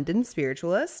London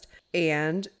spiritualists,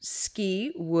 and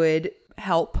Ski would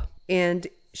help, and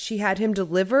she had him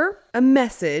deliver a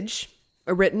message,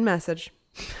 a written message.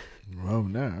 Oh,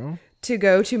 no. To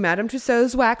go to Madame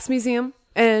Tussauds Wax Museum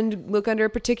and look under a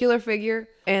particular figure,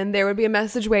 and there would be a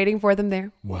message waiting for them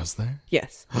there. Was there?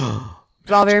 Yes.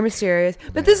 It's all very mysterious.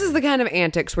 But this is the kind of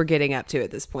antics we're getting up to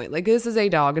at this point. Like, this is a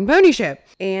dog and pony show.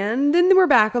 And then we're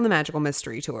back on the Magical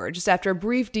Mystery Tour, just after a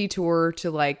brief detour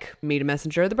to, like, meet a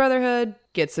messenger of the Brotherhood,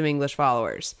 get some English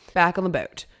followers. Back on the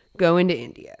boat. Go into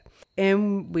India.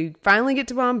 And we finally get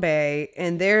to Bombay,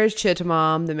 and there is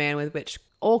Chittamam, the man with which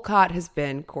Olcott has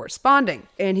been corresponding.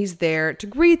 And he's there to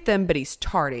greet them, but he's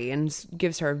tardy and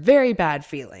gives her a very bad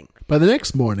feeling. By the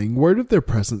next morning, word of their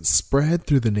presence spread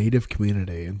through the native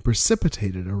community and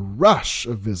precipitated a rush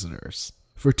of visitors.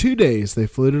 For 2 days, they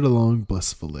floated along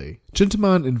blissfully.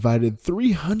 Chittamam invited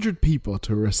 300 people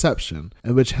to a reception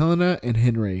in which Helena and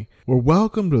Henry were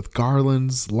welcomed with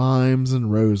garlands, limes,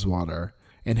 and rosewater.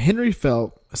 And Henry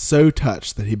felt so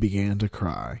touched that he began to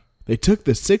cry. They took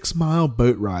the 6-mile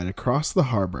boat ride across the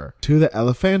harbor to the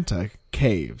Elephanta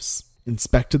caves,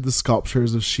 inspected the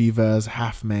sculptures of Shiva as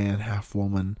half-man,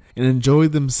 half-woman, and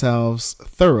enjoyed themselves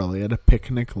thoroughly at a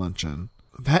picnic luncheon.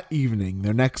 That evening,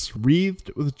 their necks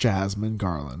wreathed with jasmine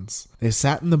garlands, they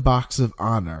sat in the box of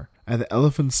honor at the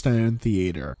Elephant Stone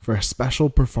Theater for a special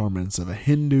performance of a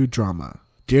Hindu drama.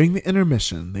 During the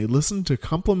intermission, they listened to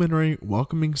complimentary,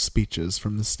 welcoming speeches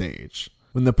from the stage.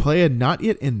 When the play had not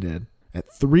yet ended,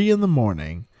 at 3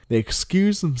 a.m, they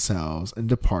excused themselves and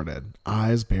departed,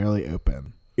 eyes barely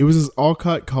open. It was as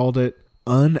Alcott called it,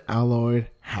 unalloyed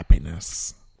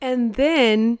happiness. And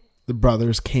then the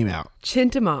brothers came out.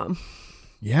 Chintamam.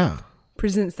 Yeah.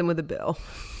 Presents them with a bill.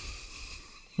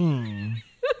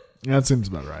 That seems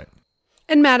about right.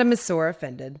 And Madame is sore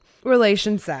offended.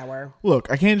 Relation sour. Look,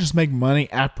 I can't just make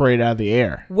money operate out of the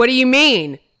air. What do you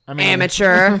mean?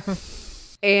 Amateur.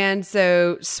 And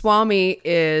so Swami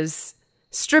is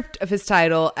stripped of his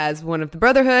title as one of the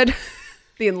Brotherhood,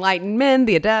 the enlightened men,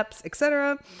 the adepts,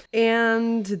 etc.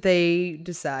 And they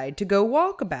decide to go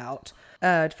walk about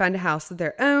to find a house of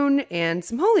their own and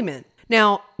some holy men.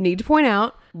 Now, need to point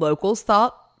out, locals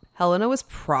thought Helena was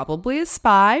probably a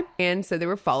spy, and so they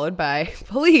were followed by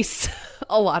police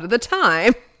a lot of the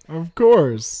time. Of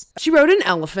course. She rode an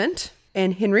elephant,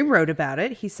 and Henry wrote about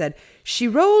it. He said, she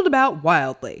rolled about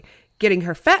wildly, getting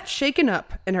her fat shaken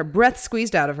up and her breath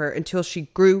squeezed out of her until she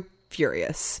grew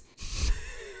furious.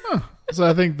 So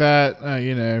I think that,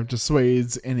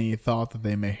 dissuades any thought that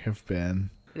they may have been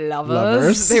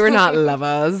lovers. They were not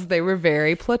lovers. They were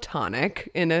very platonic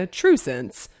in a true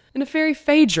sense, in a very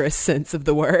Phaedrus sense of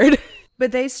the word.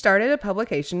 But they started a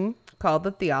publication called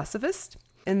The Theosophist,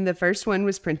 and the first one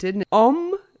was printed in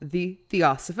The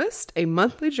Theosophist, a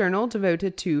monthly journal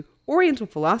devoted to Oriental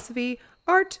philosophy,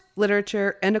 art,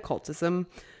 literature, and occultism,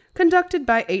 conducted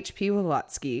by H.P.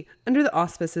 Blavatsky under the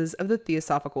auspices of the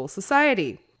Theosophical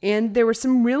Society. And there were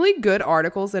some really good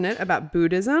articles in it about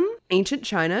Buddhism, ancient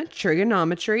China,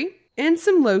 trigonometry, and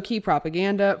some low-key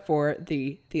propaganda for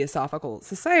the Theosophical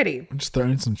Society. Just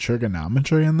throwing some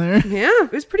trigonometry in there. Yeah,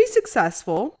 it was pretty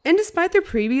successful. And despite their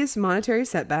previous monetary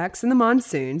setbacks and the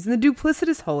monsoons and the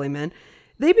duplicitous holy men,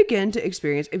 they began to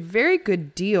experience a very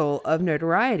good deal of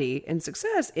notoriety and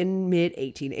success in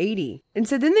mid-1880. And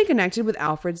so then they connected with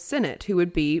Alfred Sennett, who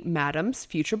would be Madame's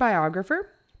future biographer.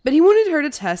 But he wanted her to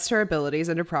test her abilities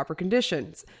under proper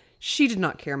conditions. She did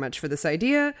not care much for this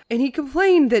idea, and he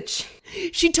complained that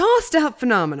she tossed out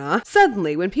phenomena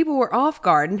suddenly when people were off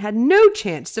guard and had no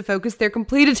chance to focus their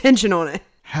complete attention on it.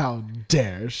 How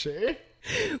dare she?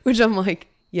 Which I'm like,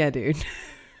 yeah, dude.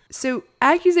 So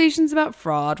accusations about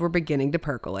fraud were beginning to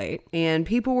percolate, and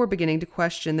people were beginning to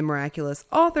question the miraculous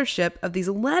authorship of these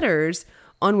letters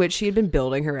on which she had been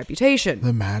building her reputation.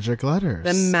 The magic letters.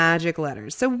 The magic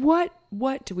letters. So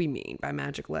what do we mean by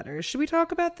magic letters? Should we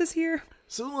talk about this here?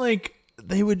 So,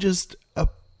 they would just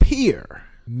appear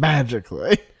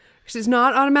magically. Because it's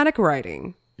not automatic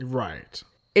writing. Right.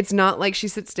 It's not like she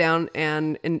sits down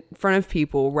and in front of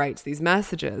people writes these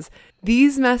messages.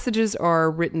 These messages are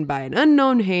written by an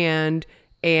unknown hand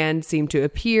and seem to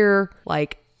appear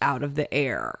out of the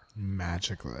air.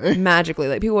 Magically.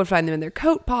 People would find them in their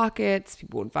coat pockets.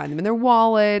 People would find them in their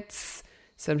wallets.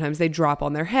 Sometimes they drop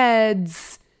on their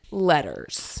heads.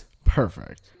 Letters.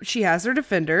 Perfect. She has her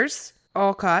defenders.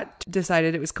 Alcott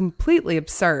decided it was completely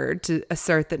absurd to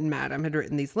assert that Madame had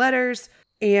written these letters.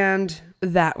 And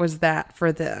that was that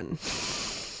for then.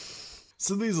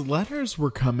 So these letters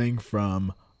were coming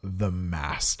from the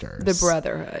Masters. The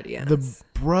Brotherhood, yes. The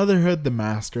Brotherhood, the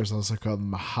Masters, also called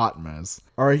Mahatmas,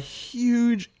 are a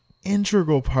huge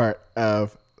integral part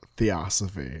of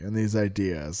Theosophy and these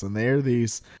ideas. And they are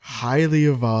these highly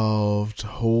evolved,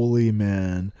 holy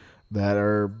men that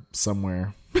are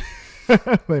somewhere.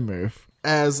 They move.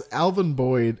 As Alvin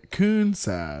Boyd Kuhn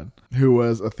said, who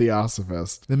was a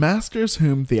Theosophist, the masters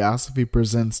whom Theosophy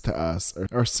presents to us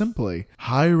are simply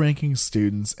high-ranking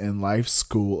students in life's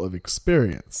school of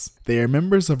experience. They are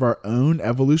members of our own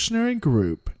evolutionary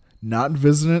group, not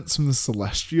visitants from the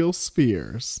celestial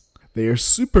spheres. They are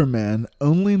supermen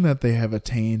only in that they have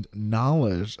attained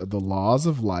knowledge of the laws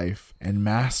of life and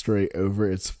mastery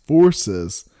over its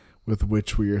forces with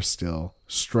which we are still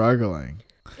struggling.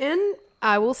 And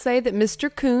I will say that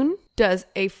Mr. Kuhn does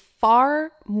a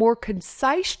far more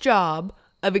concise job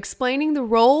of explaining the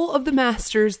role of the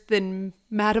masters than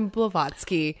Madame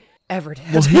Blavatsky ever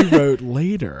did. Well, he wrote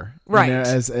later, right?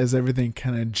 As everything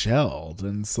kind of gelled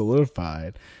and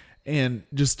solidified. And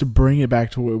just to bring it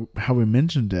back to how we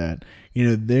mentioned it,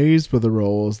 these were the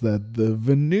roles that the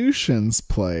Venusians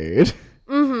played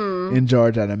in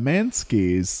George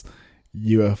Adamansky's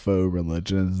UFO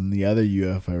religions and the other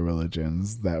UFO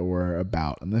religions that were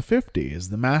about in the 50s.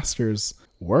 The masters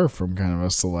were from kind of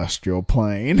a celestial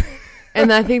plane.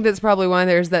 And I think that's probably why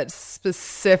there's that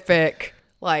specific,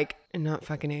 not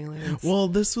fucking aliens. Well,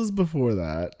 this was before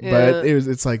that. Yeah. But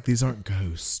it's like, these aren't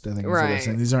ghosts. I think that's what they're Right.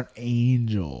 saying. These aren't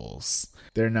angels.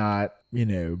 They're not,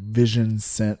 visions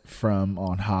sent from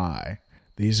on high.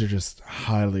 These are just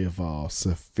highly evolved,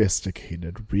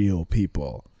 sophisticated, real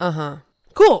people.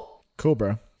 Cool. Cool,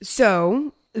 bro.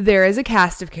 So there is a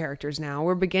cast of characters now.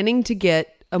 We're beginning to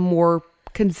get a more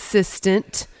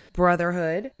consistent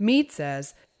brotherhood. Mead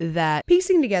says that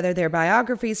piecing together their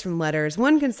biographies from letters,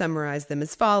 one can summarize them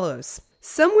as follows.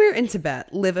 Somewhere in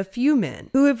Tibet live a few men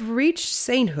who have reached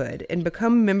sainthood and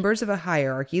become members of a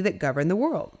hierarchy that govern the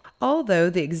world.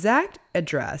 Although the exact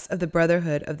address of the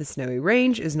Brotherhood of the Snowy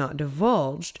Range is not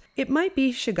divulged, it might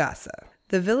be Shigasa,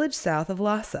 the village south of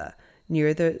Lhasa,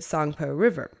 near the Sangpo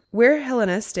River, where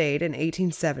Helena stayed in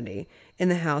 1870 in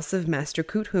the house of Master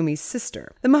Kuthumi's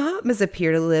sister. The Mahatmas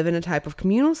appear to live in a type of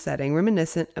communal setting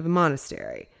reminiscent of a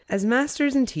monastery. As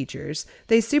masters and teachers,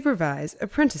 they supervise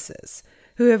apprentices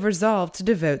who have resolved to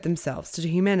devote themselves to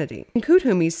humanity. And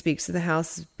Kuthumi speaks of the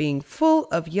house as being full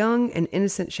of young and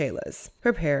innocent Shelas,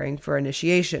 preparing for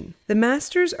initiation. The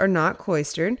masters are not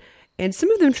cloistered, and some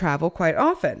of them travel quite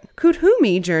often.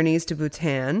 Kuthumi journeys to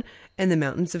Bhutan and the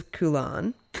mountains of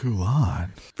Kulan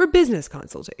for business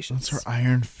consultations. That's where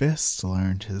Iron Fist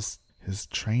learned his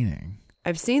training.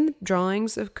 I've seen the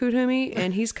drawings of Kuthumi,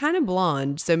 and he's kind of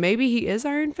blonde, so maybe he is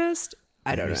Iron Fist?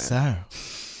 I don't know. So,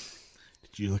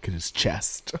 did you look at his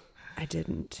chest? I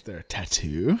didn't. Is there a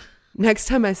tattoo? Next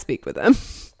time I speak with him.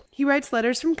 He writes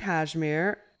letters from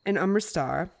Kashmir and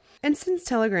Amritsar, and sends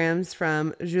telegrams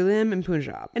from Julim and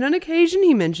Punjab. And on occasion,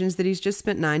 he mentions that he's just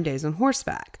spent 9 days on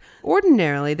horseback.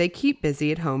 Ordinarily, they keep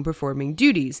busy at home performing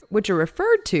duties, which are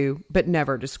referred to but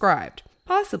never described.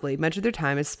 Possibly, much of their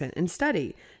time is spent in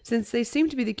study, since they seem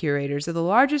to be the curators of the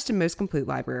largest and most complete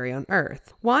library on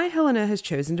Earth. Why Helena has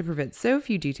chosen to prevent so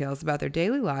few details about their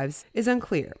daily lives is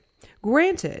unclear.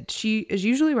 Granted, she is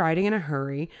usually writing in a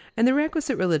hurry, and the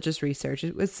requisite religious research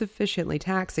was sufficiently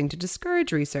taxing to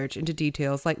discourage research into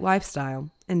details like lifestyle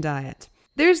and diet.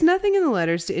 There's nothing in the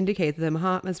letters to indicate that the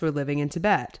Mahatmas were living in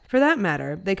Tibet. For that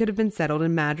matter, they could have been settled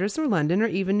in Madras or London or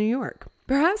even New York.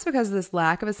 Perhaps because of this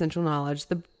lack of essential knowledge,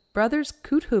 the brothers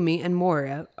Kuthumi and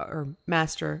Maurya, or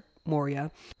Master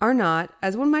Maurya, are not,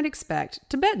 as one might expect,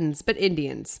 Tibetans, but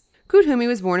Indians. Kuthumi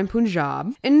was born in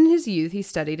Punjab, and in his youth he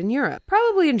studied in Europe,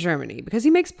 probably in Germany, because he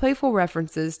makes playful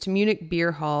references to Munich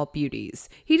beer hall beauties.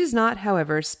 He does not,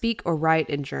 however, speak or write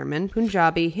in German,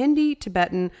 Punjabi, Hindi,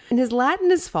 Tibetan, and his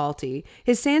Latin is faulty,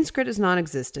 his Sanskrit is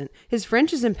non-existent, his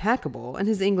French is impeccable, and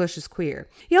his English is queer.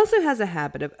 He also has a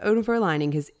habit of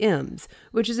overlining his M's,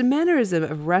 which is a mannerism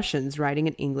of Russians writing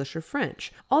in English or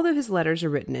French, although his letters are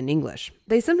written in English.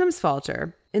 They sometimes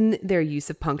falter in their use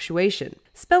of punctuation.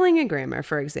 Spelling and grammar,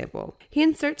 for example. He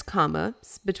inserts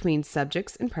commas between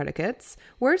subjects and predicates.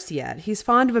 Worse yet, he's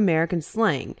fond of American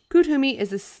slang. Kuthumi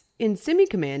is in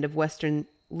semi-command of Western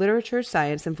literature,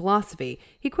 science, and philosophy.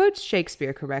 He quotes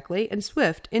Shakespeare correctly and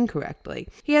Swift incorrectly.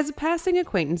 He has a passing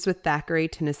acquaintance with Thackeray,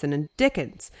 Tennyson, and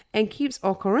Dickens, and keeps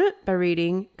au courant by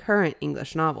reading current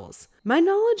English novels. My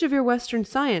knowledge of your Western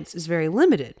science is very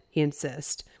limited, he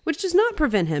insists, which does not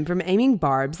prevent him from aiming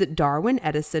barbs at Darwin,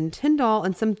 Edison, Tyndall,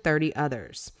 and some 30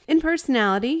 others. In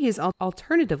personality, he is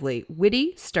alternatively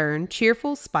witty, stern,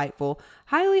 cheerful, spiteful,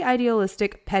 highly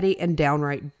idealistic, petty, and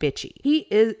downright bitchy. He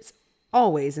is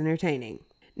always entertaining.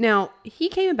 Now, he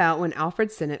came about when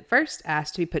Alfred Sennett first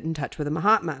asked to be put in touch with a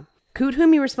Mahatma.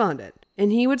 Kuthumi responded,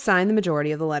 and he would sign the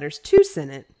majority of the letters to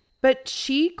Sennett. But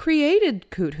she created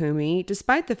Kuthumi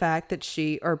despite the fact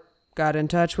that got in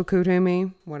touch with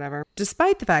Kuthumi, whatever.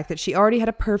 Despite the fact that she already had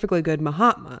a perfectly good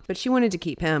Mahatma, but she wanted to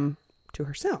keep him to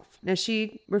herself. Now,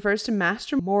 she refers to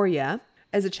Master Maurya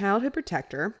as a childhood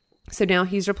protector. So now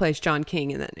he's replaced John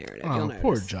King in that narrative. Oh, you'll notice.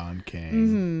 Poor John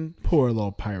King. Poor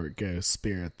little pirate ghost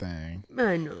spirit thing.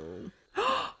 I know.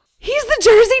 He's the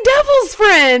Jersey Devil's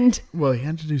friend! Well, he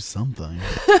had to do something.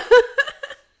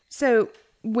 So,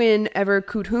 whenever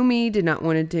Kuthumi did not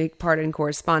want to take part in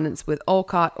correspondence with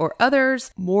Olcott or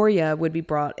others, Maurya would be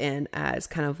brought in as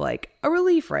kind of like a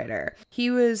relief writer. He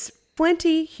was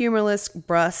flinty, humorless,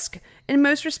 brusque, in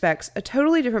most respects, a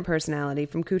totally different personality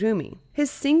from Kuthumi. His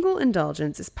single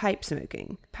indulgence is pipe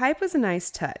smoking. Pipe was a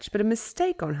nice touch, but a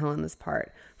mistake on Helena's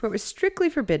part, for it was strictly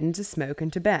forbidden to smoke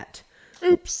in Tibet.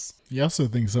 Oops. You also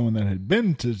think someone that had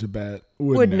been to Tibet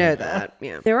would know that.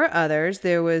 Yeah. There were others.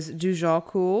 There was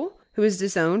Dujalkul, who was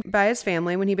disowned by his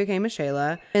family when he became a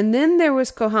Shela. And then there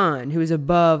was Kohan, who was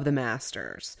above the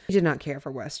masters. He did not care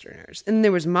for Westerners. And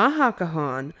there was Maha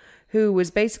Kohan, who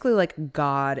was basically like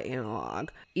God analog,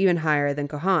 even higher than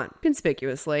Kohan.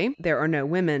 Conspicuously, there are no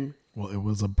women. Well, it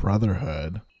was a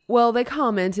brotherhood. Well, they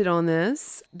commented on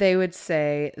this. They would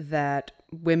say that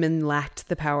women lacked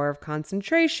the power of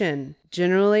concentration.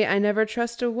 Generally, I never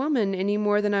trust a woman any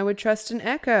more than I would trust an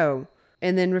echo.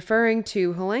 And then referring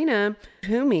to Helena,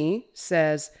 Toomey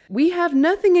says, "We have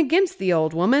nothing against the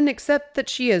old woman except that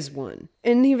she is one."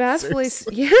 And he vacillates.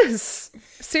 Seriously? Yes,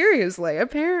 seriously,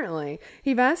 apparently.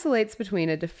 He vacillates between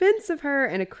a defense of her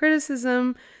and a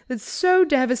criticism that's so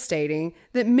devastating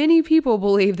that many people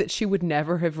believe that she would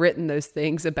never have written those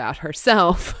things about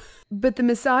herself. But the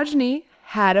misogyny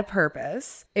had a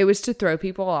purpose. It was to throw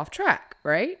people off track,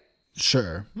 right?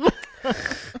 Sure.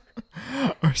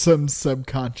 Or some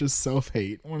subconscious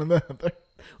self-hate, one or the other.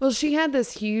 Well, she had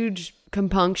this huge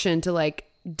compunction to like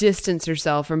distance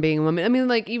herself from being a woman. I mean,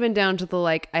 like even down to the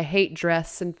like, I hate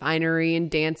dress and finery and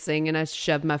dancing and I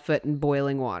shove my foot in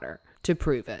boiling water to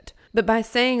prove it. But by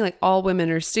saying like all women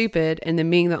are stupid and then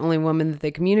being the only woman that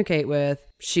they communicate with,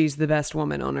 she's the best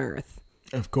woman on earth.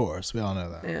 Of course, we all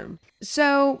know that. Yeah.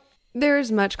 So there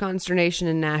is much consternation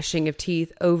and gnashing of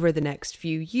teeth over the next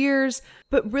few years,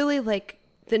 but really like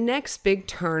the next big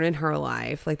turn in her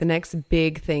life, like the next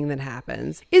big thing that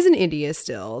happens, is in India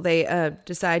still. They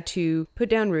decide to put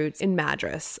down roots in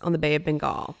Madras on the Bay of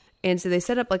Bengal. And so they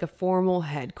set up like a formal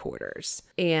headquarters.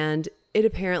 And it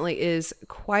apparently is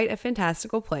quite a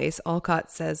fantastical place.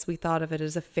 Alcott says we thought of it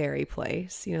as a fairy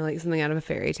place, you know, like something out of a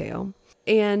fairy tale.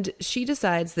 And she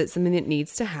decides that something that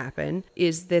needs to happen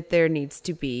is that there needs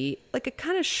to be like a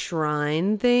kind of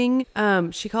shrine thing.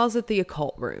 She calls it the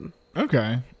occult room.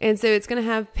 Okay. And so it's going to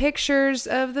have pictures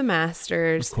of the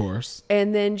masters. Of course.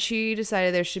 And then she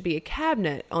decided there should be a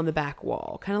cabinet on the back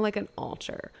wall, kind of like an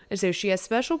altar. And so she has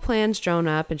special plans drawn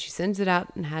up and she sends it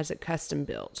out and has it custom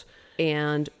built.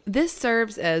 And this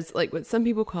serves as like what some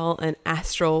people call an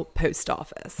astral post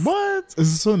office. What?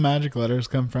 Is this where the magic letters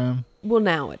come from? Well,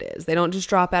 now it is. They don't just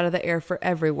drop out of the air for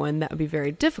everyone. That would be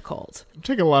very difficult. It'd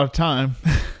take a lot of time.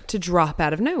 To drop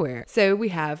out of nowhere. So we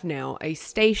have now a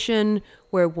station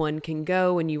where one can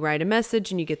go and you write a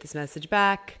message and you get this message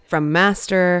back from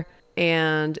master.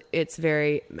 And it's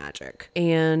very magic.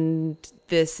 And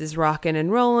this is rocking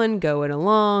and rolling, going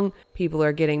along. People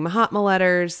are getting Mahatma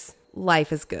letters.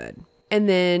 Life is good. And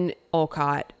then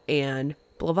Olcott and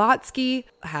Blavatsky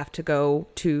have to go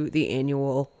to the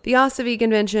annual Theosophy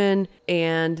convention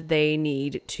and they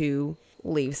need to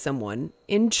leave someone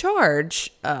in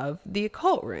charge of the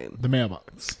occult room. The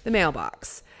mailbox. The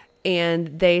mailbox.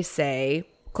 And they say,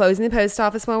 closing the post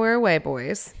office while we're away,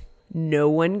 boys. No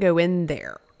one go in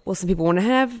there. Well, some people want to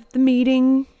have the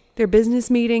meeting, their business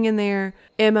meeting in there.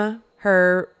 Emma,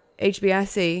 her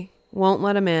HBIC, won't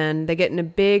let them in. They get in a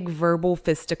big verbal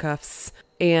fisticuffs.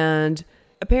 And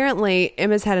apparently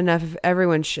Emma's had enough of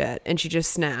everyone's shit and she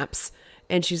just snaps.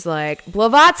 And she's like,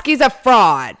 Blavatsky's a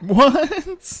fraud.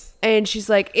 What? And she's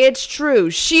like, it's true.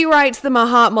 She writes the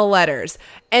Mahatma letters.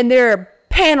 And there are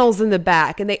panels in the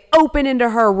back. And they open into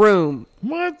her room.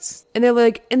 What? And they're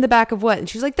like, in the back of what? And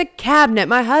she's like, the cabinet.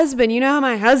 My husband. You know how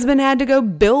my husband had to go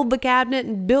build the cabinet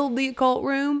and build the occult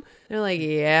room? They're like,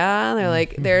 yeah. And they're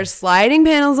like, there's sliding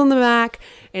panels on the back.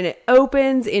 And it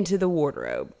opens into the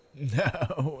wardrobe.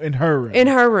 No. In her room. In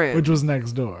her room. Which was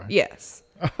next door. Yes.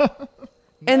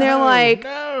 And they're like,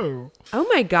 no. Oh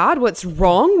my God, what's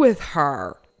wrong with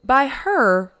her? By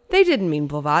her, they didn't mean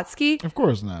Blavatsky. Of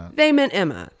course not. They meant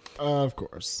Emma. Of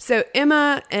course. So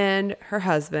Emma and her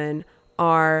husband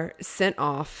are sent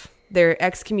off. They're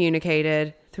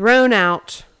excommunicated, thrown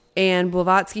out. And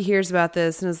Blavatsky hears about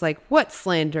this and is like, what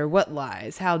slander, what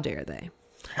lies? How dare they?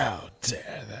 How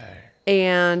dare they?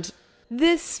 And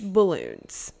this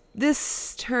balloons.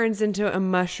 This turns into a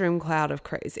mushroom cloud of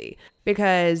crazy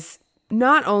because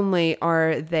not only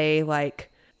are they like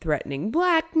threatening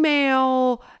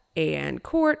blackmail and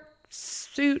court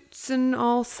suits and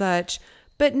all such,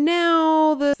 but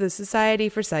now the Society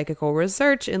for Psychical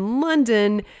Research in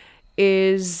London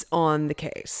is on the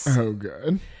case. Oh,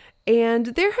 good. And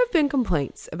there have been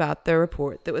complaints about the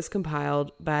report that was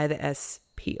compiled by the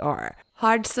SPR.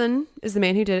 Hodgson is the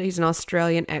man who did it. He's an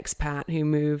Australian expat who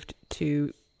moved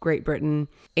to Great Britain,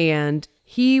 and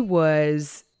he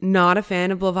was not a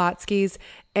fan of Blavatsky's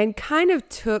and kind of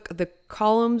took the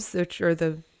columns, which are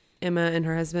the Emma and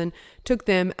her husband, took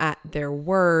them at their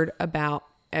word about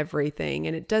everything.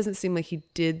 And it doesn't seem like he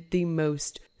did the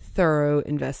most thorough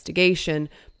investigation,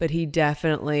 but he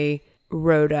definitely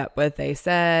wrote up what they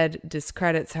said,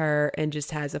 discredits her, and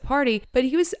just has a party. But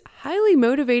he was highly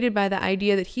motivated by the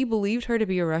idea that he believed her to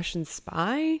be a Russian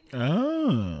spy.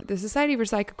 Oh. The Society for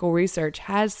Psychical Research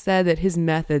has said that his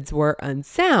methods were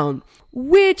unsound,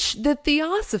 which the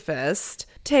Theosophist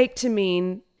take to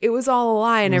mean it was all a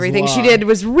lie and everything she did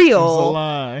was real. It was a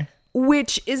lie.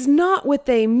 Which is not what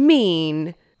they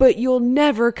mean, but you'll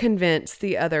never convince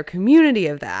the other community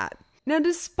of that. Now,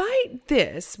 despite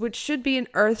this, which should be an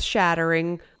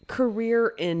earth-shattering,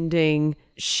 career-ending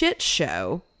shit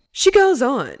show, she goes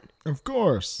on. Of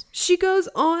course. She goes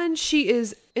on. She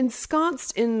is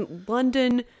ensconced in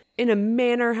London in a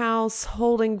manor house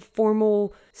holding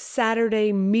formal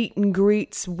Saturday meet and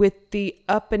greets with the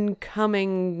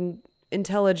up-and-coming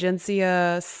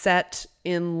intelligentsia set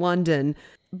in London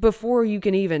before you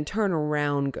can even turn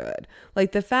around good.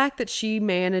 Like, the fact that she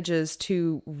manages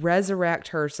to resurrect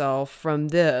herself from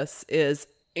this is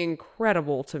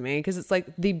incredible to me, because it's like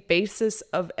the basis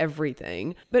of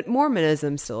everything. But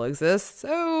Mormonism still exists,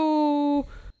 so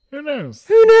who knows?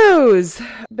 Who knows?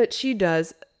 But she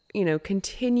does,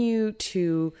 continue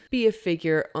to be a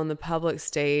figure on the public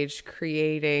stage,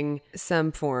 creating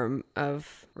some form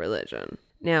of religion.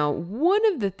 Now, one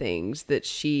of the things that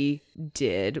she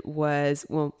did was,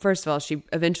 well, first of all, she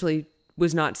eventually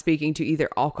was not speaking to either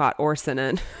Alcott or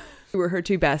Sinan, who were her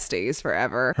two besties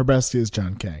forever. Her bestie is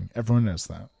John King. Everyone knows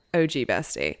that. OG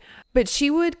bestie. But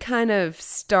she would kind of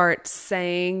start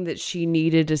saying that she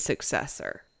needed a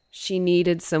successor. She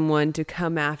needed someone to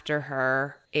come after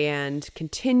her and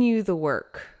continue the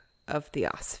work of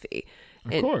Theosophy.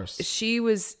 Of course. She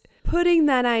was putting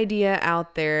that idea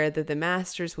out there that the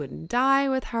masters wouldn't die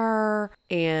with her,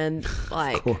 and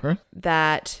like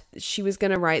that she was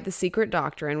going to write The Secret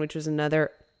Doctrine, which was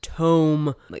another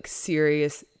tome, like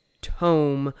serious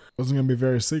tome. Wasn't going to be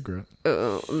very secret.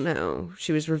 Oh, no.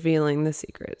 She was revealing the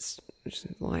secrets. She's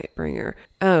a light bringer.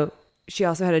 Oh, she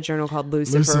also had a journal called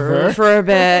Lucifer for a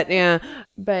bit. Yeah.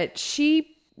 But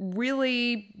she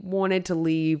really wanted to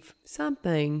leave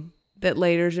something that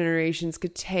later generations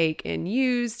could take and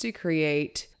use to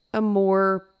create a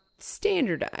more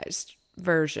standardized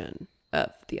version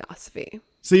of Theosophy.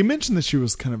 So you mentioned that she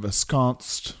was kind of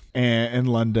ensconced in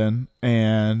London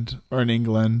or in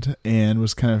England and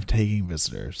was kind of taking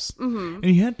visitors. Mm-hmm.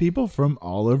 And you had people from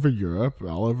all over Europe,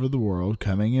 all over the world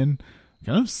coming in,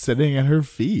 kind of sitting at her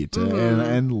feet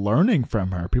and learning from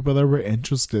her. People that were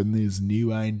interested in these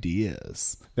new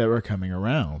ideas that were coming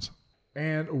around.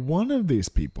 And one of these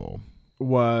people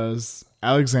was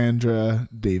Alexandra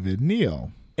David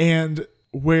Neal. And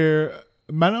where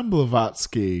Madame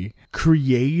Blavatsky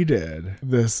created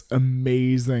this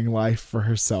amazing life for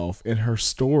herself in her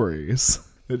stories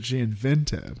that she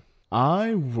invented,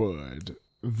 I would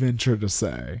venture to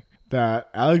say that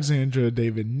Alexandra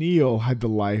David Neal had the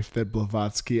life that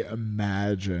Blavatsky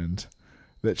imagined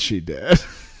that she did.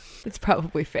 It's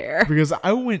probably fair. Because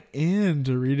I went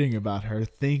into reading about her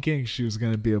thinking she was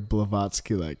going to be a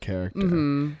Blavatsky-like character.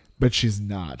 Mm-hmm. But she's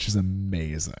not. She's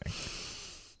amazing.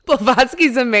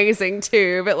 Blavatsky's amazing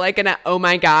too, but like oh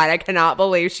my God, I cannot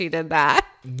believe she did that.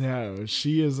 No,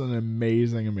 she is an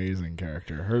amazing, amazing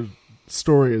character. Her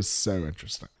story is so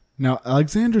interesting. Now,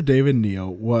 Alexandra David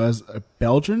Neal was a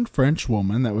Belgian-French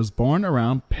woman that was born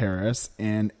around Paris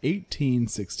in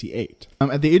 1868.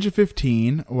 At the age of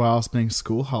 15, while spending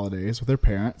school holidays with her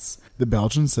parents, the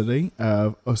Belgian city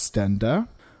of Ostende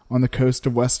on the coast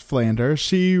of West Flanders,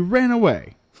 she ran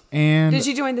away. And did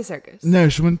she join the circus? No,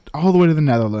 she went all the way to the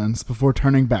Netherlands before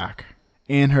turning back.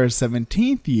 In her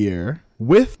 17th year,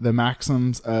 with the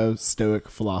maxims of Stoic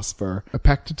philosopher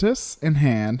Epictetus in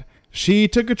hand, she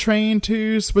took a train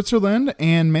to Switzerland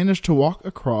and managed to walk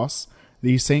across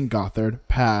the St. Gothard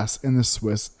Pass in the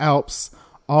Swiss Alps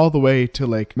all the way to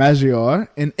Lake Maggiore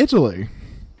in Italy.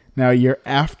 Now, a year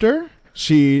after,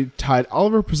 she tied all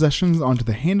of her possessions onto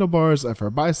the handlebars of her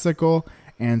bicycle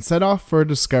and set off for a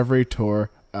discovery tour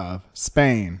of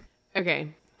Spain.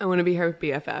 Okay, I want to be her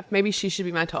BFF. Maybe she should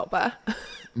be my tulpa.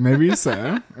 Maybe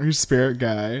so. Or your spirit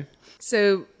guide.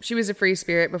 So she was a free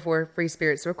spirit before free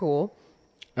spirits were cool.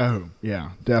 Oh,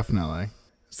 yeah, definitely.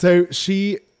 So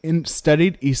she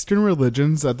studied Eastern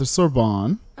religions at the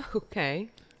Sorbonne. Okay.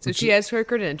 So she has her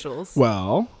credentials.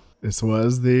 Well, this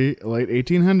was the late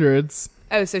 1800s.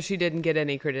 Oh, so she didn't get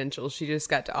any credentials. She just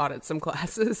got to audit some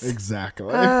classes.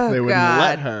 Exactly. Oh, they wouldn't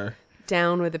let her.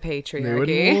 Down with the patriarchy. They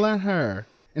wouldn't let her.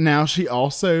 And now she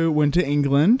also went to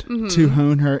England to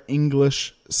hone her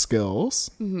English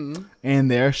skills. Mm-hmm. And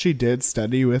there she did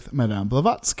study with Madame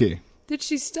Blavatsky. Did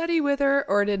she study with her,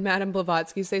 or did Madame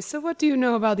Blavatsky say, so what do you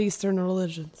know about Eastern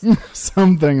religions?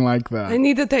 Something like that. I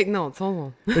need to take notes. Hold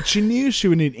on. But she knew she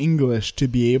would need English to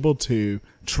be able to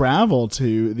travel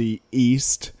to the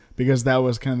East, because that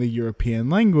was kind of the European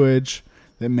language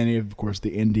that many of course,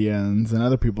 the Indians and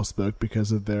other people spoke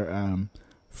because of their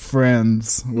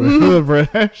friends with the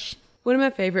British. One of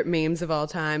my favorite memes of all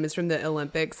time is from the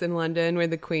Olympics in London, where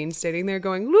the Queen's sitting there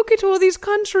going, look at all these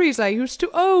countries I used to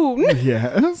own.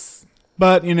 Yes.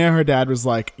 But, her dad was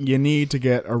like, you need to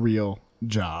get a real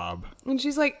job. And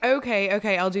she's like, okay,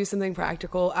 I'll do something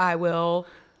practical. I will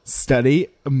study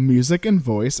music and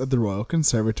voice at the Royal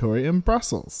Conservatory in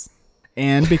Brussels.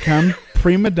 and become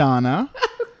prima donna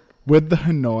with the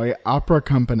Hanoi Opera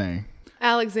Company.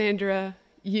 Alexandra,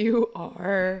 you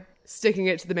are sticking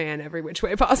it to the man every which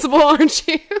way possible, aren't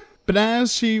you? But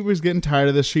as she was getting tired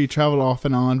of this, she traveled off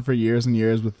and on for years and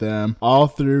years with them, all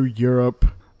through Europe,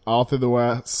 all through the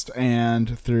West,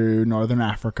 and through Northern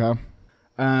Africa.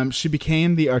 She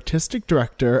became the artistic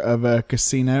director of a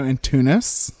casino in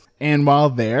Tunis, and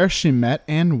while there, she met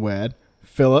and wed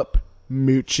Philip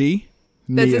Mucci.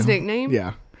 That's his nickname?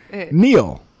 Yeah.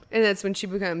 Neil. And that's when she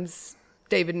becomes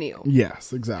David Neal.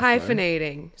 Yes, exactly.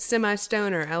 Hyphenating,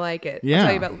 semi-stoner. I like it.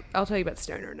 Yeah. I'll tell you about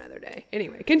stoner another day.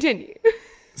 Anyway, continue.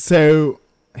 So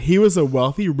he was a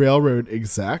wealthy railroad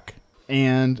exec,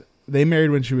 and they married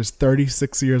when she was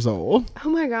 36 years old. Oh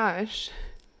my gosh.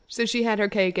 So she had her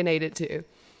cake and ate it too.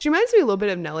 She reminds me a little bit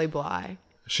of Nellie Bly.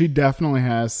 She definitely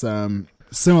has some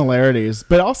similarities,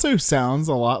 but also sounds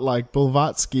a lot like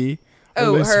Blavatsky.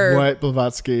 Oh, her. What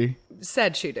Blavatsky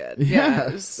Said she did.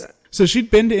 Yes. So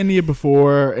she'd been to India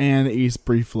before and the East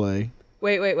briefly.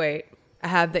 Wait. I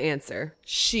have the answer.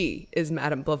 She is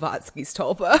Madame Blavatsky's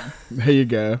tulpa. There you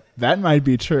go. That might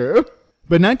be true.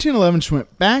 But in 1911, she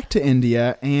went back to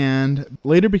India and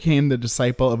later became the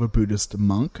disciple of a Buddhist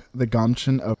monk, the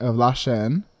Gamchen of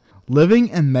Lashen,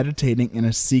 living and meditating in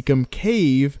a Sikkim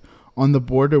cave on the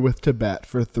border with Tibet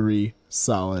for 3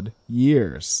 solid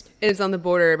years. It's on the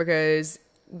border because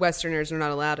Westerners are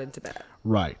not allowed in Tibet.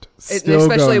 Right.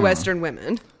 Especially Western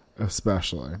women.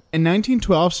 Especially. In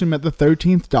 1912, she met the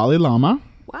 13th Dalai Lama.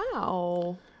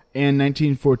 Wow. In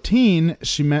 1914,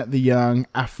 she met the young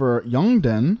Afur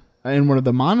Yongden in one of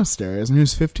the monasteries, and he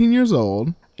was 15 years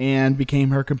old and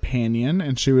became her companion,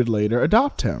 and she would later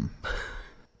adopt him.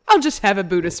 I'll just have a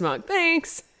Buddhist monk.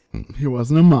 Thanks. He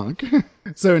wasn't a monk.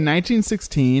 So in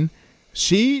 1916,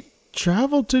 she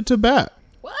traveled to Tibet.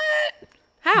 What?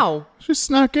 How? She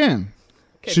snuck in.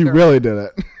 Good she girl. really did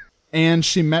it. And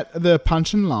she met the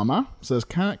Panchen Lama, so it's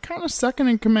kind of second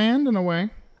in command in a way.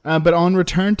 But on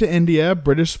return to India,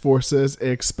 British forces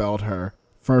expelled her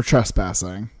for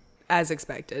trespassing. As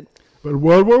expected. But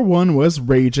World War I was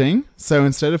raging, so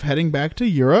instead of heading back to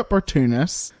Europe or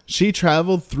Tunis, she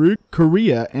traveled through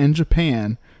Korea and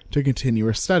Japan to continue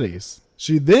her studies.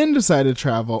 She then decided to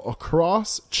travel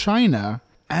across China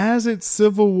as its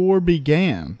civil war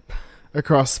began,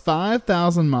 across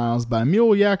 5,000 miles by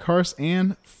mule, yak, horse,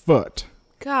 and foot.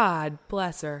 God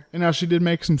bless her. And now she did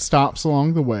make some stops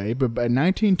along the way, but by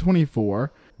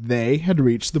 1924, they had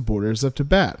reached the borders of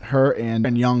Tibet, her and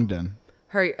Yongden.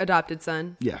 Her adopted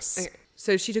son? Yes. Okay.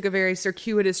 So she took a very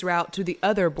circuitous route to the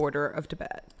other border of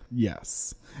Tibet.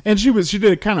 Yes. And she did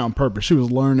it kind of on purpose. She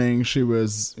was learning. She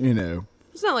was,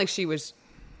 It's not like she was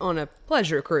on a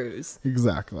pleasure cruise.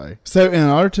 Exactly. So in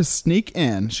order to sneak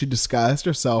in, she disguised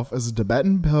herself as a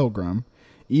Tibetan pilgrim,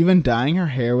 even dyeing her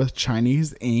hair with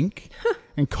Chinese ink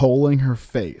and coaling her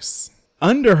face.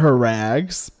 Under her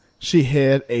rags, she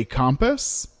hid a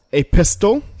compass, a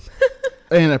pistol,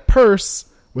 and a purse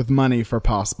with money for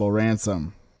possible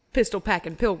ransom. Pistol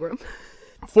packing pilgrim.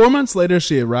 4 months later,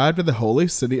 she arrived at the holy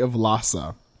city of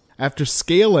Lhasa after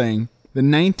scaling the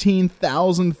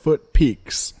 19,000-foot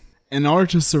peaks. In order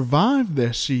to survive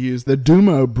this, she used the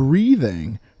Dumo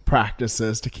breathing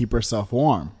practices to keep herself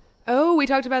warm. Oh, we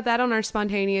talked about that on our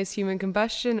spontaneous human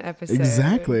combustion episode.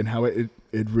 Exactly, and how it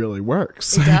really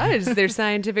works. It does. There's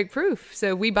scientific proof,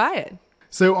 so we buy it.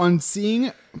 So on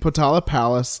seeing Potala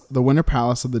Palace, the winter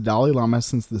palace of the Dalai Lama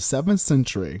since the 7th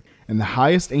century, and the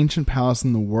highest ancient palace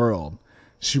in the world,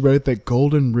 she wrote that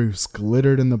golden roofs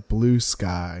glittered in the blue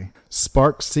sky,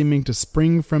 sparks seeming to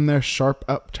spring from their sharp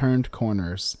upturned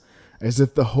corners, as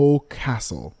if the whole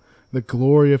castle, the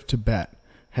glory of Tibet,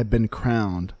 had been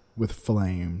crowned with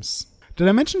flames. Did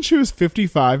I mention she was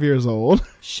 55 years old?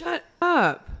 Shut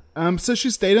up. So she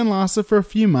stayed in Lhasa for a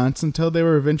few months until they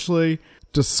were eventually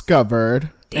discovered.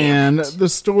 Damn and it. The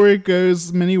story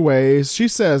goes many ways. She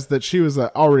says that she was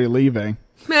already leaving.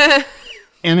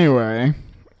 Anyway,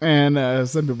 and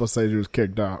some people say she was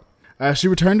kicked out. She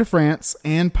returned to France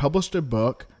and published a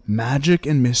book, Magic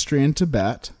and Mystery in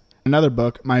Tibet. Another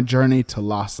book, My Journey to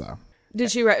Lhasa. Did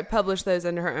she publish those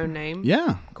under her own name?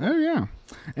 Yeah. Cool. Oh, yeah.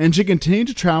 And she continued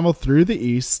to travel through the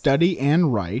East, study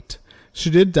and write.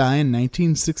 She did die in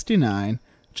 1969,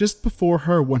 just before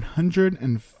her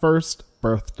 101st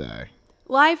birthday.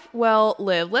 Life well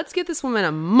lived. Let's get this woman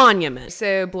a monument.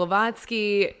 So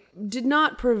Blavatsky did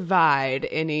not provide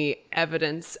any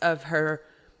evidence of her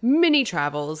many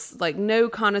travels, like no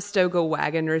Conestoga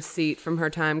wagon receipt from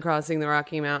her time crossing the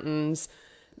Rocky Mountains,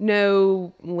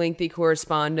 no lengthy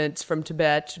correspondence from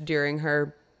Tibet during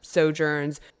her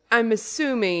sojourns. I'm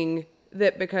assuming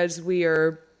that because we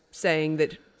are saying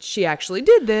that she actually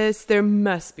did this, there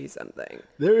must be something.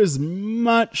 There is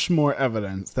much more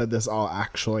evidence that this all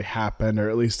actually happened, or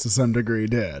at least to some degree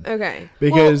did. Okay.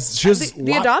 Because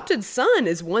the adopted son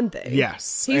is one thing.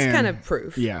 Yes. He's kind of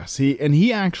proof. Yes.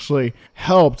 He actually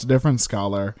helped a different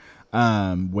scholar,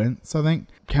 Wentz, I think,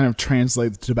 kind of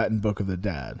translate the Tibetan Book of the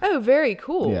Dead. Oh, very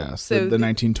cool. Yes. So the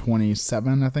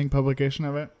 1927, I think, publication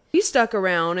of it. He stuck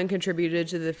around and contributed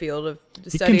to the field of the He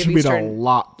study of contributed Eastern a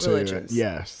lot to religions. it.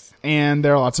 Yes. And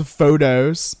there are lots of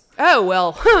photos. Oh,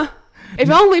 well, if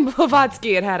only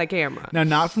Blavatsky had a camera. Now,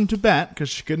 not from Tibet, because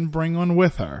she couldn't bring one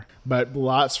with her, but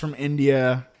lots from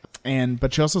India,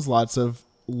 but she also has lots of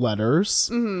letters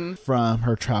from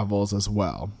her travels as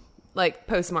well. Like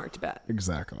postmarked Tibet.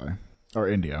 Exactly. Or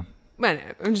India. I know,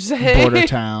 I'm just saying. Border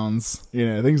towns,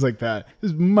 things like that.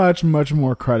 It's much, much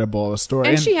more credible of a story.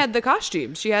 And she had the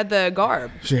costumes. She had the garb.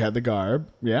 She had the garb.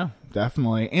 Yeah,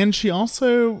 definitely. And she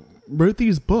also wrote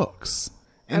these books.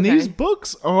 And these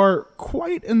books are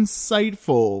quite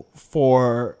insightful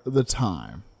for the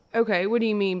time. Okay, what do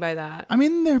you mean by that? I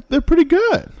mean, they're pretty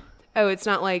good. Oh, it's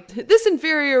not like, this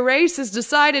inferior race has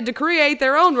decided to create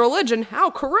their own religion. How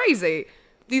crazy.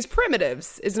 These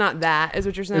primitives is not that, is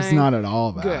what you're saying? It's not at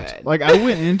all that. Good. Like, I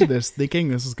went into this thinking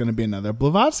this is going to be another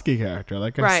Blavatsky character,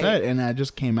 like I said, and I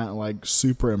just came out, like,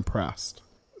 super impressed.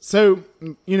 So,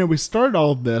 we started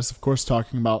all of this, of course,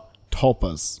 talking about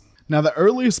tulpas. Now, the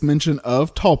earliest mention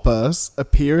of tulpas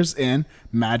appears in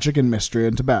Magic and Mystery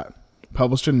in Tibet,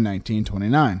 published in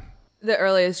 1929. The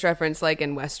earliest reference, like,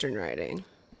 in Western writing.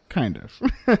 Kind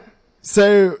of.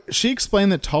 So, she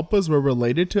explained that tulpas were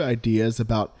related to ideas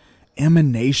about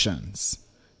emanations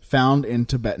found in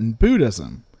Tibetan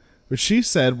Buddhism, which she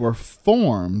said were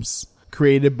forms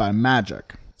created by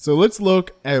magic. So let's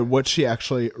look at what she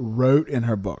actually wrote in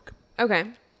her book. Okay.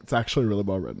 It's actually really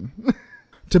well written.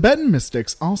 Tibetan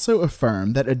mystics also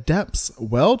affirm that adepts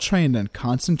well trained in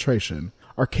concentration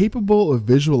are capable of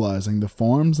visualizing the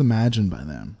forms imagined by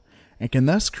them and can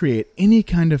thus create any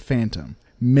kind of phantom,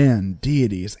 men,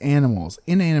 deities, animals,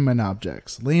 inanimate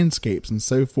objects, landscapes, and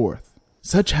so forth.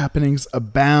 Such happenings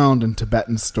abound in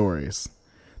Tibetan stories.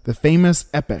 The famous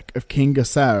epic of King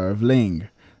Gesar of Ling,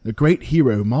 the great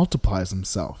hero, multiplies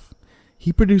himself.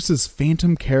 He produces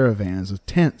phantom caravans with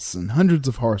tents and hundreds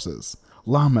of horses,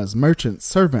 lamas, merchants,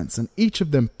 servants, and each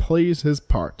of them plays his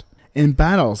part. In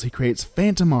battles, he creates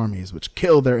phantom armies which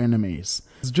kill their enemies,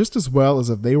 just as well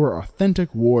as if they were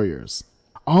authentic warriors.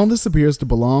 All this appears to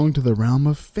belong to the realm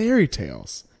of fairy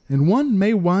tales, and one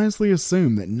may wisely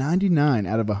assume that 99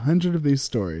 out of 100 of these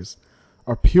stories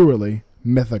are purely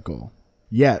mythical.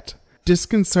 Yet,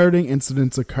 disconcerting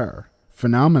incidents occur,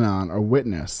 phenomenon are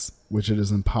witnessed, which it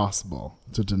is impossible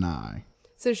to deny.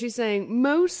 So she's saying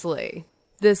mostly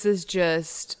this is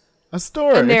just a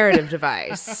story, a narrative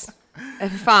device.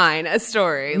 Fine, a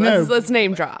story. Let's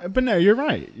name drop. But no, you're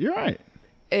right. You're right.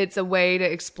 It's a way to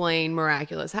explain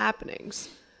miraculous happenings.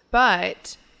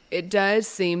 But it does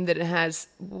seem that it has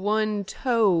one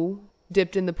toe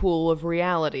dipped in the pool of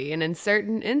reality, and in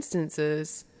certain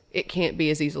instances, it can't be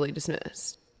as easily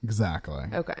dismissed. Exactly.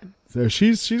 Okay. So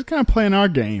she's kind of playing our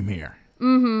game here.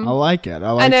 Mm-hmm. I like it.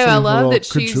 I know. I some love that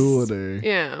credulity. She's...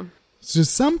 Yeah. So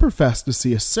some profess to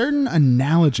see a certain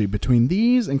analogy between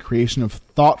these and creation of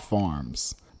thought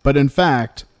forms. But in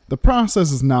fact, the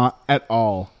process is not at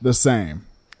all the same.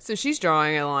 So she's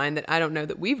drawing a line that I don't know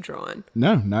that we've drawn.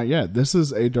 No, not yet. This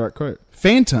is a direct quote.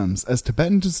 Phantoms, as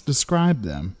Tibetans describe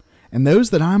them, and those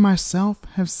that I myself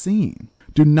have seen,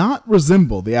 do not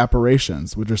resemble the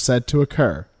apparitions which are said to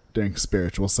occur during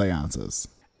spiritual seances.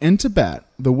 In Tibet,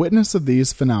 the witness of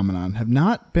these phenomena have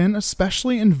not been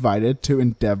especially invited to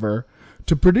endeavor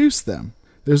to produce them.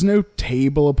 There's no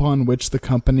table upon which the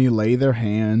company lay their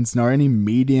hands, nor any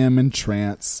medium in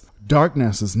trance.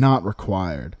 Darkness is not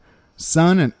required.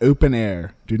 Sun and open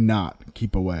air do not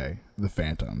keep away the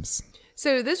phantoms.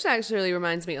 So this actually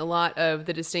reminds me a lot of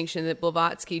the distinction that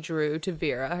Blavatsky drew to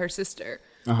Vera, her sister,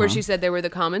 where she said there were the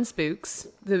common spooks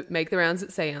that make the rounds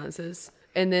at seances,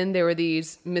 and then there were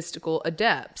these mystical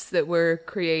adepts that were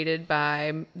created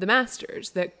by the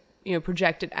masters that,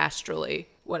 projected astrally,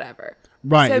 whatever.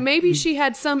 Right. So maybe she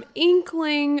had some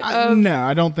inkling of... No,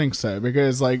 I don't think so,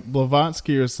 because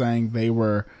Blavatsky was saying they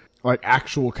were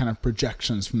actual kind of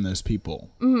projections from those people.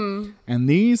 Mm-hmm. And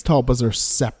these tulpas are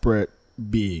separate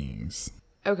beings.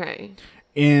 Okay.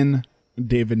 In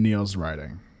David Neal's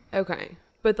writing. Okay.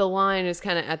 But the line is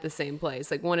kind of at the same place.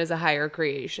 Like one is a higher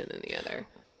creation than the other.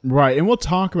 Right. And we'll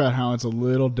talk about how it's a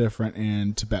little different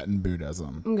in Tibetan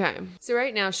Buddhism. Okay. So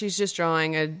right now she's just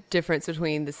drawing a difference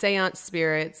between the seance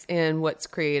spirits and what's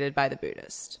created by the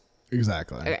Buddhist.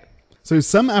 Exactly. Okay. So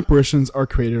some apparitions are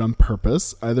created on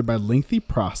purpose, either by lengthy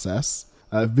process,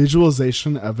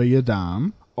 visualization of a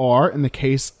yidam, or in the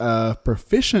case of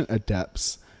proficient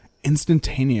adepts,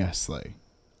 instantaneously,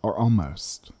 or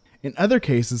almost. In other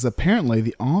cases, apparently,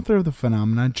 the author of the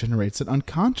phenomenon generates it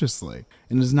unconsciously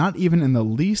and is not even in the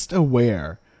least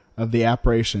aware of the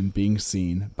apparition being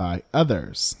seen by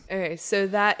others. Okay, so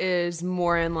that is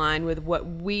more in line with what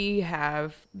we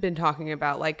have been talking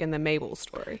about, like in the Mabel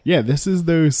story. Yeah, this is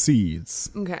those seeds.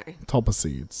 Okay. Tulpa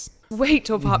seeds. Wait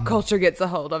till pop culture gets a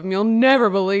hold of them. You'll never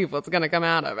believe what's going to come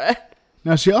out of it.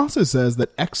 Now, she also says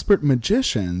that expert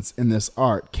magicians in this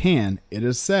art can, it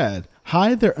is said,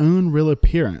 hide their own real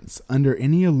appearance under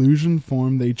any illusion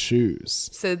form they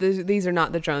choose. So these are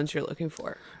not the drones you're looking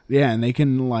for. Yeah, and they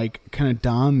can, like, kind of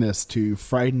don this to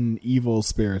frighten evil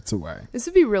spirits away. This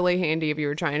would be really handy if you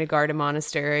were trying to guard a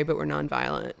monastery but were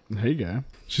nonviolent. There you go.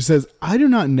 She says, I do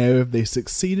not know if they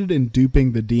succeeded in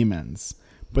duping the demons,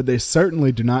 but they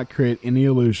certainly do not create any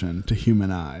illusion to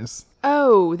human eyes.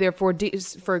 Oh, therefore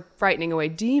for frightening away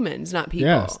demons, not people.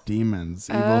 Yes, demons,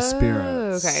 evil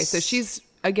spirits. Okay, so she's,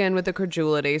 again, with the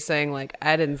credulity, saying, like,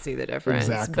 I didn't see the difference.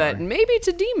 Exactly. But maybe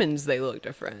to demons they look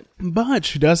different. But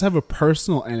she does have a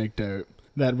personal anecdote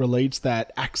that relates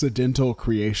that accidental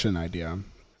creation idea.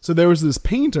 So there was this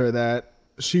painter that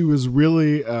she was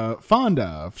really fond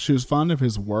of. She was fond of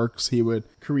his works. He would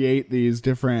create these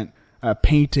different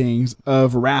paintings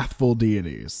of wrathful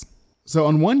deities. So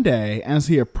on one day, as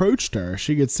he approached her,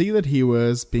 she could see that he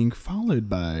was being followed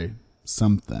by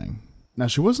something. Now,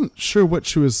 she wasn't sure what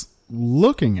she was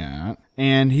looking at,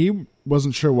 and he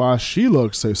wasn't sure why she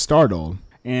looked so startled.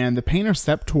 And the painter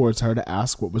stepped towards her to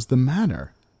ask what was the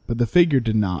matter. But the figure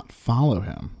did not follow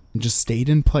him, and just stayed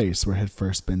in place where it had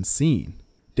first been seen.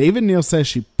 David Neal says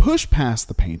she pushed past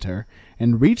the painter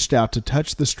and reached out to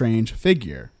touch the strange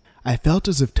figure. I felt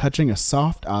as if touching a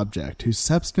soft object whose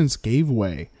substance gave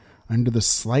way under the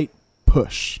slight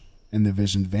push, and the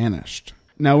vision vanished.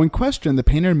 Now, when questioned, the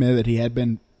painter admitted that he had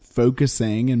been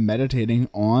focusing and meditating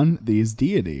on these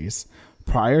deities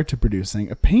prior to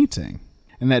producing a painting,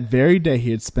 and that very day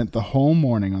he had spent the whole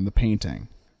morning on the painting.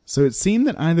 So it seemed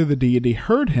that either the deity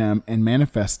heard him and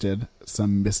manifested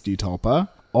some misty tulpa,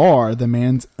 or the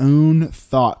man's own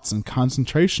thoughts and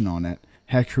concentration on it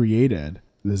had created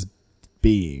this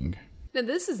being. Now,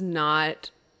 this is not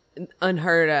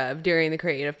unheard of during the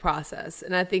creative process.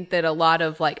 And I think that a lot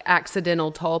of like accidental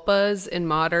tulpas in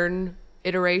modern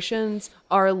iterations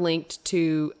are linked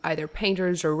to either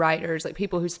painters or writers, like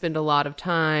people who spend a lot of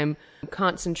time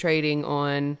concentrating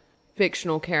on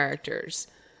fictional characters,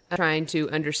 trying to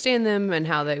understand them and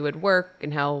how they would work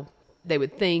and how they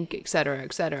would think, etc.,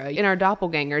 etc. In our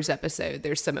Doppelgangers episode,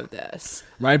 there's some of this.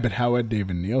 Right, but how would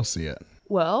David Neal see it?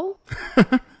 Well,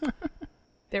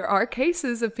 there are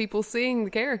cases of people seeing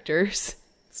the characters.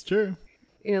 It's true.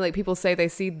 You know, like people say they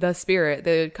see the spirit,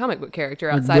 the comic book character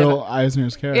outside like Will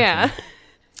Eisner's character. Yeah,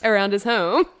 around his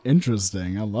home.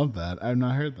 Interesting. I love that. I've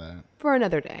not heard that. For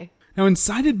another day. Now,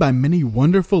 incited by many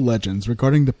wonderful legends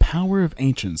regarding the power of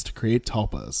ancients to create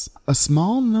tulpas, a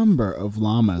small number of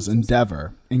lamas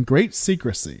endeavor, in great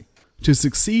secrecy, to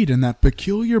succeed in that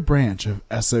peculiar branch of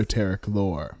esoteric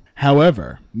lore.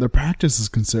 However, the practice is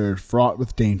considered fraught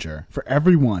with danger for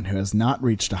everyone who has not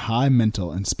reached a high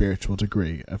mental and spiritual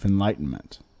degree of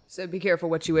enlightenment. So be careful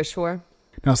what you wish for.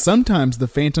 Now, sometimes the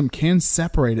phantom can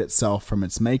separate itself from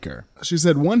its maker. She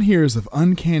said one hears of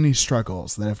uncanny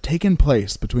struggles that have taken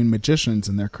place between magicians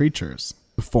and their creatures,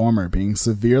 the former being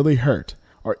severely hurt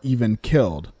or even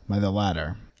killed by the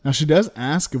latter. Now, she does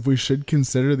ask if we should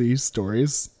consider these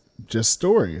stories just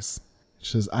stories.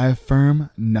 She says, I affirm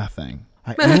nothing.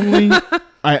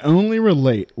 I only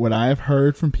relate what I have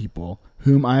heard from people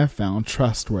whom I have found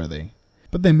trustworthy,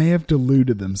 but they may have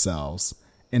deluded themselves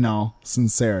in all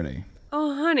sincerity.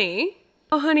 Oh,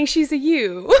 honey, she's a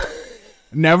you.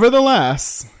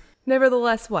 Nevertheless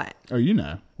what? Oh, you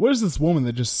know. What is this woman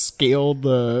that just scaled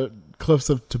the cliffs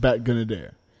of Tibet gonna do?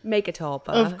 Make a tulpa.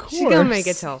 Of course. She's gonna make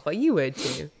a tulpa. You would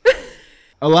too.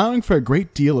 Allowing for a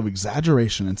great deal of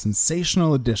exaggeration and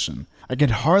sensational addition, I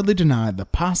could hardly deny the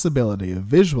possibility of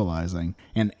visualizing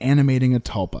and animating a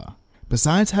tulpa.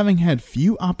 Besides having had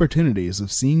few opportunities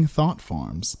of seeing thought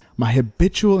forms, my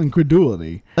habitual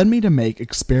incredulity led me to make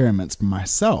experiments for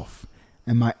myself,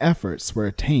 and my efforts were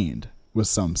attained with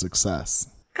some success.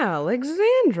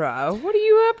 Alexandra, what are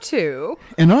you up to?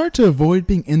 In order to avoid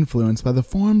being influenced by the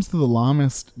forms of the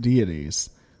Lamist deities,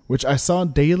 which I saw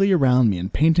daily around me in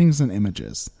paintings and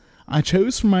images, I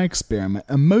chose for my experiment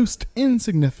a most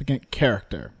insignificant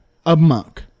character, a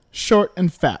monk, short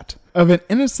and fat, of an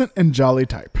innocent and jolly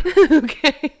type.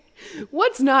 Okay.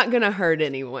 What's not going to hurt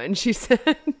anyone, she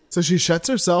said. So she shuts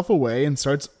herself away and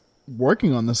starts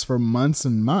working on this for months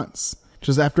and months.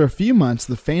 Just after a few months,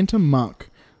 the phantom monk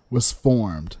was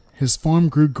formed. His form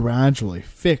grew gradually,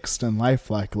 fixed and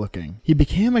lifelike looking. He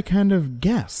became a kind of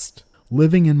guest,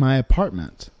 living in my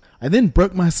apartment. I then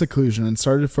broke my seclusion and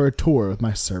started for a tour with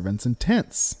my servants and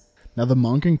tents. Now the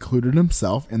monk included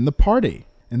himself in the party,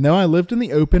 and though I lived in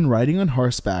the open riding on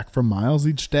horseback for miles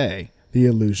each day, the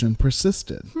illusion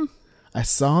persisted. I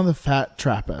saw the fat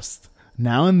Trappist.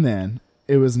 Now and then,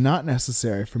 it was not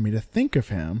necessary for me to think of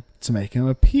him to make him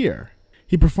appear.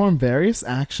 He performed various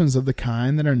actions of the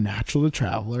kind that are natural to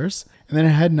travelers and that I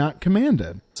had not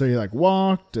commanded. So he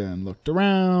walked and looked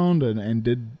around and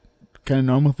did kind of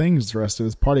normal things the rest of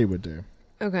his party would do.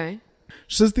 Okay.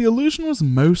 She says the illusion was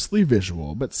mostly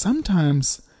visual, but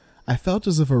sometimes I felt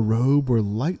as if a robe were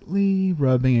lightly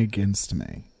rubbing against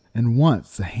me, and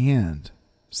once a hand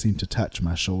seemed to touch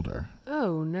my shoulder.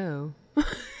 Oh, no.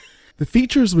 The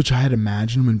features which I had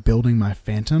imagined when building my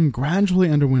phantom gradually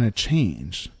underwent a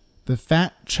change. The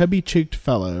fat, chubby-cheeked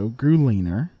fellow grew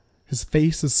leaner. His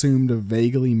face assumed a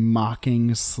vaguely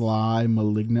mocking, sly,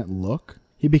 malignant look.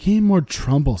 He became more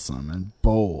troublesome and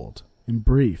bold. In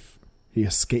brief, he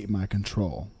escaped my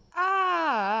control.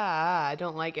 I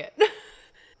don't like it.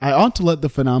 I ought to let the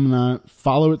phenomena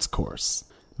follow its course,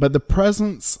 but the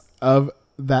presence of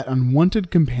that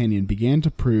unwanted companion began to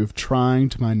prove trying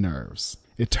to my nerves.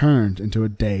 It turned into a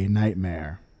day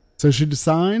nightmare. So she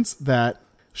decides that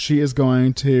she is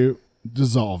going to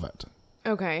dissolve it.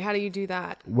 Okay, how do you do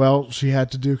that? Well, she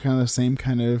had to do kind of the same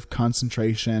kind of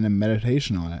concentration and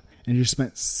meditation on it. And she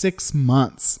spent 6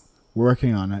 months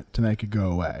working on it to make it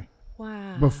go away.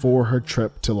 Wow. Before her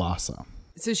trip to Lhasa.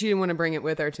 So she didn't want to bring it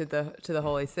with her to the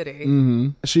holy city. Mm-hmm.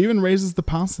 She even raises the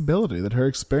possibility that her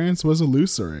experience was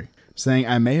illusory, saying,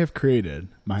 I may have created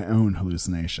my own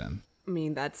hallucination. I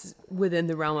mean, that's within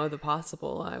the realm of the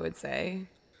possible, I would say.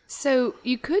 So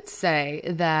you could say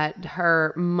that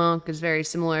her monk is very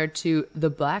similar to the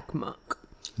Black Monk.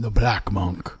 The Black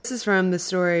Monk. This is from the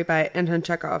story by Anton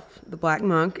Chekhov, The Black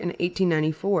Monk, in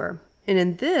 1894. And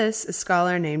in this, a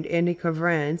scholar named Andy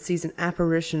Kovrin sees an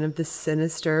apparition of the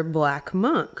sinister Black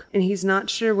Monk. And he's not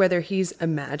sure whether he's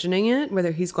imagining it,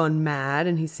 whether he's gone mad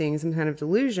and he's seeing some kind of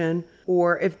delusion,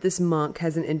 or if this monk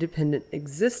has an independent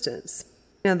existence.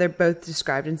 Now, they're both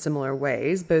described in similar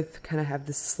ways. Both kind of have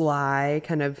this sly,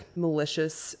 kind of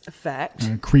malicious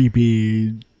effect.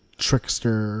 Creepy,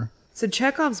 trickster. So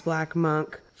Chekhov's Black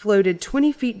Monk floated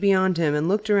 20 feet beyond him and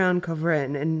looked around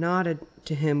Kovrin and nodded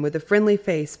to him with a friendly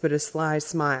face but a sly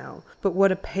smile. But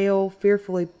what a pale,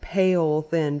 fearfully pale,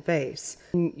 thin face.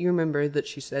 And you remember that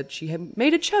she said she had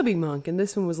made a chubby monk, and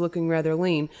this one was looking rather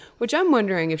lean, which I'm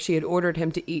wondering if she had ordered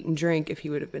him to eat and drink if he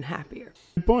would have been happier.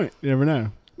 Good point. You never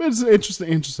know. But it's an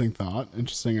interesting thought,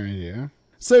 interesting idea.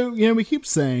 So, we keep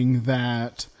saying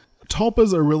that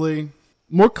tulpas are really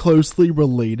more closely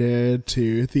related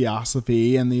to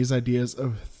Theosophy and these ideas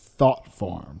of thought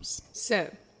forms.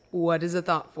 So, what is a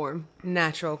thought form?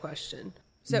 Natural question.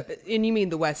 So, and you mean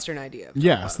the Western idea of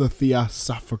yes, the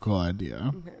theosophical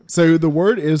idea. Okay. So the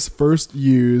word is first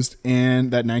used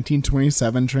in that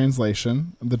 1927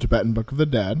 translation of the Tibetan Book of the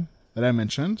Dead that I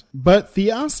mentioned. But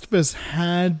Theosophists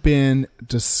had been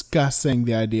discussing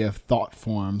the idea of thought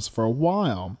forms for a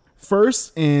while.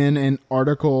 First in an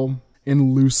article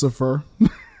in Lucifer.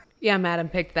 Yeah, Madam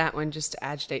picked that one just to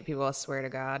agitate people, I swear to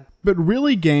God. But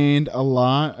really gained a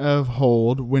lot of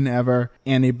hold whenever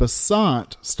Annie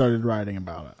Besant started writing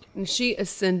about it. And she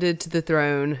ascended to the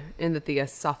throne in the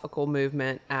Theosophical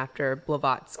movement after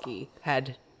Blavatsky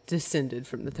had descended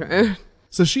from the throne.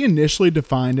 So she initially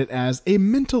defined it as a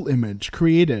mental image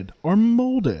created or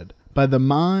molded by the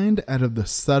mind out of the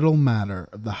subtle matter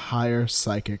of the higher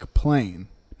psychic plane.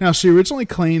 Now, she originally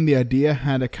claimed the idea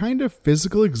had a kind of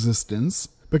physical existence,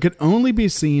 but could only be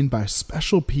seen by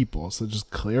special people such as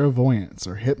clairvoyants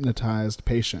or hypnotized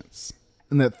patients.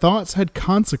 And that thoughts had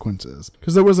consequences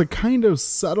because there was a kind of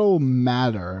subtle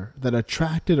matter that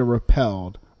attracted or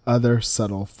repelled other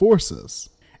subtle forces.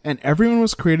 And everyone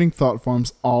was creating thought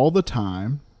forms all the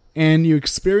time, and you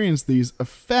experience these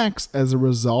effects as a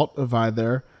result of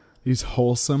either these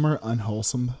wholesome or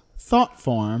unwholesome thought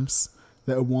forms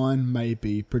that one may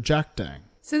be projecting.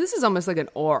 So this is almost like an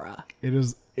aura.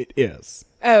 It is.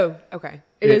 Oh, okay.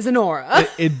 It is an aura.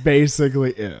 It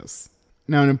basically is.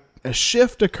 Now, a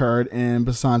shift occurred in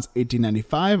Besant's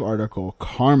 1895 article,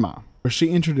 Karma, where she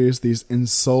introduced these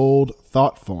ensouled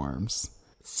thought forms.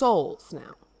 Souls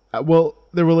now. Well,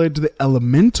 they're related to the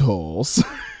elementals.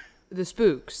 The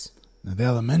spooks. No, the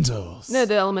elementals. No,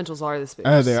 the elementals are the spooks.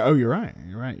 Oh, you're right.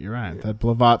 You're right. That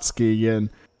Blavatsky and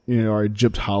our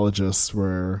Egyptologists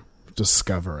were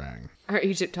discovering. Our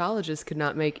Egyptologists could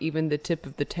not make even the tip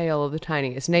of the tail of the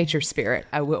tiniest nature spirit,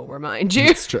 I will remind you.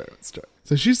 It's true.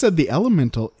 So she said the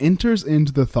elemental enters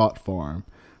into the thought form,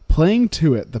 playing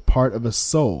to it the part of a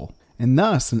soul, and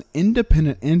thus an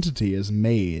independent entity is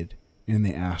made in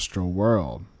the astral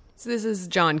world. So this is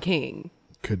John King.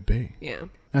 Could be. Yeah.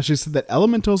 Now she said that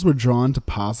elementals were drawn to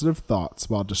positive thoughts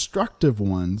while destructive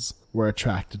ones were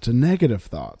attracted to negative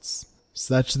thoughts,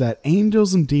 such that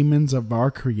angels and demons of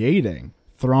our creating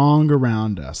throng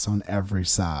around us on every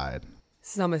side.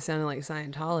 This is almost sounding like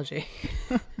Scientology.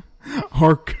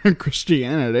 Or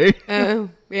Christianity. Oh,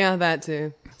 yeah, that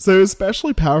too. So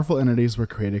especially powerful entities were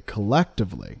created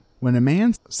collectively. When a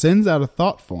man sends out a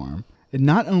thought form, it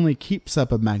not only keeps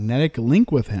up a magnetic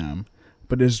link with him,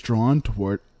 but is drawn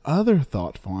toward other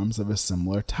thought forms of a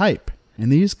similar type.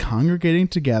 And these congregating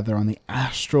together on the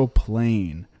astral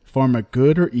plane form a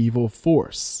good or evil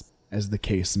force, as the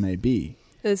case may be.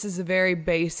 This is a very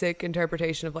basic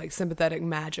interpretation of like sympathetic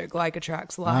magic, like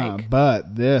attracts like.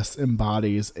 But this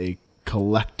embodies a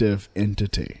collective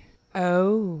entity.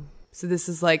 Oh, so this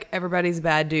is like everybody's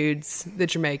bad dudes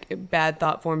that you're making, bad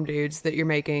thought form dudes that you're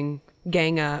making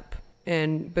gang up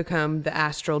and become the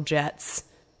astral jets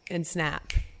and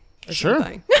snap. Or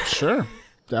something. Sure,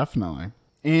 definitely.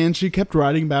 And she kept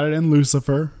writing about it in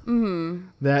Lucifer,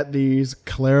 that these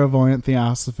clairvoyant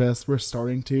theosophists were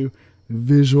starting to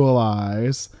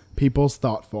visualize people's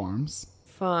thought forms.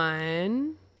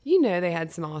 Fun. You know they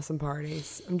had some awesome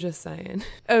parties. I'm just saying.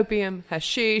 Opium,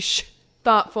 hashish,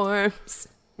 thought forms.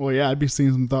 Well, yeah, I'd be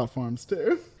seeing some thought forms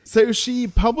too. So she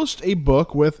published a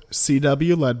book with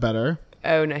C.W. Ledbetter.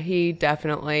 Oh, no, he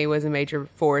definitely was a major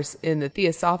force in the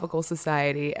Theosophical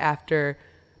Society after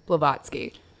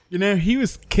Blavatsky. He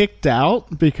was kicked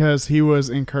out because he was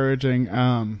encouraging,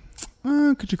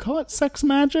 could you call it sex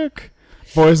magic?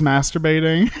 Boys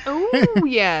masturbating. Oh,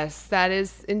 yes, that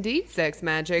is indeed sex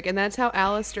magic. And that's how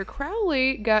Aleister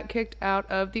Crowley got kicked out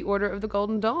of the Order of the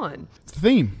Golden Dawn. It's the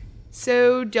theme.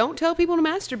 So don't tell people to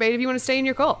masturbate if you want to stay in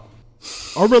your cult.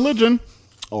 Or religion.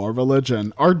 Or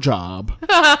job.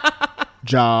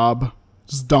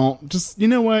 Just don't. You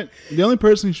know what? The only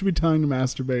person you should be telling to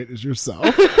masturbate is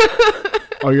yourself.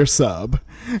 Or your sub.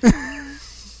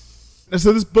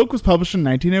 So this book was published in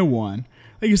 1901.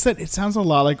 Like you said, it sounds a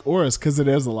lot like auras because it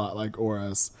is a lot like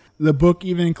auras. The book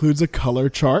even includes a color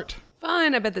chart.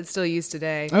 Fun. I bet that's still used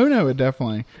today. Oh, no, it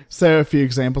definitely. So a few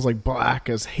examples like black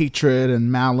as hatred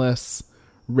and malice,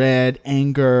 red,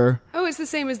 anger. Oh, it's the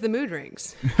same as the mood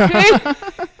rings.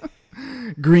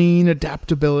 Green,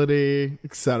 adaptability,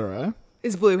 etc.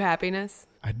 Is blue happiness?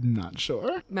 I'm not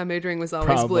sure. My mood ring was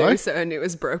always blue, so I knew it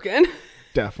was broken.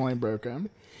 Definitely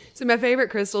broken. So my favorite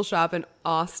crystal shop in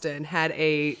Austin had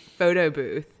a photo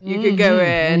booth. You could go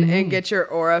in and get your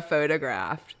aura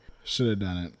photographed. Should have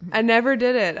done it. I never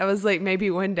did it. I was like,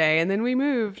 maybe one day, and then we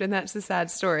moved, and that's a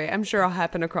sad story. I'm sure I'll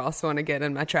happen across one again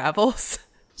in my travels.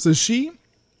 So she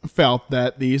felt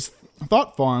that these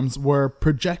thought forms were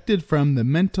projected from the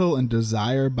mental and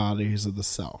desire bodies of the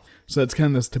self. So it's kind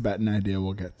of this Tibetan idea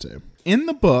we'll get to. In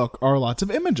the book are lots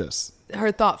of images.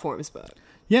 Her thought forms book.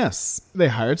 Yes. They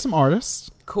hired some artists.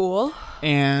 Cool.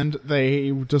 And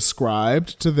they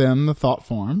described to them the thought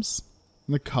forms,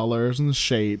 the colors and the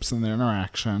shapes and their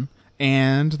interaction,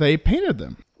 and they painted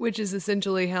them. Which is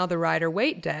essentially how the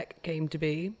Rider-Waite deck came to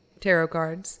be. Tarot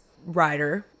cards.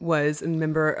 Rider was a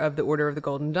member of the Order of the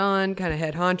Golden Dawn, kind of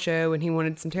head honcho, and he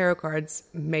wanted some tarot cards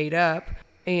made up.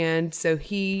 And so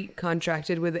he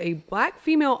contracted with a black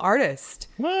female artist.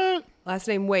 What? Last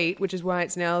name Waite, which is why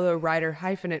it's now the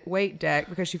Rider-Waite deck,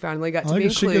 because she finally got to be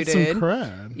included. She gets some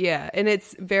cred. Yeah, and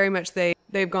it's very much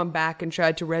they've gone back and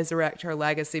tried to resurrect her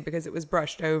legacy because it was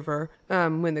brushed over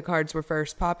when the cards were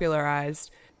first popularized.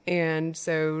 And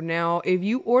so now if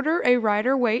you order a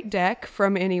Rider-Waite deck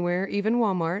from anywhere, even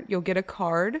Walmart, you'll get a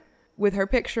card with her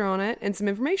picture on it and some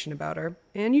information about her.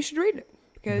 And you should read it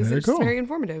because it's very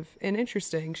informative and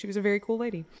interesting. She was a very cool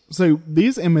lady. So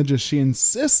these images, she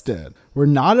insisted, were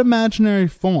not imaginary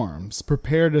forms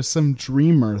prepared as some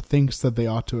dreamer thinks that they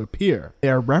ought to appear. They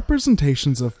are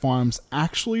representations of forms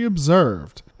actually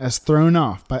observed as thrown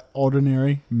off by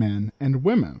ordinary men and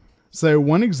women. So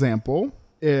one example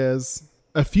is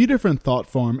a few different thought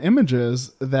form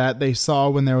images that they saw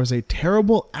when there was a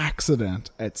terrible accident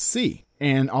at sea.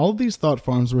 And all of these thought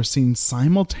forms were seen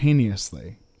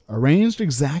simultaneously, arranged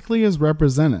exactly as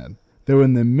represented, though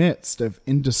in the midst of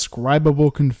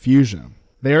indescribable confusion.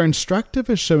 They are instructive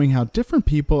as showing how different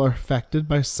people are affected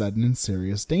by sudden and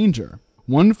serious danger.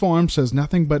 One form shows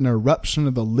nothing but an eruption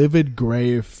of the livid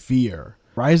gray of fear,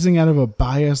 rising out of a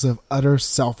bias of utter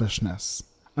selfishness.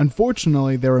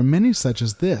 Unfortunately, there are many such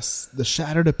as this. The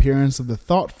shattered appearance of the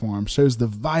thought form shows the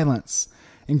violence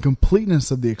and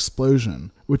completeness of the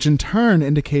explosion, which in turn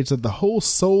indicates that the whole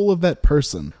soul of that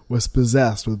person was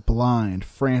possessed with blind,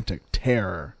 frantic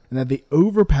terror, and that the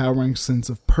overpowering sense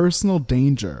of personal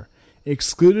danger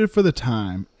excluded for the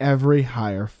time every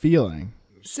higher feeling.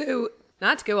 So,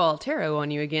 not to go all tarot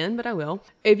on you again, but I will.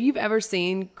 If you've ever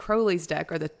seen Crowley's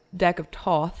deck, or the deck of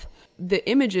Thoth, the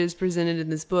images presented in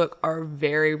this book are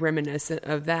very reminiscent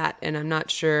of that, and I'm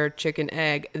not sure chicken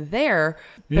egg there.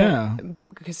 Yeah.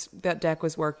 Because that deck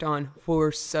was worked on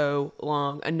for so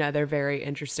long. Another very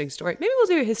interesting story. Maybe we'll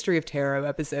do a History of Tarot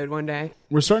episode one day.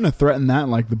 We're starting to threaten that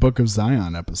like the Book of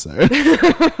Zion episode.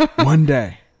 One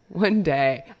day. One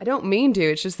day. I don't mean to,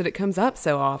 it's just that it comes up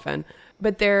so often.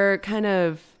 But they're kind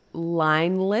of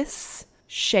lineless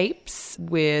shapes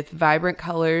with vibrant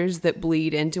colors that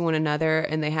bleed into one another,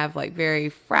 and they have like very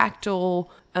fractal,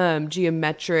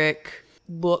 geometric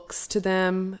looks to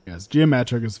them. Yes,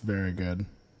 geometric is a very good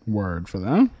word for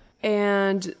them.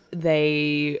 And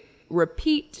they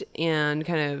repeat and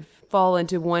kind of fall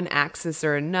into one axis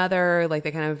or another. Like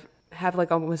they kind of have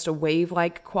like almost a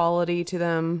wave-like quality to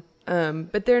them.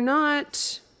 But they're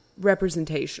not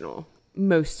representational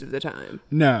most of the time.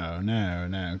 No,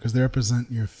 because they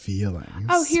represent your feelings.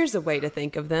 Oh, here's a way to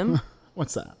think of them.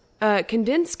 What's that?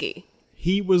 Kandinsky.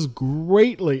 He was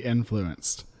greatly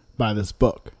influenced by this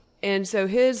book. And so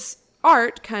his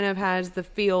art kind of has the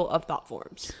feel of thought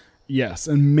forms. Yes,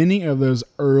 and many of those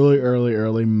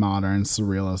early modern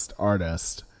surrealist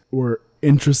artists were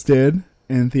interested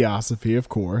in Theosophy, of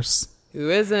course. Who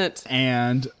isn't?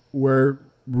 And were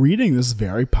reading this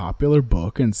very popular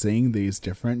book and seeing these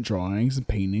different drawings and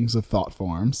paintings of thought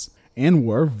forms, and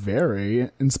were very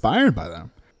inspired by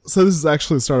them. So this is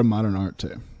actually the start of modern art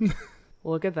too.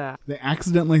 Look at that. They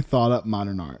accidentally thought up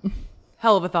modern art.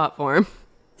 Hell of a thought form.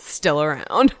 Still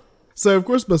around. So of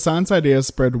course Besant's ideas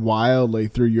spread wildly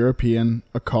through European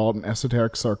occult and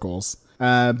esoteric circles.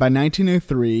 By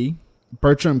 1903,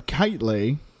 Bertram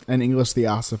Keightley, an English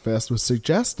theosophist, was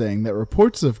suggesting that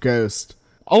reports of ghosts,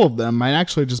 all of them, might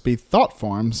actually just be thought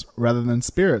forms rather than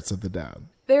spirits of the dead.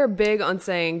 They're big on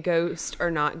saying ghost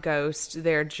or not ghost.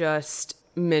 They're just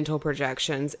mental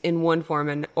projections in one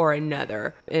form or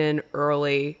another in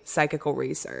early psychical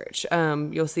research.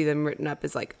 You'll see them written up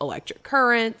as like electric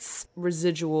currents,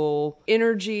 residual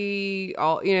energy,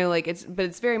 all, you know, like it's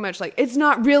very much like it's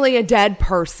not really a dead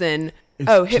person.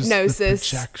 It's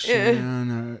hypnosis.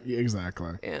 Projection.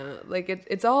 Exactly. Yeah, like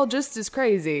it's all just as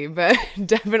crazy, but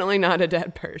definitely not a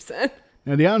dead person.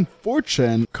 Now, the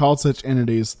unfortunate called such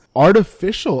entities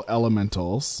artificial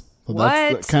elementals. So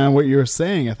that's kind of what you were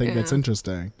saying. I think that's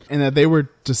interesting. And that they were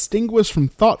distinguished from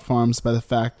thought forms by the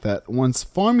fact that once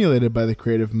formulated by the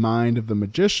creative mind of the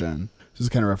magician, this is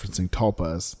kind of referencing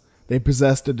tulpas, they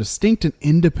possessed a distinct and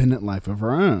independent life of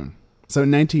her own. So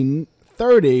in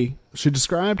 1930, she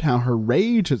described how her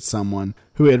rage at someone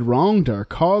who had wronged her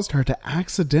caused her to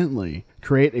accidentally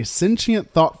create a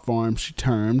sentient thought form she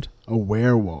termed a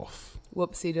werewolf.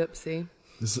 Whoopsie doopsie.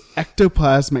 This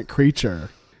ectoplasmic creature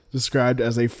described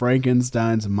as a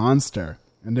Frankenstein's monster,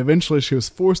 and eventually she was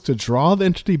forced to draw the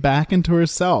entity back into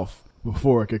herself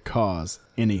before it could cause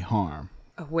any harm.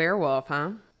 A werewolf,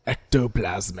 huh?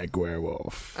 Ectoplasmic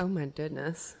werewolf. Oh my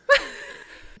goodness.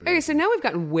 Okay, so now we've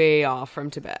gotten way off from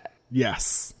Tibet.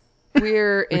 Yes.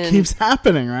 We're in... It keeps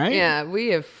happening, right? Yeah, we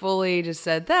have fully just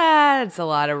said that. It's a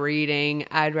lot of reading.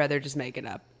 I'd rather just make it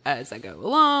up as I go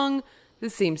along.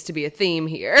 This seems to be a theme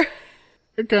here.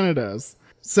 It kind of does.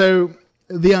 So,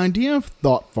 the idea of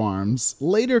thought forms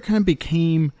later kind of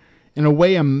became, in a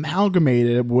way,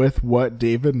 amalgamated with what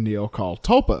David Neal called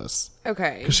tulpas.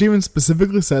 Okay. Because she even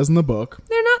specifically says in the book...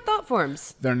 They're not thought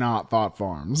forms. They're not thought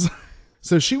forms.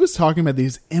 So she was talking about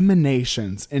these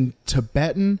emanations in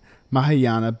Tibetan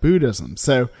Mahayana Buddhism.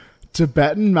 So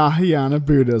Tibetan Mahayana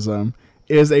Buddhism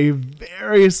is a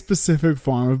very specific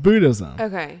form of Buddhism.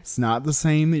 Okay. It's not the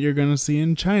same that you're going to see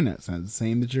in China. It's not the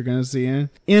same that you're going to see in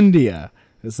India.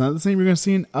 It's not the same you're going to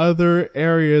see in other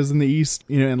areas in the East,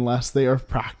 unless they are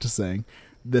practicing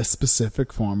this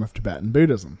specific form of Tibetan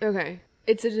Buddhism. Okay.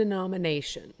 It's a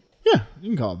denomination. Yeah, you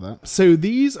can call it that. So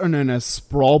these are known as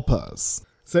spralpas.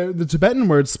 So the Tibetan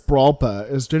word spralpa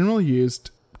is generally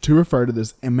used to refer to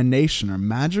this emanation or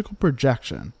magical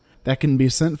projection that can be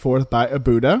sent forth by a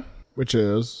Buddha, which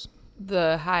is...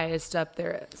 the highest up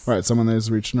there is. Right, someone that has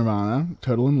reached nirvana,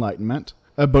 total enlightenment.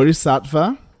 A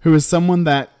bodhisattva, who is someone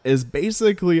that is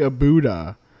basically a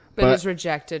Buddha, but has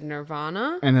rejected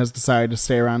nirvana. And has decided to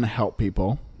stay around and help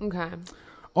people. Okay.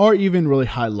 Or even really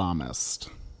high lamist.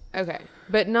 Okay,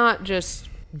 but not just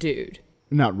dude.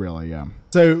 Not really, yeah.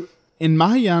 So... In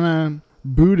Mahayana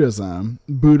Buddhism,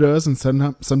 Buddhas and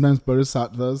sometimes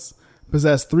Bodhisattvas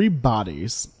possess 3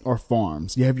 bodies or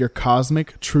forms. You have your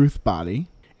cosmic truth body,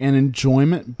 an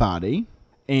enjoyment body,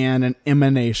 and an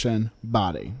emanation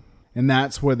body. And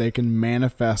that's where they can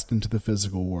manifest into the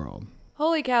physical world.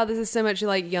 Holy cow, this is so much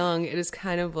like Jung. It is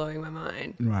kind of blowing my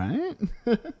mind. Right?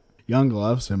 Jung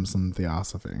loves him some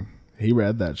Theosophy. He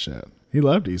read that shit. He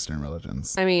loved Eastern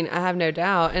religions. I mean, I have no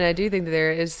doubt. And I do think that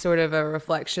there is sort of a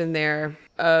reflection there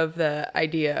of the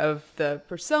idea of the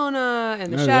persona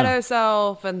and the shadow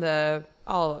self and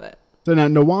all of it. So now,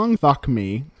 Nawang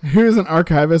Thakmi, who is an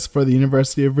archivist for the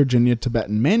University of Virginia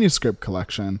Tibetan Manuscript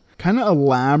Collection, kind of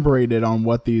elaborated on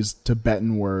what these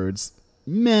Tibetan words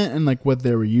meant and like what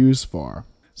they were used for,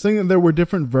 saying that there were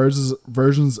different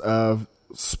versions of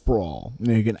sprawl.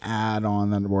 You can add on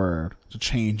that word to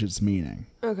change its meaning.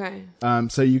 Okay.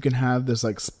 So you can have this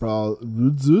like sprawl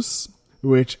rudzus,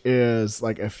 which is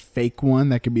like a fake one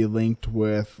that can be linked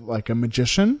with like a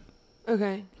magician.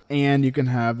 Okay. And you can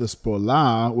have the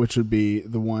spola, which would be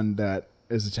the one that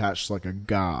is attached to like a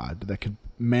god that could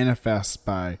manifest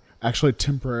by actually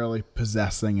temporarily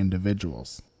possessing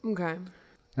individuals. Okay.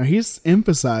 Now he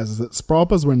emphasizes that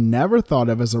spralpas were never thought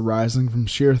of as arising from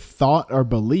sheer thought or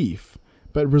belief,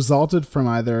 but resulted from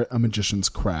either a magician's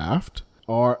craft,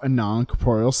 or a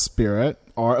non-corporeal spirit,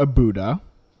 or a Buddha,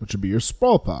 which would be your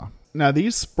spralpa. Now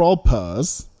these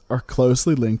spralpas are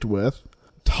closely linked with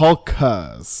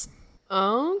tulpas.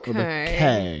 Okay. With a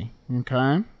K.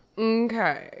 Okay?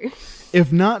 Okay.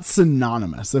 If not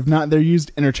synonymous. If not, they're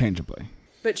used interchangeably.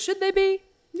 But should they be?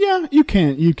 Yeah, you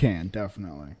can,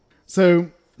 definitely.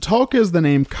 So, tulpa is the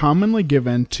name commonly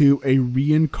given to a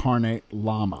reincarnate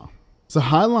lama. So,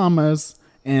 high lamas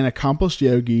and accomplished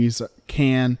yogis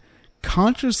can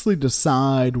consciously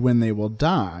decide when they will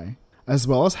die, as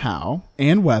well as how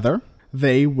and whether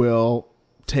they will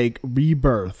take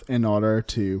rebirth in order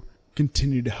to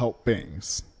continue to help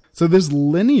beings. So this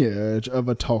lineage of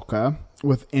a tulpa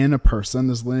within a person,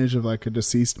 this lineage of like a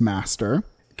deceased master,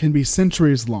 can be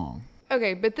centuries long.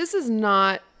 Okay, but this is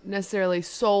not necessarily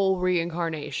soul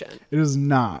reincarnation. It is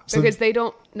not. Because they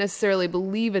don't necessarily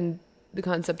believe in the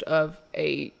concept of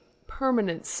a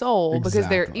permanent soul because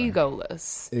they're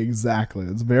egoless. Exactly.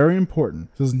 It's very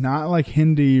important. This is not like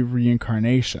Hindi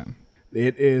reincarnation.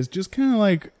 It is just kind of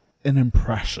like an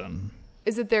impression.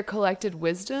 Is it their collected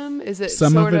wisdom? Is it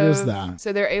some sort of it is that?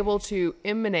 So they're able to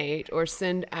emanate or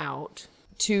send out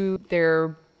to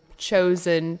their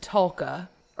chosen tulpa,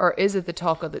 or is it the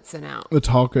tulpa that's sent out? The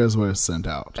tulpa is what is sent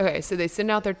out. Okay, so they send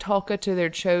out their tulpa to their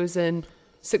chosen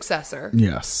successor.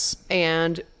 Yes.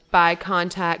 And by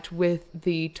contact with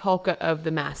the tulpa of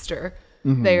the master,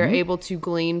 they are able to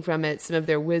glean from it some of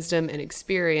their wisdom and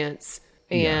experience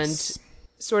and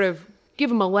sort of give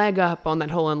them a leg up on that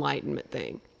whole enlightenment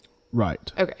thing.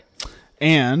 Right. Okay.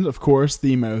 And, of course,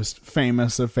 the most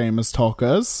famous of famous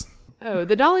tulpas. Oh,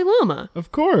 the Dalai Lama.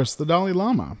 Of course, the Dalai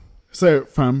Lama. So,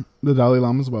 from the Dalai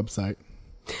Lama's website.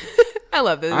 I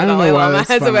love that the Dalai Lama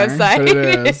has a website. But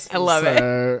it is. I love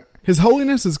it. His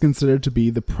Holiness is considered to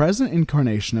be the present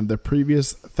incarnation of the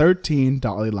previous 13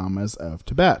 Dalai Lamas of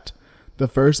Tibet, the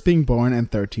first being born in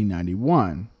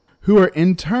 1391, who are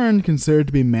in turn considered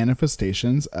to be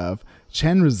manifestations of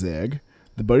Chenrezig,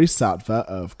 the Bodhisattva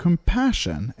of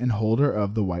compassion and holder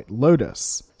of the white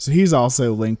lotus. So he's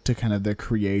also linked to kind of the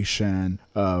creation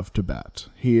of Tibet.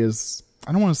 He is,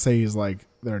 I don't want to say he's like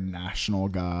their national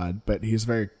god, but he's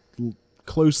very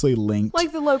closely linked.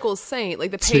 Like the local saint,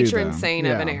 like the patron saint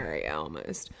of an area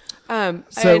almost. Fun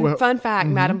fact,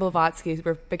 Madame Blavatsky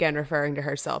began referring to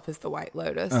herself as the White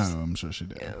Lotus. Oh, I'm sure she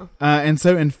did. Yeah. And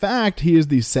so, in fact, he is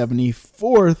the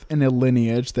 74th in a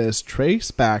lineage that is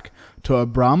traced back to a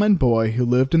Brahmin boy who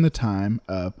lived in the time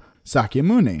of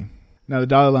Sakyamuni. Now, the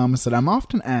Dalai Lama said, "I'm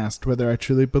often asked whether I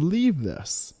truly believe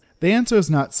this. The answer is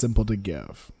not simple to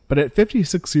give. But at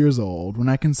 56 years old, when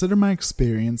I consider my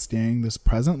experience during this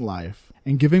present life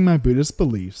and giving my Buddhist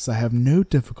beliefs, I have no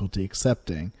difficulty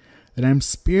accepting that I am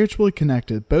spiritually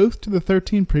connected both to the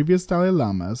 13 previous Dalai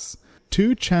Lamas,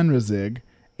 to Chenrezig,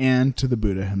 and to the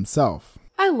Buddha himself."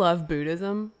 I love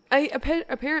Buddhism.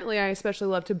 Apparently I especially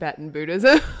love Tibetan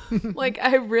Buddhism.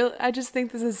 I just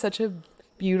think this is such a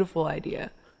beautiful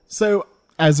idea. So,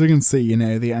 as we can see,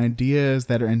 the ideas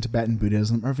that are in Tibetan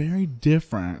Buddhism are very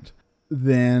different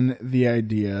than the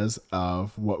ideas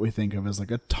of what we think of as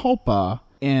like a tulpa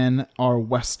in our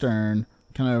Western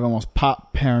kind of almost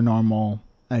pop paranormal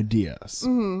ideas.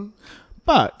 Mm-hmm.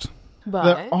 But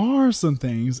there are some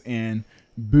things in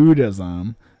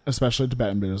Buddhism, especially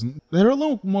Tibetan Buddhism, that are a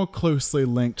little more closely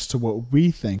linked to what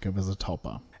we think of as a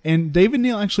tulpa. And David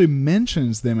Neal actually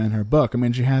mentions them in her book. I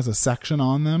mean, she has a section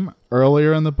on them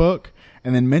earlier in the book,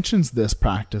 and then mentions this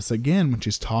practice again when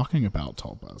she's talking about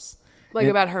tulpas. Like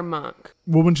about her monk.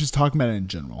 Well, when she's talking about it in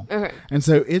general. Okay. And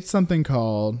so it's something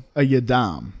called a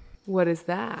yidam. What is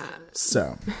that?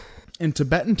 So, in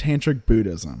Tibetan Tantric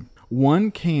Buddhism, one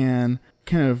can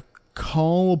kind of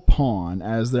call upon,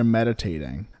 as they're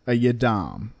meditating, a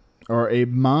yidam, or a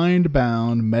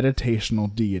mind-bound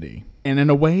meditational deity. And in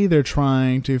a way, they're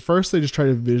trying to, first they just try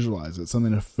to visualize it,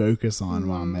 something to focus on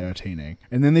while meditating.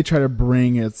 And then they try to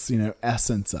bring its,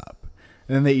 essence up.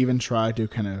 And then they even try to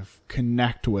kind of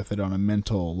connect with it on a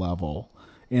mental level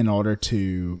in order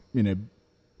to,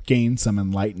 gain some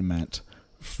enlightenment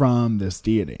from this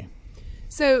deity.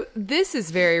 So this is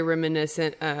very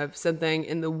reminiscent of something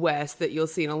in the West that you'll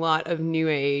see in a lot of New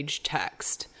Age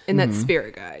text, and that's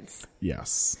spirit guides.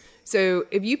 Yes. So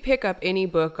if you pick up any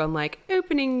book on like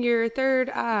opening your third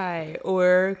eye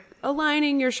or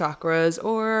aligning your chakras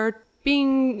or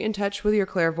being in touch with your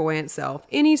clairvoyant self,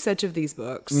 any such of these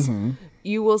books,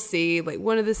 you will see like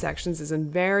one of the sections is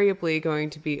invariably going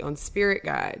to be on spirit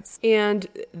guides. And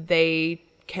they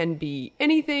can be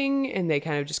anything, and they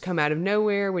kind of just come out of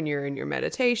nowhere when you're in your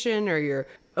meditation or you're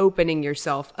opening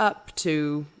yourself up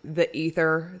to the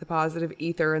ether, the positive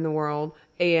ether in the world.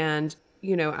 And,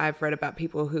 I've read about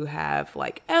people who have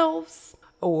like elves,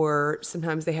 or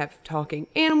sometimes they have talking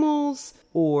animals,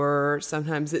 or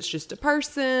sometimes it's just a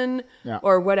person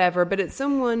or whatever. But it's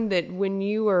someone that when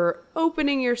you are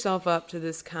opening yourself up to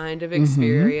this kind of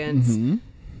experience,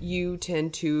 you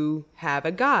tend to have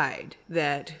a guide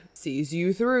that sees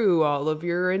you through all of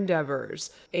your endeavors.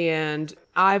 And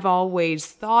I've always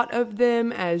thought of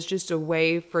them as just a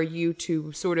way for you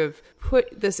to sort of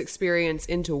put this experience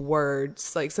into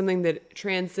words, like something that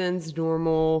transcends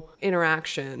normal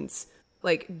interactions.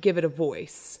 Like give it a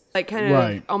voice, like kind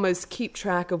of almost keep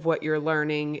track of what you're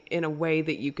learning in a way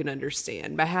that you can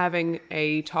understand by having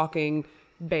a talking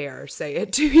bear say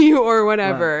it to you or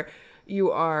whatever.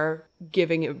 You are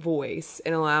giving it voice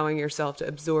and allowing yourself to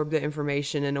absorb the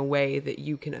information in a way that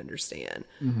you can understand.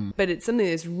 But it's something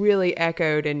that's really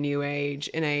echoed in New Age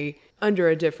under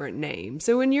a different name.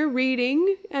 So when you're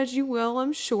reading, as you will,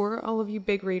 I'm sure all of you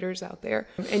big readers out there,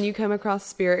 and you come across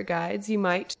spirit guides, you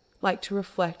might like to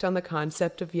reflect on the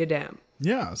concept of yidam.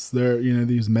 Yes, they're,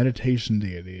 these meditation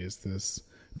deities, this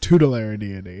tutelary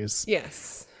deities.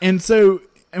 Yes. And so,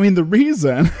 the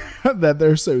reason that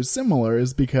they're so similar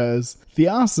is because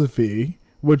Theosophy,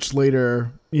 which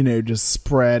later, just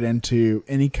spread into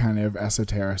any kind of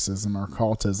esotericism or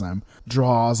occultism,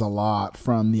 draws a lot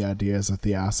from the ideas of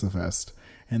Theosophist,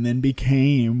 and then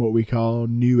became what we call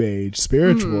New Age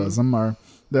spiritualism, or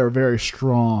there are very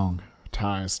strong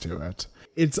ties to it.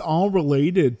 It's all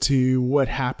related to what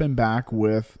happened back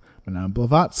with Madame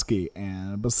Blavatsky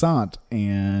and Besant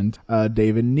and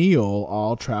David Neal,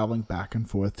 all traveling back and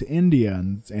forth to India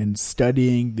and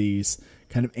studying these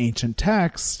kind of ancient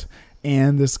texts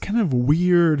and this kind of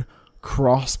weird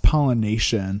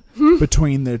cross-pollination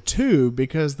between the two,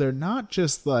 because they're not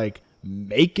just like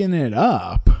making it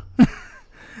up.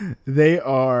 They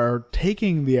are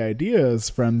taking the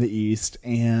ideas from the East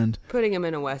and putting them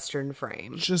in a Western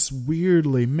frame. Just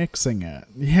weirdly mixing it.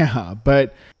 Yeah,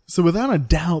 but so without a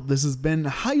doubt, this has been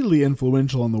highly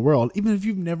influential in the world. Even if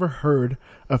you've never heard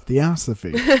of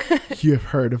Theosophy, you have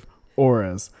heard of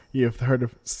auras, you have heard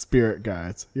of spirit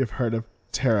guides, you have heard of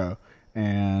tarot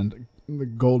and the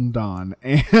Golden Dawn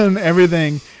and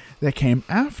everything that came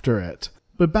after it.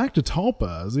 But back to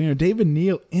tulpas, David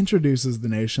Neal introduces the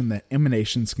notion that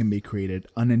emanations can be created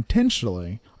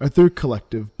unintentionally or through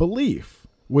collective belief,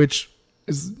 which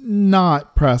is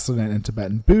not precedent in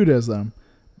Tibetan Buddhism,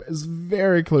 but is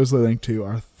very closely linked to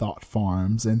our thought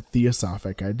forms and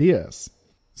theosophic ideas.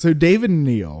 So David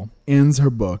Neal ends her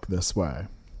book this way: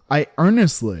 I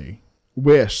earnestly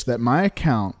wish that my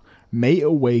account may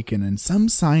awaken in some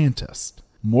scientist,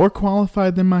 more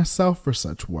qualified than myself for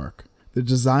such work, the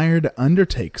desire to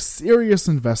undertake serious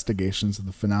investigations of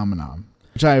the phenomenon,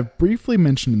 which I have briefly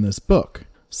mentioned in this book.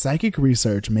 Psychic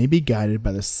research may be guided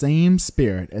by the same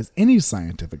spirit as any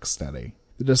scientific study.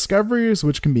 The discoveries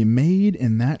which can be made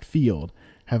in that field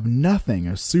have nothing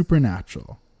of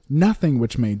supernatural, nothing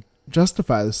which may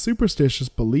justify the superstitious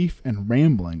belief and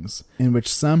ramblings in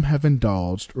which some have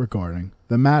indulged regarding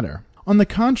the matter. On the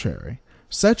contrary,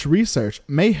 such research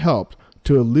may help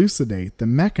to elucidate the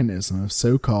mechanism of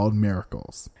so-called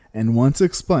miracles. And once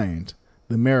explained,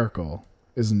 the miracle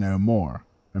is no more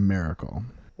a miracle.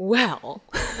 Well,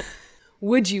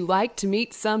 would you like to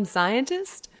meet some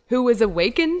scientist who was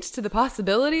awakened to the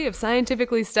possibility of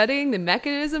scientifically studying the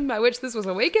mechanism by which this was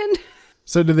awakened?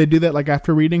 So did they do that like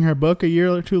after reading her book a year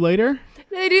or two later?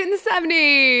 They do it in the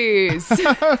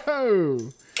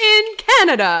 70s. In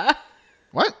Canada.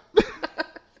 What?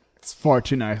 It's far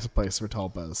too nice a place for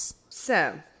tulpas.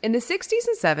 So, in the 60s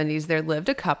and 70s, there lived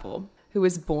a couple who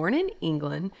was born in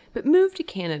England but moved to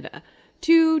Canada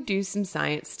to do some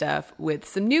science stuff with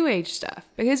some new age stuff.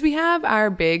 Because we have our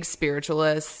big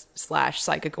spiritualist /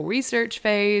 psychical research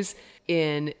phase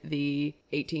in the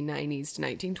 1890s to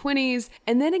 1920s.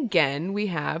 And then again, we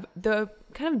have the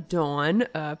kind of dawn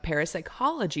of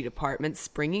parapsychology departments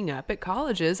springing up at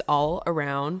colleges all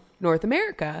around North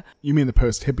America. You mean the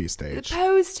post-hippie stage? The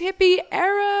post-hippie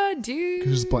era, dude. You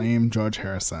can just blame George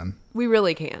Harrison. We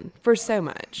really can. For so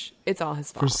much. It's all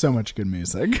his fault. For so much good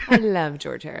music. I love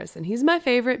George Harrison. He's my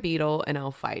favorite Beatle, and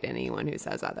I'll fight anyone who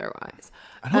says otherwise.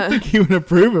 I don't think he would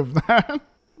approve of that.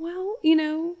 Well, you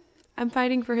know, I'm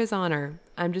fighting for his honor.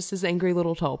 I'm just his angry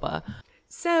little tulpa.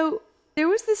 So there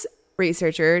was this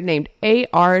researcher named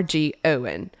A.R.G.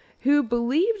 Owen who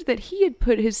believed that he had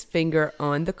put his finger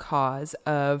on the cause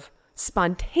of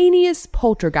spontaneous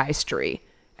poltergeistry,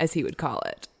 as he would call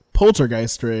it.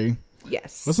 Poltergeistry?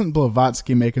 Yes. Wasn't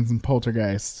Blavatsky making some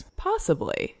poltergeists?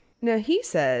 Possibly. Now, he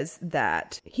says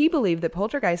that he believed that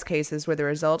poltergeist cases were the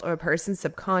result of a person's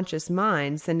subconscious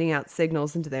mind sending out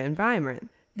signals into their environment.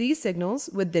 These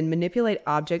signals would then manipulate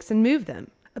objects and move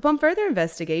them. Upon further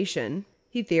investigation,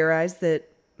 he theorized that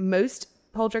most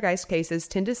poltergeist cases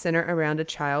tend to center around a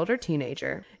child or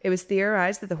teenager. It was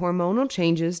theorized that the hormonal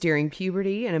changes during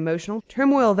puberty and emotional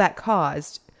turmoil that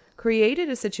caused created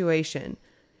a situation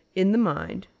in the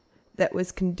mind that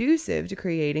was conducive to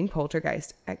creating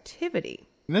poltergeist activity.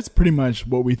 And that's pretty much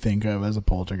what we think of as a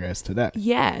poltergeist today.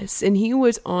 Yes, and he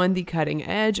was on the cutting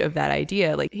edge of that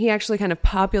idea. Like, he actually kind of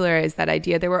popularized that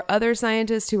idea. There were other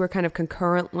scientists who were kind of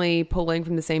concurrently pulling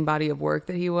from the same body of work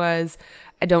that he was.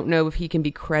 I don't know if he can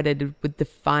be credited with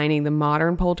defining the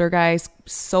modern poltergeist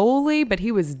solely, but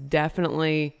he was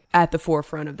definitely at the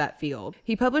forefront of that field.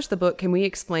 He published the book, Can We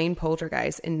Explain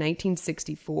Poltergeist, in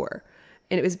 1964,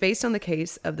 and it was based on the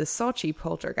case of the Sochi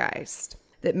poltergeist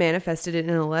that manifested in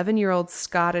an 11-year-old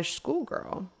Scottish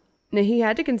schoolgirl. Now, he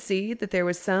had to concede that there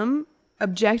was some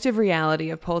objective reality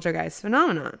of poltergeist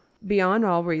phenomena beyond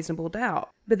all reasonable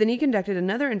doubt. But then he conducted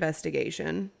another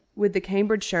investigation with the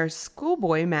Cambridgeshire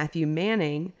schoolboy Matthew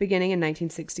Manning beginning in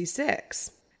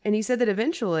 1966. And he said that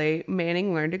eventually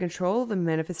Manning learned to control the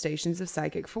manifestations of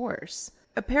psychic force.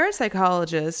 A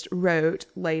parapsychologist wrote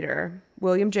later,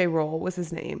 William J. Roll was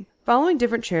his name, following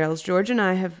different trails, George and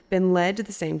I have been led to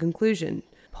the same conclusion.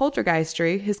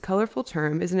 Poltergeistry, his colorful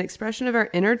term, is an expression of our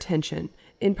inner tension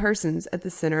in persons at the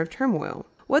center of turmoil.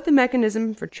 What the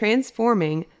mechanism for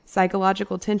transforming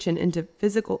psychological tension into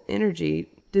physical energy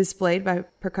displayed by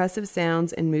percussive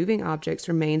sounds and moving objects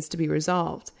remains to be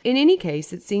resolved. In any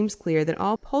case, it seems clear that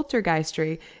all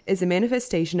poltergeistry is a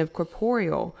manifestation of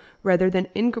corporeal rather than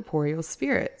incorporeal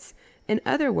spirits. In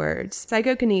other words,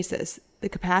 psychokinesis, the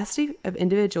capacity of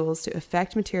individuals to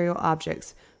affect material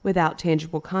objects without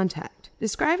tangible contact.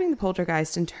 Describing the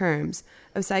poltergeist in terms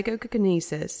of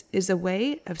psychokinesis is a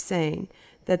way of saying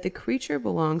that the creature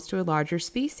belongs to a larger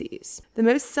species. The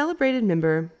most celebrated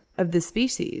member of the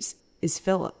species is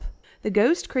Philip, the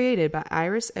ghost created by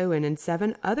Iris Owen and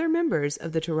 7 other members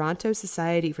of the Toronto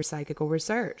Society for Psychical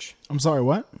Research. I'm sorry,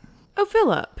 what? Oh,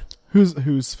 Philip.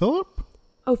 Who's Philip?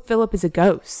 Oh, Philip is a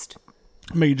ghost.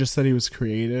 But you just said he was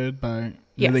created by...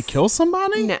 Yes. Did they kill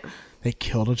somebody? No. They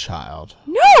killed a child.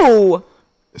 No!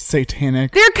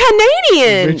 Satanic. They're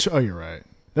Canadian! Rich, oh, you're right.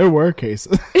 There were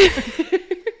cases.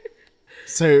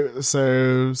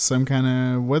 So some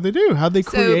kind of... What'd they do? How'd they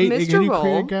create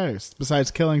a ghost besides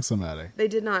killing somebody? They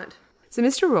did not. So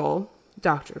Mr. Roll,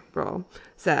 Dr. Roll,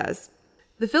 says,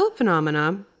 the Philip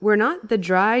phenomena were not the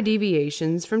dry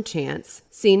deviations from chance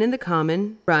seen in the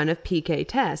common run of PK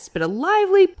tests, but a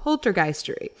lively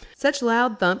poltergeistry. Such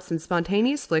loud thumps and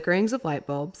spontaneous flickerings of light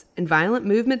bulbs and violent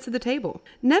movements of the table.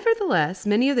 Nevertheless,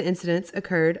 many of the incidents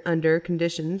occurred under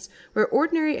conditions where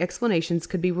ordinary explanations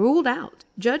could be ruled out.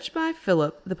 Judged by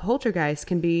Philip, the poltergeist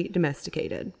can be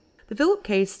domesticated. The Philip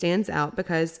case stands out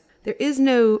because there is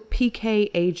no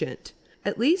PK agent,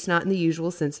 at least not in the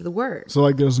usual sense of the word. So,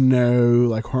 like, there's no,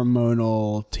 like,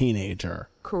 hormonal teenager.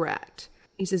 Correct.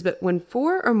 He says, but when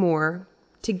 4 or more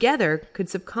together could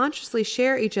subconsciously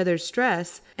share each other's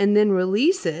stress and then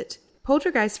release it,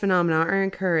 poltergeist phenomena are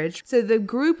encouraged. So the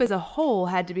group as a whole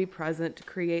had to be present to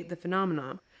create the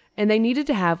phenomenon. And they needed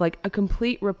to have, like, a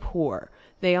complete rapport.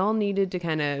 They all needed to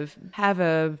kind of have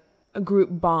a group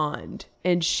bond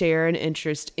and share an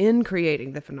interest in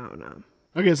creating the phenomenon.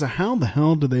 Okay, so how the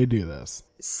hell do they do this?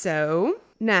 So,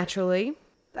 naturally,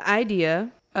 the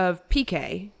idea of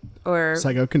PK, or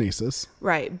psychokinesis.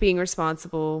 Right, being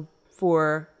responsible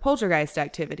for poltergeist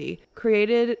activity,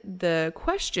 created the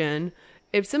question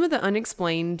if some of the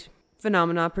unexplained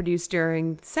phenomena produced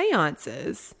during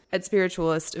seances at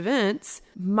spiritualist events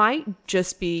might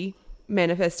just be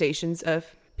manifestations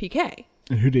of PK.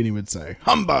 And Houdini would say,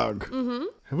 humbug! Mm-hmm.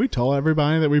 Have we told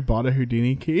everybody that we bought a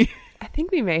Houdini key? I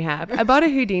think we may have. I bought a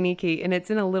Houdini key, and it's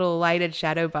in a little lighted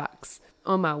shadow box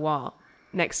on my wall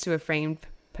next to a framed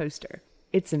poster.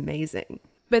 It's amazing.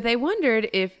 But they wondered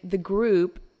if the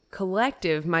group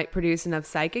collective might produce enough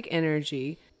psychic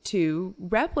energy to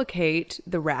replicate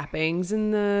the wrappings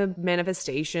and the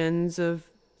manifestations of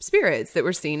spirits that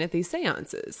were seen at these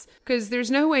seances. Because there's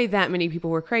no way that many people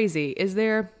were crazy, is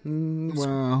there?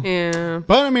 Well, yeah.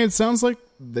 But I mean, it sounds like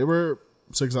they were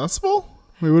successful.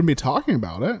 We wouldn't be talking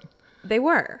about it. They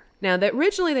were. Now, that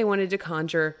originally they wanted to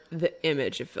conjure the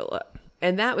image of Philip,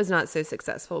 and that was not so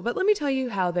successful. But let me tell you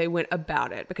how they went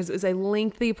about it, because it was a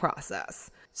lengthy process.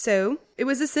 So, it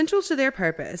was essential to their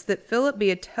purpose that Philip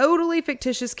be a totally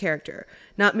fictitious character,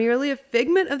 not merely a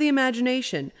figment of the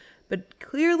imagination, but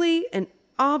clearly and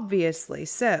obviously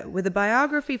so, with a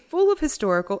biography full of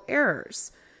historical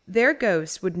errors. Their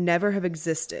ghost would never have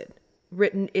existed.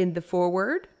 Written in the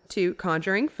foreword to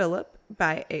Conjuring Philip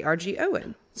by A.R.G.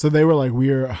 Owen. So they were like, we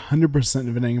are 100%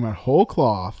 venting him out whole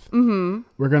cloth. Mm-hmm.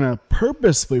 We're going to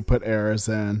purposefully put errors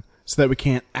in so that we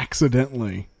can't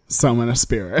accidentally summon a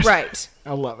spirit. Right.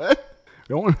 I love it.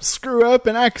 We don't want to screw up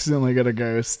and accidentally get a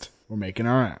ghost. We're making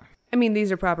our own. I mean,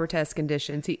 these are proper test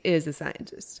conditions. He is a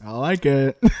scientist. I like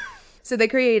it. So they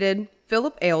created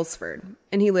Philip Aylesford,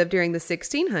 and he lived during the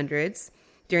 1600s,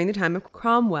 during the time of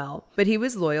Cromwell, but he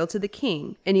was loyal to the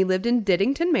king, and he lived in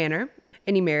Diddington Manor,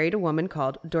 and he married a woman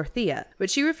called Dorothea, but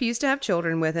she refused to have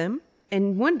children with him.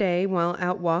 And one day, while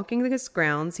out walking his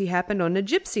grounds, he happened on a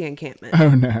gypsy encampment.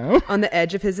 Oh, no. On the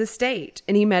edge of his estate,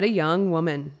 and he met a young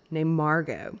woman named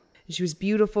Margot. She was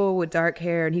beautiful with dark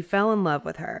hair, and he fell in love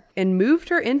with her and moved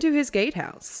her into his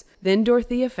gatehouse. Then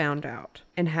Dorothea found out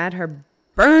and had her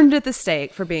burned at the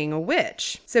stake for being a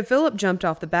witch. So Philip jumped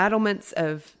off the battlements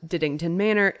of Diddington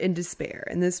Manor in despair,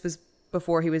 and this was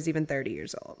before he was even 30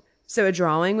 years old. So a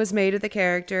drawing was made of the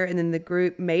character, and then the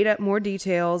group made up more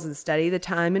details and studied the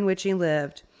time in which he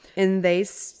lived. And they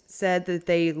said that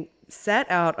they set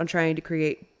out on trying to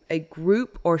create a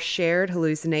group or shared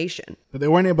hallucination. But they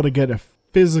weren't able to get a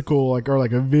physical, or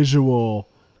a visual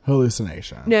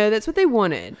hallucination. No, that's what they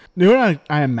wanted. You know what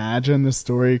I imagine the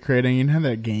story creating? You know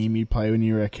that game you play when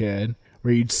you were a kid?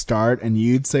 Where you'd start and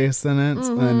you'd say a sentence,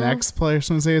 and the next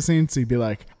person would say a sentence, so you'd be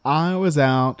like, I was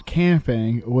out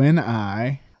camping when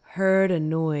I heard a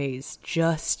noise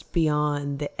just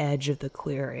beyond the edge of the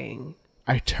clearing.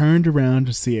 I turned around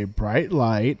to see a bright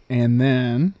light, and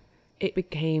then it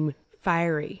became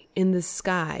fiery in the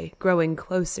sky, growing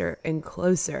closer and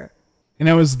closer. And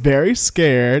I was very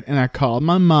scared, and I called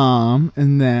my mom,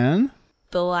 and then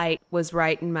the light was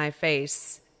right in my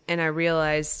face, and I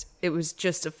realized it was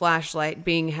just a flashlight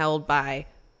being held by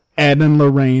Ed and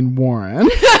Lorraine Warren.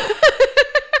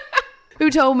 Who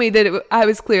told me that I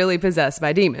was clearly possessed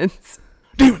by demons.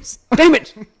 Demons!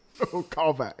 Demons! Oh,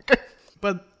 call back.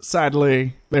 But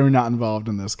sadly, they were not involved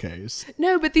in this case.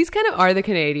 No, but these kind of are the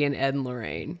Canadian Ed and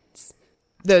Lorraines.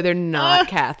 Though they're not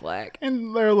Catholic.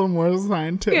 And they're a little more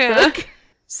scientific. Yeah.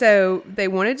 So they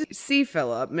wanted to see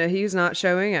Philip. He was not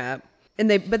showing up.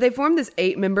 But they formed this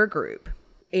 8-member group.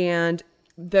 And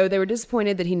though they were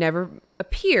disappointed that he never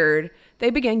appeared, they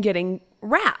began getting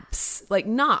raps, like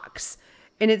knocks.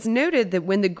 And it's noted that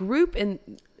when the group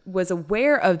was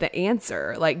aware of the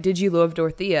answer, like, did you love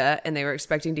Dorothea? And they were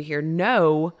expecting to hear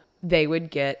no, they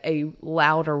would get a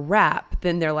louder rap.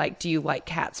 Then they're like, do you like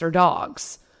cats or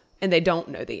dogs? And they don't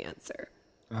know the answer.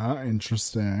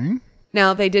 Interesting.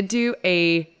 Now, they did do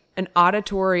an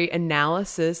auditory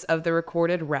analysis of the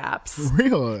recorded raps.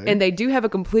 Really? And they do have a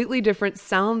completely different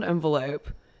sound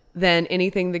envelope than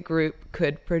anything the group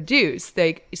could produce.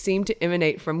 They seem to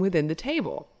emanate from within the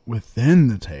table. Within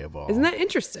the table. Isn't that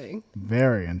interesting?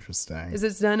 Very interesting. Because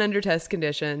it's done under test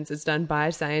conditions. It's done by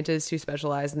scientists who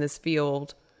specialize in this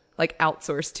field, like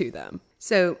outsourced to them.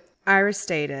 So Iris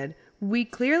stated, we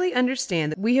clearly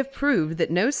understand that we have proved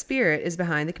that no spirit is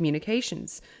behind the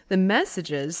communications. The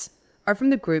messages are from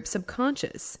the group's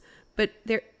subconscious. But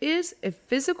there is a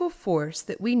physical force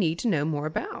that we need to know more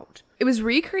about. It was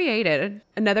recreated.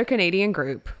 Another Canadian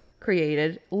group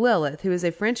created Lilith, who is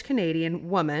a French-Canadian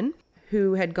woman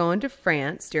who had gone to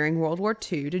France during World War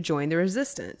II to join the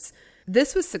resistance.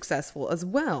 This was successful as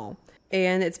well,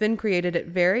 and it's been created at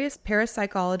various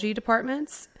parapsychology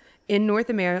departments in North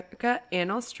America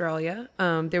and Australia.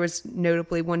 There was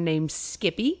notably one named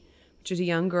Skippy, which is a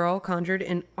young girl conjured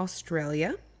in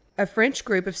Australia. A French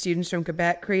group of students from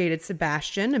Quebec created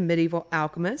Sebastian, a medieval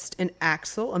alchemist, and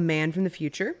Axel, a man from the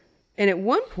future. And at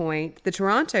one point, the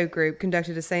Toronto group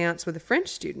conducted a seance with the French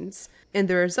students, and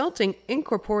the resulting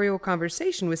incorporeal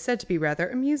conversation was said to be rather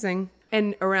amusing.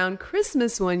 And around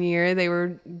Christmas one year, they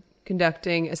were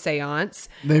conducting a seance.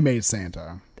 They made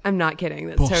Santa. I'm not kidding.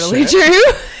 That's Bullshit. totally true.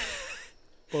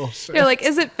 Bullshit. They're like,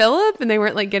 is it Philip? And they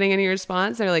weren't like getting any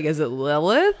response. They're like, is it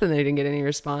Lilith? And they didn't get any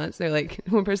response. They're like,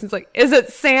 one person's like, is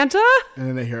it Santa? And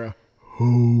then they hear a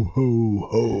ho, ho,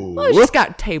 ho. Well, it just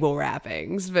got table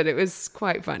wrappings, but it was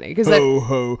quite funny. Ho,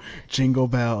 ho, jingle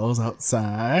bells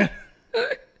outside.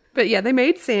 But yeah, they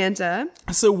made Santa.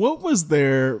 So what was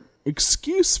their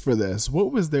excuse for this?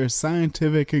 What was their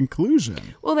scientific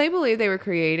conclusion? Well, they believe they were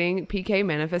creating PK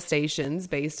manifestations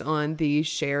based on the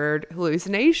shared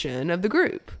hallucination of the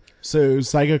group. So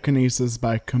psychokinesis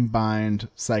by combined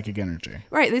psychic energy.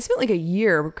 Right. They spent like a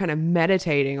year kind of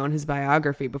meditating on his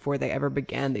biography before they ever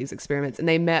began these experiments. And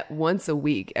they met once a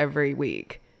week, every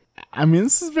week. I mean,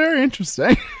 this is very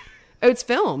interesting. Oh, it's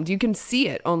filmed. You can see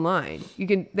it online.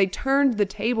 They turned the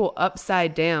table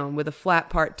upside down with a flat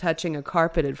part touching a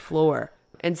carpeted floor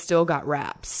and still got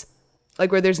wraps.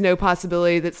 Like where there's no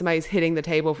possibility that somebody's hitting the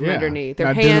table from underneath.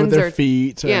 Their hands with their are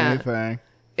feet or anything.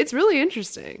 It's really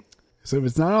interesting. So if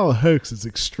it's not all a hoax, it's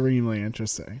extremely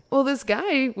interesting. Well, this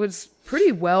guy was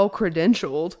pretty well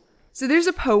credentialed. So there's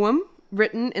a poem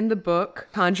written in the book,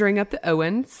 Conjuring Up the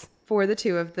Owens, for the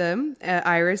two of them,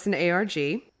 Iris and ARG.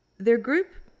 Their group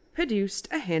produced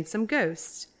a handsome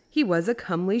ghost. He was a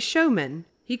comely showman.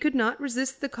 He could not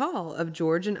resist the call of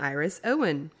George and Iris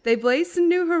Owen. They blazed some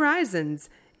new horizons,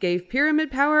 gave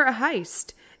pyramid power a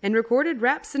heist, and recorded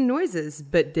raps and noises,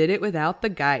 but did it without the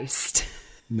Geist.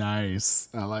 Nice.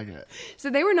 I like it. So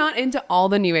they were not into all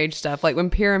the new age stuff. Like when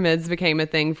pyramids became a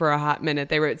thing for a hot minute,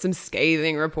 they wrote some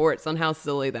scathing reports on how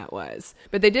silly that was.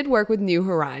 But they did work with New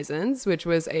Horizons, which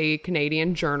was a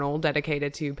Canadian journal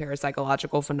dedicated to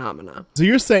parapsychological phenomena. So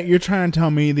you're trying to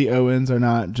tell me the Owens are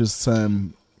not just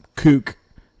some kook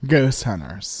ghost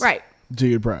hunters. Right.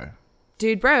 Dude, bro,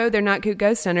 they're not kook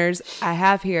ghost hunters. I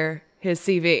have here his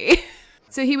CV.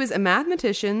 So he was a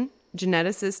mathematician,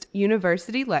 geneticist,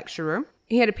 university lecturer.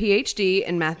 He had a PhD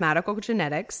in mathematical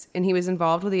genetics, and he was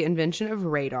involved with the invention of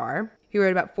radar. He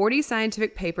wrote about 40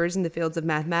 scientific papers in the fields of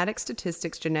mathematics,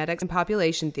 statistics, genetics, and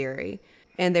population theory,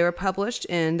 and they were published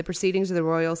in the Proceedings of the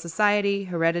Royal Society,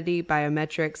 Heredity,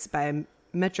 Biometrics,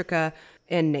 Biometrica,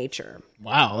 and Nature.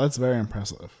 Wow, that's very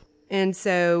impressive. And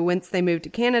so once they moved to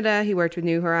Canada, he worked with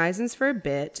New Horizons for a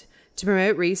bit to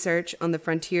promote research on the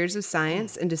frontiers of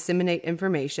science and disseminate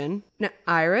information. Now,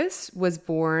 Iris was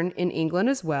born in England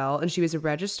as well, and she was a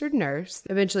registered nurse,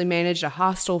 eventually managed a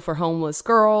hostel for homeless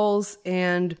girls,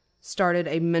 and started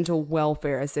a mental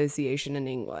welfare association in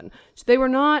England. So they were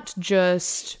not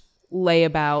just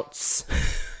layabouts.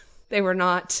 They were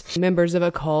not members of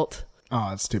a cult.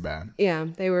 Oh, that's too bad. Yeah,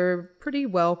 they were pretty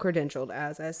well credentialed,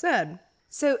 as I said.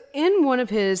 So in one of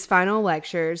his final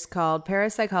lectures called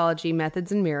Parapsychology,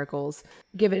 Methods and Miracles,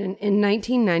 given in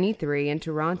 1993 in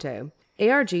Toronto,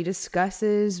 ARG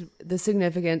discusses the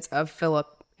significance of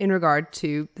Philip in regard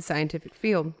to the scientific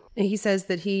field. And he says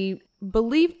that he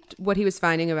believed what he was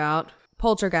finding about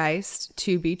poltergeist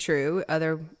to be true,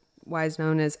 otherwise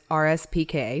known as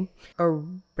RSPK, or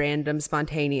random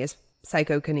spontaneous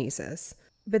psychokinesis.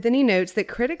 But then he notes that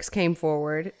critics came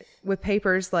forward with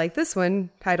papers like this one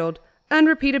titled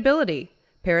Unrepeatability,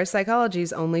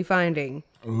 Parapsychology's Only Finding.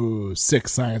 Ooh, sick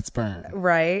science burn.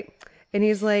 Right. And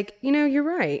he's like, you're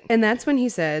right. And that's when he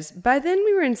says, by then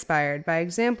we were inspired by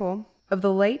example of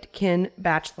the late Ken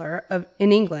Batchelor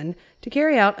in England to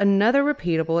carry out another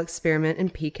repeatable experiment in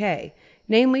PK,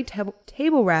 namely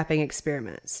table wrapping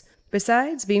experiments.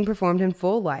 Besides being performed in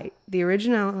full light, the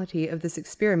originality of this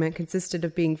experiment consisted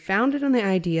of being founded on the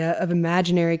idea of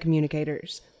imaginary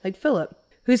communicators, like Philip,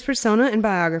 whose persona and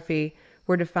biography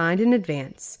were defined in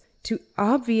advance to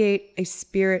obviate a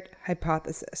spirit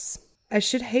hypothesis. I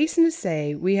should hasten to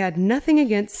say we had nothing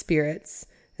against spirits,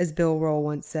 as Bill Roll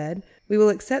once said. We will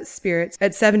accept spirits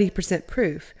at 70%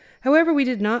 proof. However, we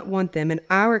did not want them in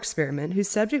our experiment, whose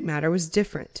subject matter was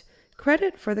different.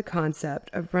 Credit for the concept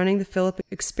of running the Philip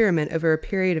experiment over a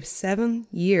period of 7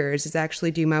 years is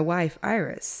actually due my wife,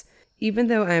 Iris, even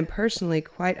though I am personally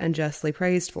quite unjustly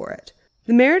praised for it.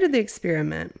 The merit of the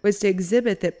experiment was to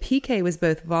exhibit that PK was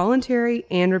both voluntary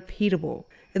and repeatable.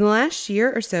 In the last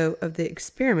year or so of the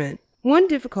experiment, one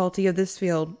difficulty of this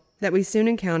field that we soon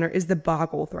encounter is the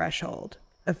boggle threshold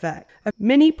effect.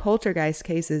 Many poltergeist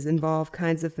cases involve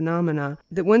kinds of phenomena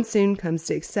that one soon comes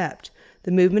to accept: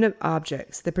 the movement of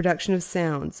objects, the production of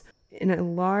sounds, in a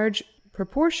large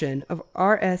proportion of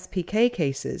RSPK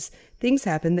cases, things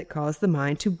happen that cause the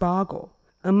mind to boggle.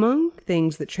 Among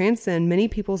things that transcend many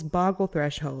people's boggle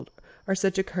threshold are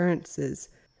such occurrences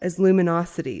as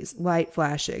luminosities, light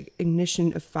flashing,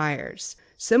 ignition of fires.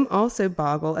 Some also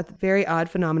boggle at the very odd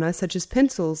phenomena such as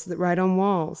pencils that write on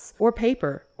walls, or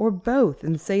paper, or both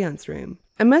in the seance room.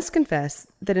 I must confess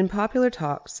that in popular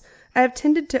talks, I have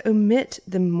tended to omit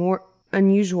the more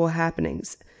unusual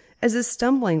happenings as a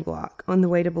stumbling block on the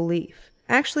way to belief.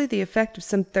 Actually, the effect of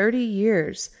some 30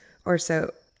 years or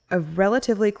so of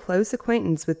relatively close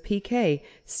acquaintance with PK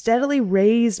steadily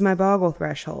raised my boggle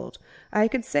threshold. I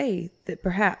could say that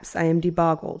perhaps I am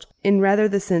deboggled, in rather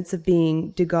the sense of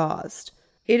being degauzed.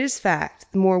 It is fact,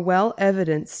 the more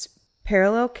well-evidenced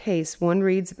parallel case one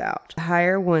reads about, the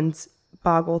higher one's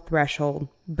boggle threshold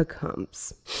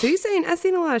becomes. So you're saying, I've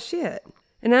seen a lot of shit,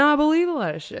 and now I believe a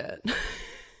lot of shit.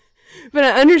 But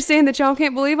I understand that y'all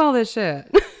can't believe all this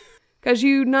shit. Because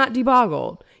you not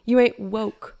deboggled. You ain't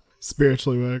woke.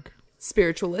 Spiritually woke.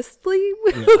 Spiritualistly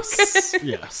woke. Yes.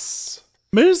 Yes.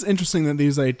 But it is interesting that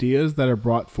these ideas that are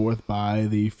brought forth by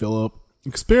the Philip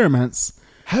experiments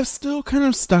have still kind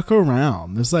of stuck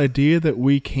around. This idea that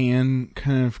we can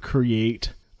kind of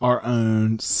create our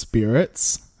own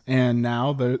spirits. And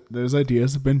now those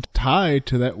ideas have been tied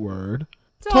to that word,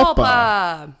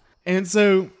 tulpa. And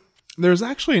so there's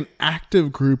actually an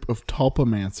active group of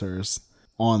tulpamancers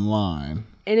online.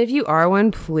 And if you are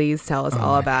one, please tell us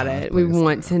all about it. We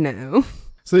want to know.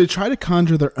 So they try to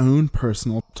conjure their own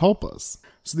personal tulpas.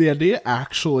 So the idea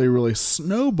actually really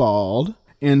snowballed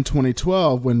in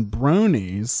 2012 when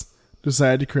bronies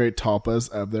decided to create tulpas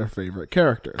of their favorite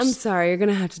characters. I'm sorry, you're going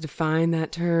to have to define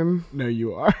that term. No,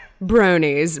 you are.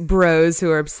 Bronies, bros who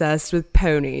are obsessed with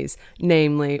ponies,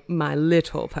 namely My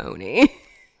Little Pony.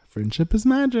 Friendship is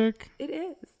magic. It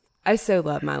is. I so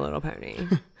love My Little Pony.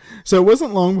 So it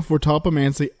wasn't long before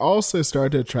tulpamancy also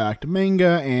started to attract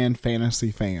manga and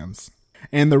fantasy fans.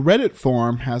 And the Reddit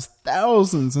forum has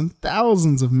thousands and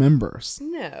thousands of members.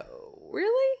 No,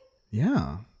 really?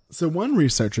 Yeah. So one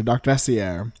researcher, Dr.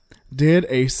 Vessier, did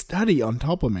a study on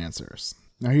tulpamancers.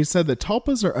 Now he said that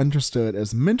tulpas are understood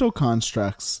as mental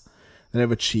constructs that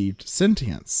have achieved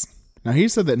sentience. Now he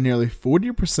said that nearly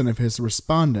 40% of his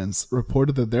respondents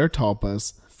reported that their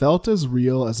tulpas felt as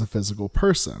real as a physical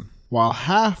person, while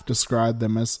half described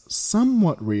them as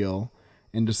somewhat real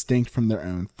and distinct from their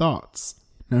own thoughts.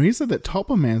 Now, he said that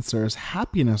tulpamancers'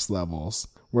 happiness levels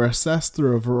were assessed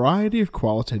through a variety of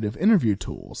qualitative interview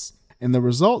tools, and the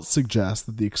results suggest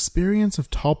that the experience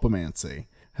of tulpamancy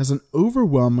has an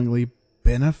overwhelmingly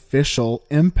beneficial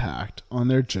impact on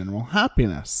their general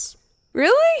happiness.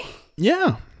 Really?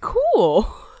 Yeah.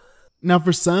 Cool. Now,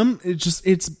 for some, it's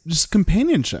just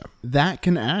companionship. That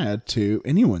can add to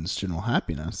anyone's general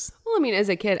happiness. Well, I mean, as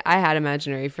a kid, I had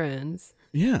imaginary friends.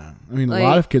 Yeah. I mean, a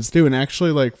lot of kids do. And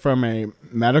actually, like, from a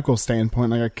medical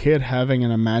standpoint, like a kid having an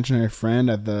imaginary friend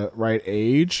at the right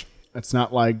age, it's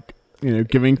not like,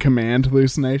 giving command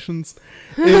hallucinations,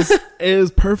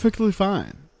 is perfectly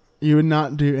fine. You would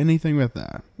not do anything with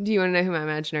that. Do you want to know who my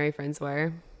imaginary friends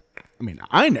were? I mean,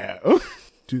 I know.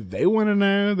 Do they want to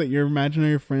know that your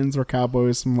imaginary friends were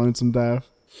cowboys from Lonesome Dove?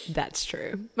 That's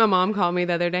true. My mom called me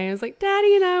the other day and was like,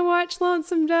 Daddy and I watched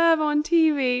Lonesome Dove on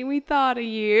TV. We thought of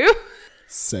you.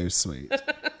 So sweet.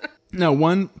 Now,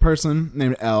 one person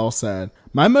named Elle said,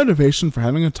 my motivation for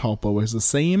having a tulpa was the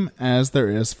same as there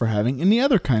is for having any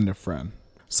other kind of friend.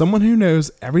 Someone who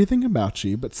knows everything about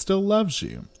you but still loves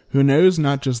you. Who knows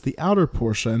not just the outer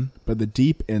portion, but the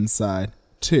deep inside,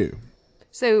 too.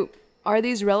 So, are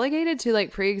these relegated to,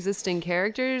 like, pre-existing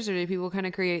characters, or do people kind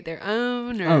of create their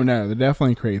own? Or? Oh, no, they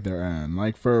definitely create their own.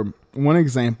 Like, for one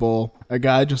example, a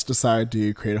guy just decided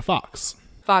to create a fox.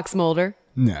 Fox Mulder?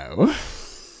 No.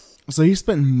 So he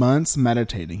spent months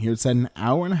meditating. He would set an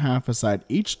hour and a half aside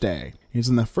each day. He was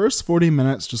in the first 40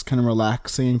 minutes just kind of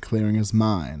relaxing and clearing his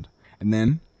mind. And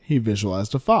then he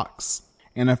visualized a fox.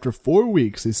 And after 4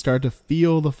 weeks, he started to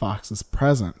feel the fox's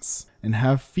presence and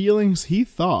have feelings he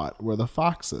thought were the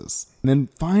fox's. And then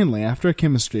finally, after a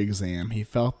chemistry exam, he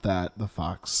felt that the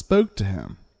fox spoke to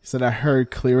him. He said, I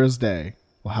heard clear as day.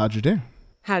 Well, how'd you do?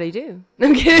 How'd he do?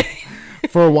 I'm kidding.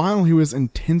 For a while, he was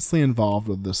intensely involved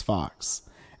with this fox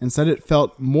and said it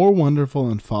felt more wonderful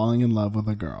than falling in love with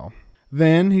a girl.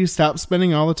 Then he stopped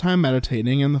spending all the time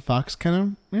meditating and the fox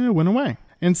kind of, went away.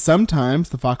 And sometimes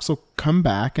the fox will come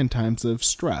back in times of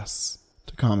stress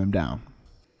to calm him down.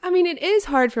 I mean, it is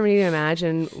hard for me to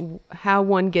imagine how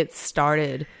one gets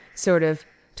started sort of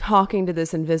talking to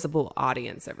this invisible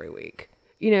audience every week,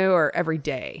 or every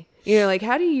day. Like,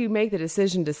 how do you make the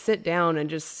decision to sit down and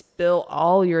just spill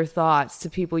all your thoughts to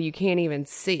people you can't even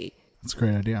see? That's a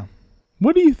great idea.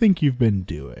 What do you think you've been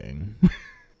doing?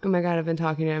 Oh my God, I've been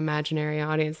talking to an imaginary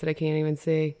audience that I can't even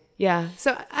see. Yeah,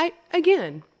 so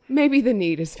again, maybe the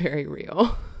need is very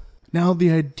real. Now, the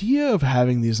idea of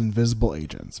having these invisible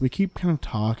agents, we keep kind of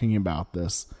talking about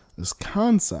this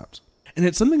concept, and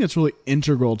it's something that's really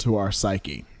integral to our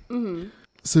psyche. Mm-hmm.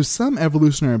 So some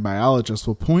evolutionary biologists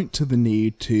will point to the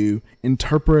need to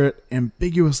interpret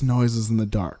ambiguous noises in the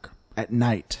dark, at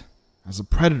night, as a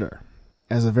predator,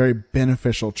 as a very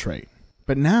beneficial trait.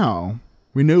 But now,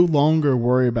 we no longer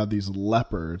worry about these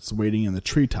leopards waiting in the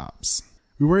treetops.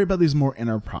 We worry about these more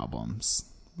inner problems.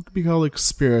 What could be called like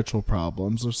spiritual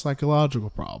problems or psychological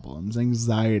problems,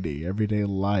 anxiety, everyday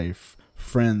life,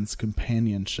 friends,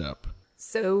 companionship.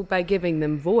 So by giving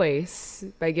them voice,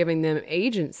 by giving them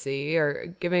agency,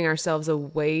 or giving ourselves a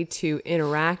way to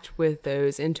interact with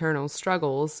those internal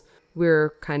struggles,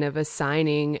 we're kind of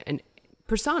assigning and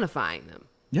personifying them.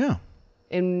 Yeah.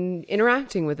 And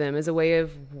interacting with them as a way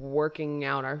of working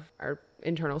out our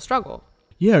internal struggle.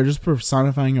 Yeah, just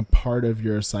personifying a part of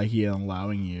your psyche and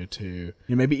allowing you to,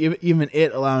 maybe even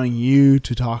it allowing you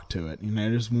to talk to it,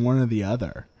 just one or the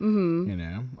other,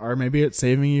 or maybe it's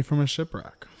saving you from a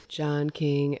shipwreck. John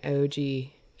King, OG.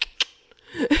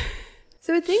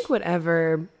 So I think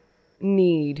whatever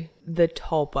need the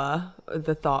tulpa,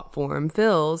 the thought form,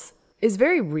 fills is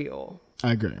very real.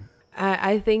 I agree.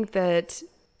 I think that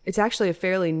it's actually a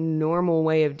fairly normal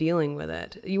way of dealing with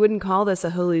it. You wouldn't call this a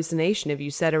hallucination if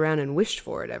you sat around and wished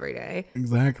for it every day.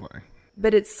 Exactly.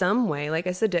 But it's some way, like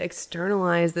I said, to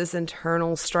externalize this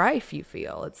internal strife you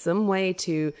feel. It's some way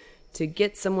to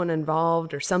get someone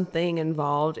involved or something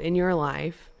involved in your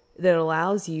life that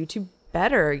allows you to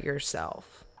better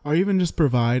yourself. Or even just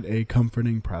provide a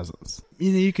comforting presence.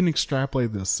 You can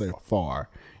extrapolate this so far.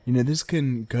 This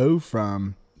can go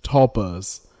from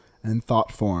tulpas and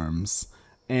thought forms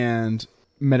and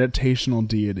meditational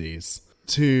deities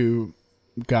to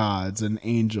gods and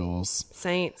angels,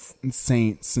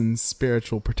 saints and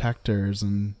spiritual protectors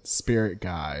and spirit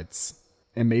guides,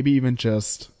 and maybe even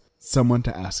just someone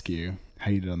to ask you how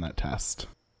you did on that test.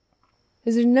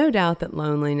 There's no doubt that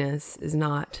loneliness is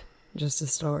not just a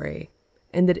story,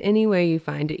 and that any way you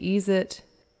find to ease it,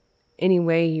 any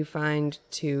way you find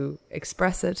to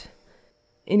express it,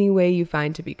 any way you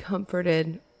find to be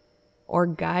comforted or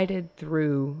guided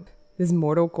through this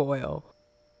mortal coil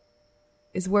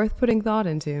is worth putting thought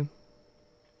into.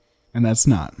 And that's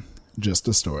not just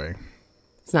a story.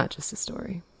 It's not just a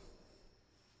story.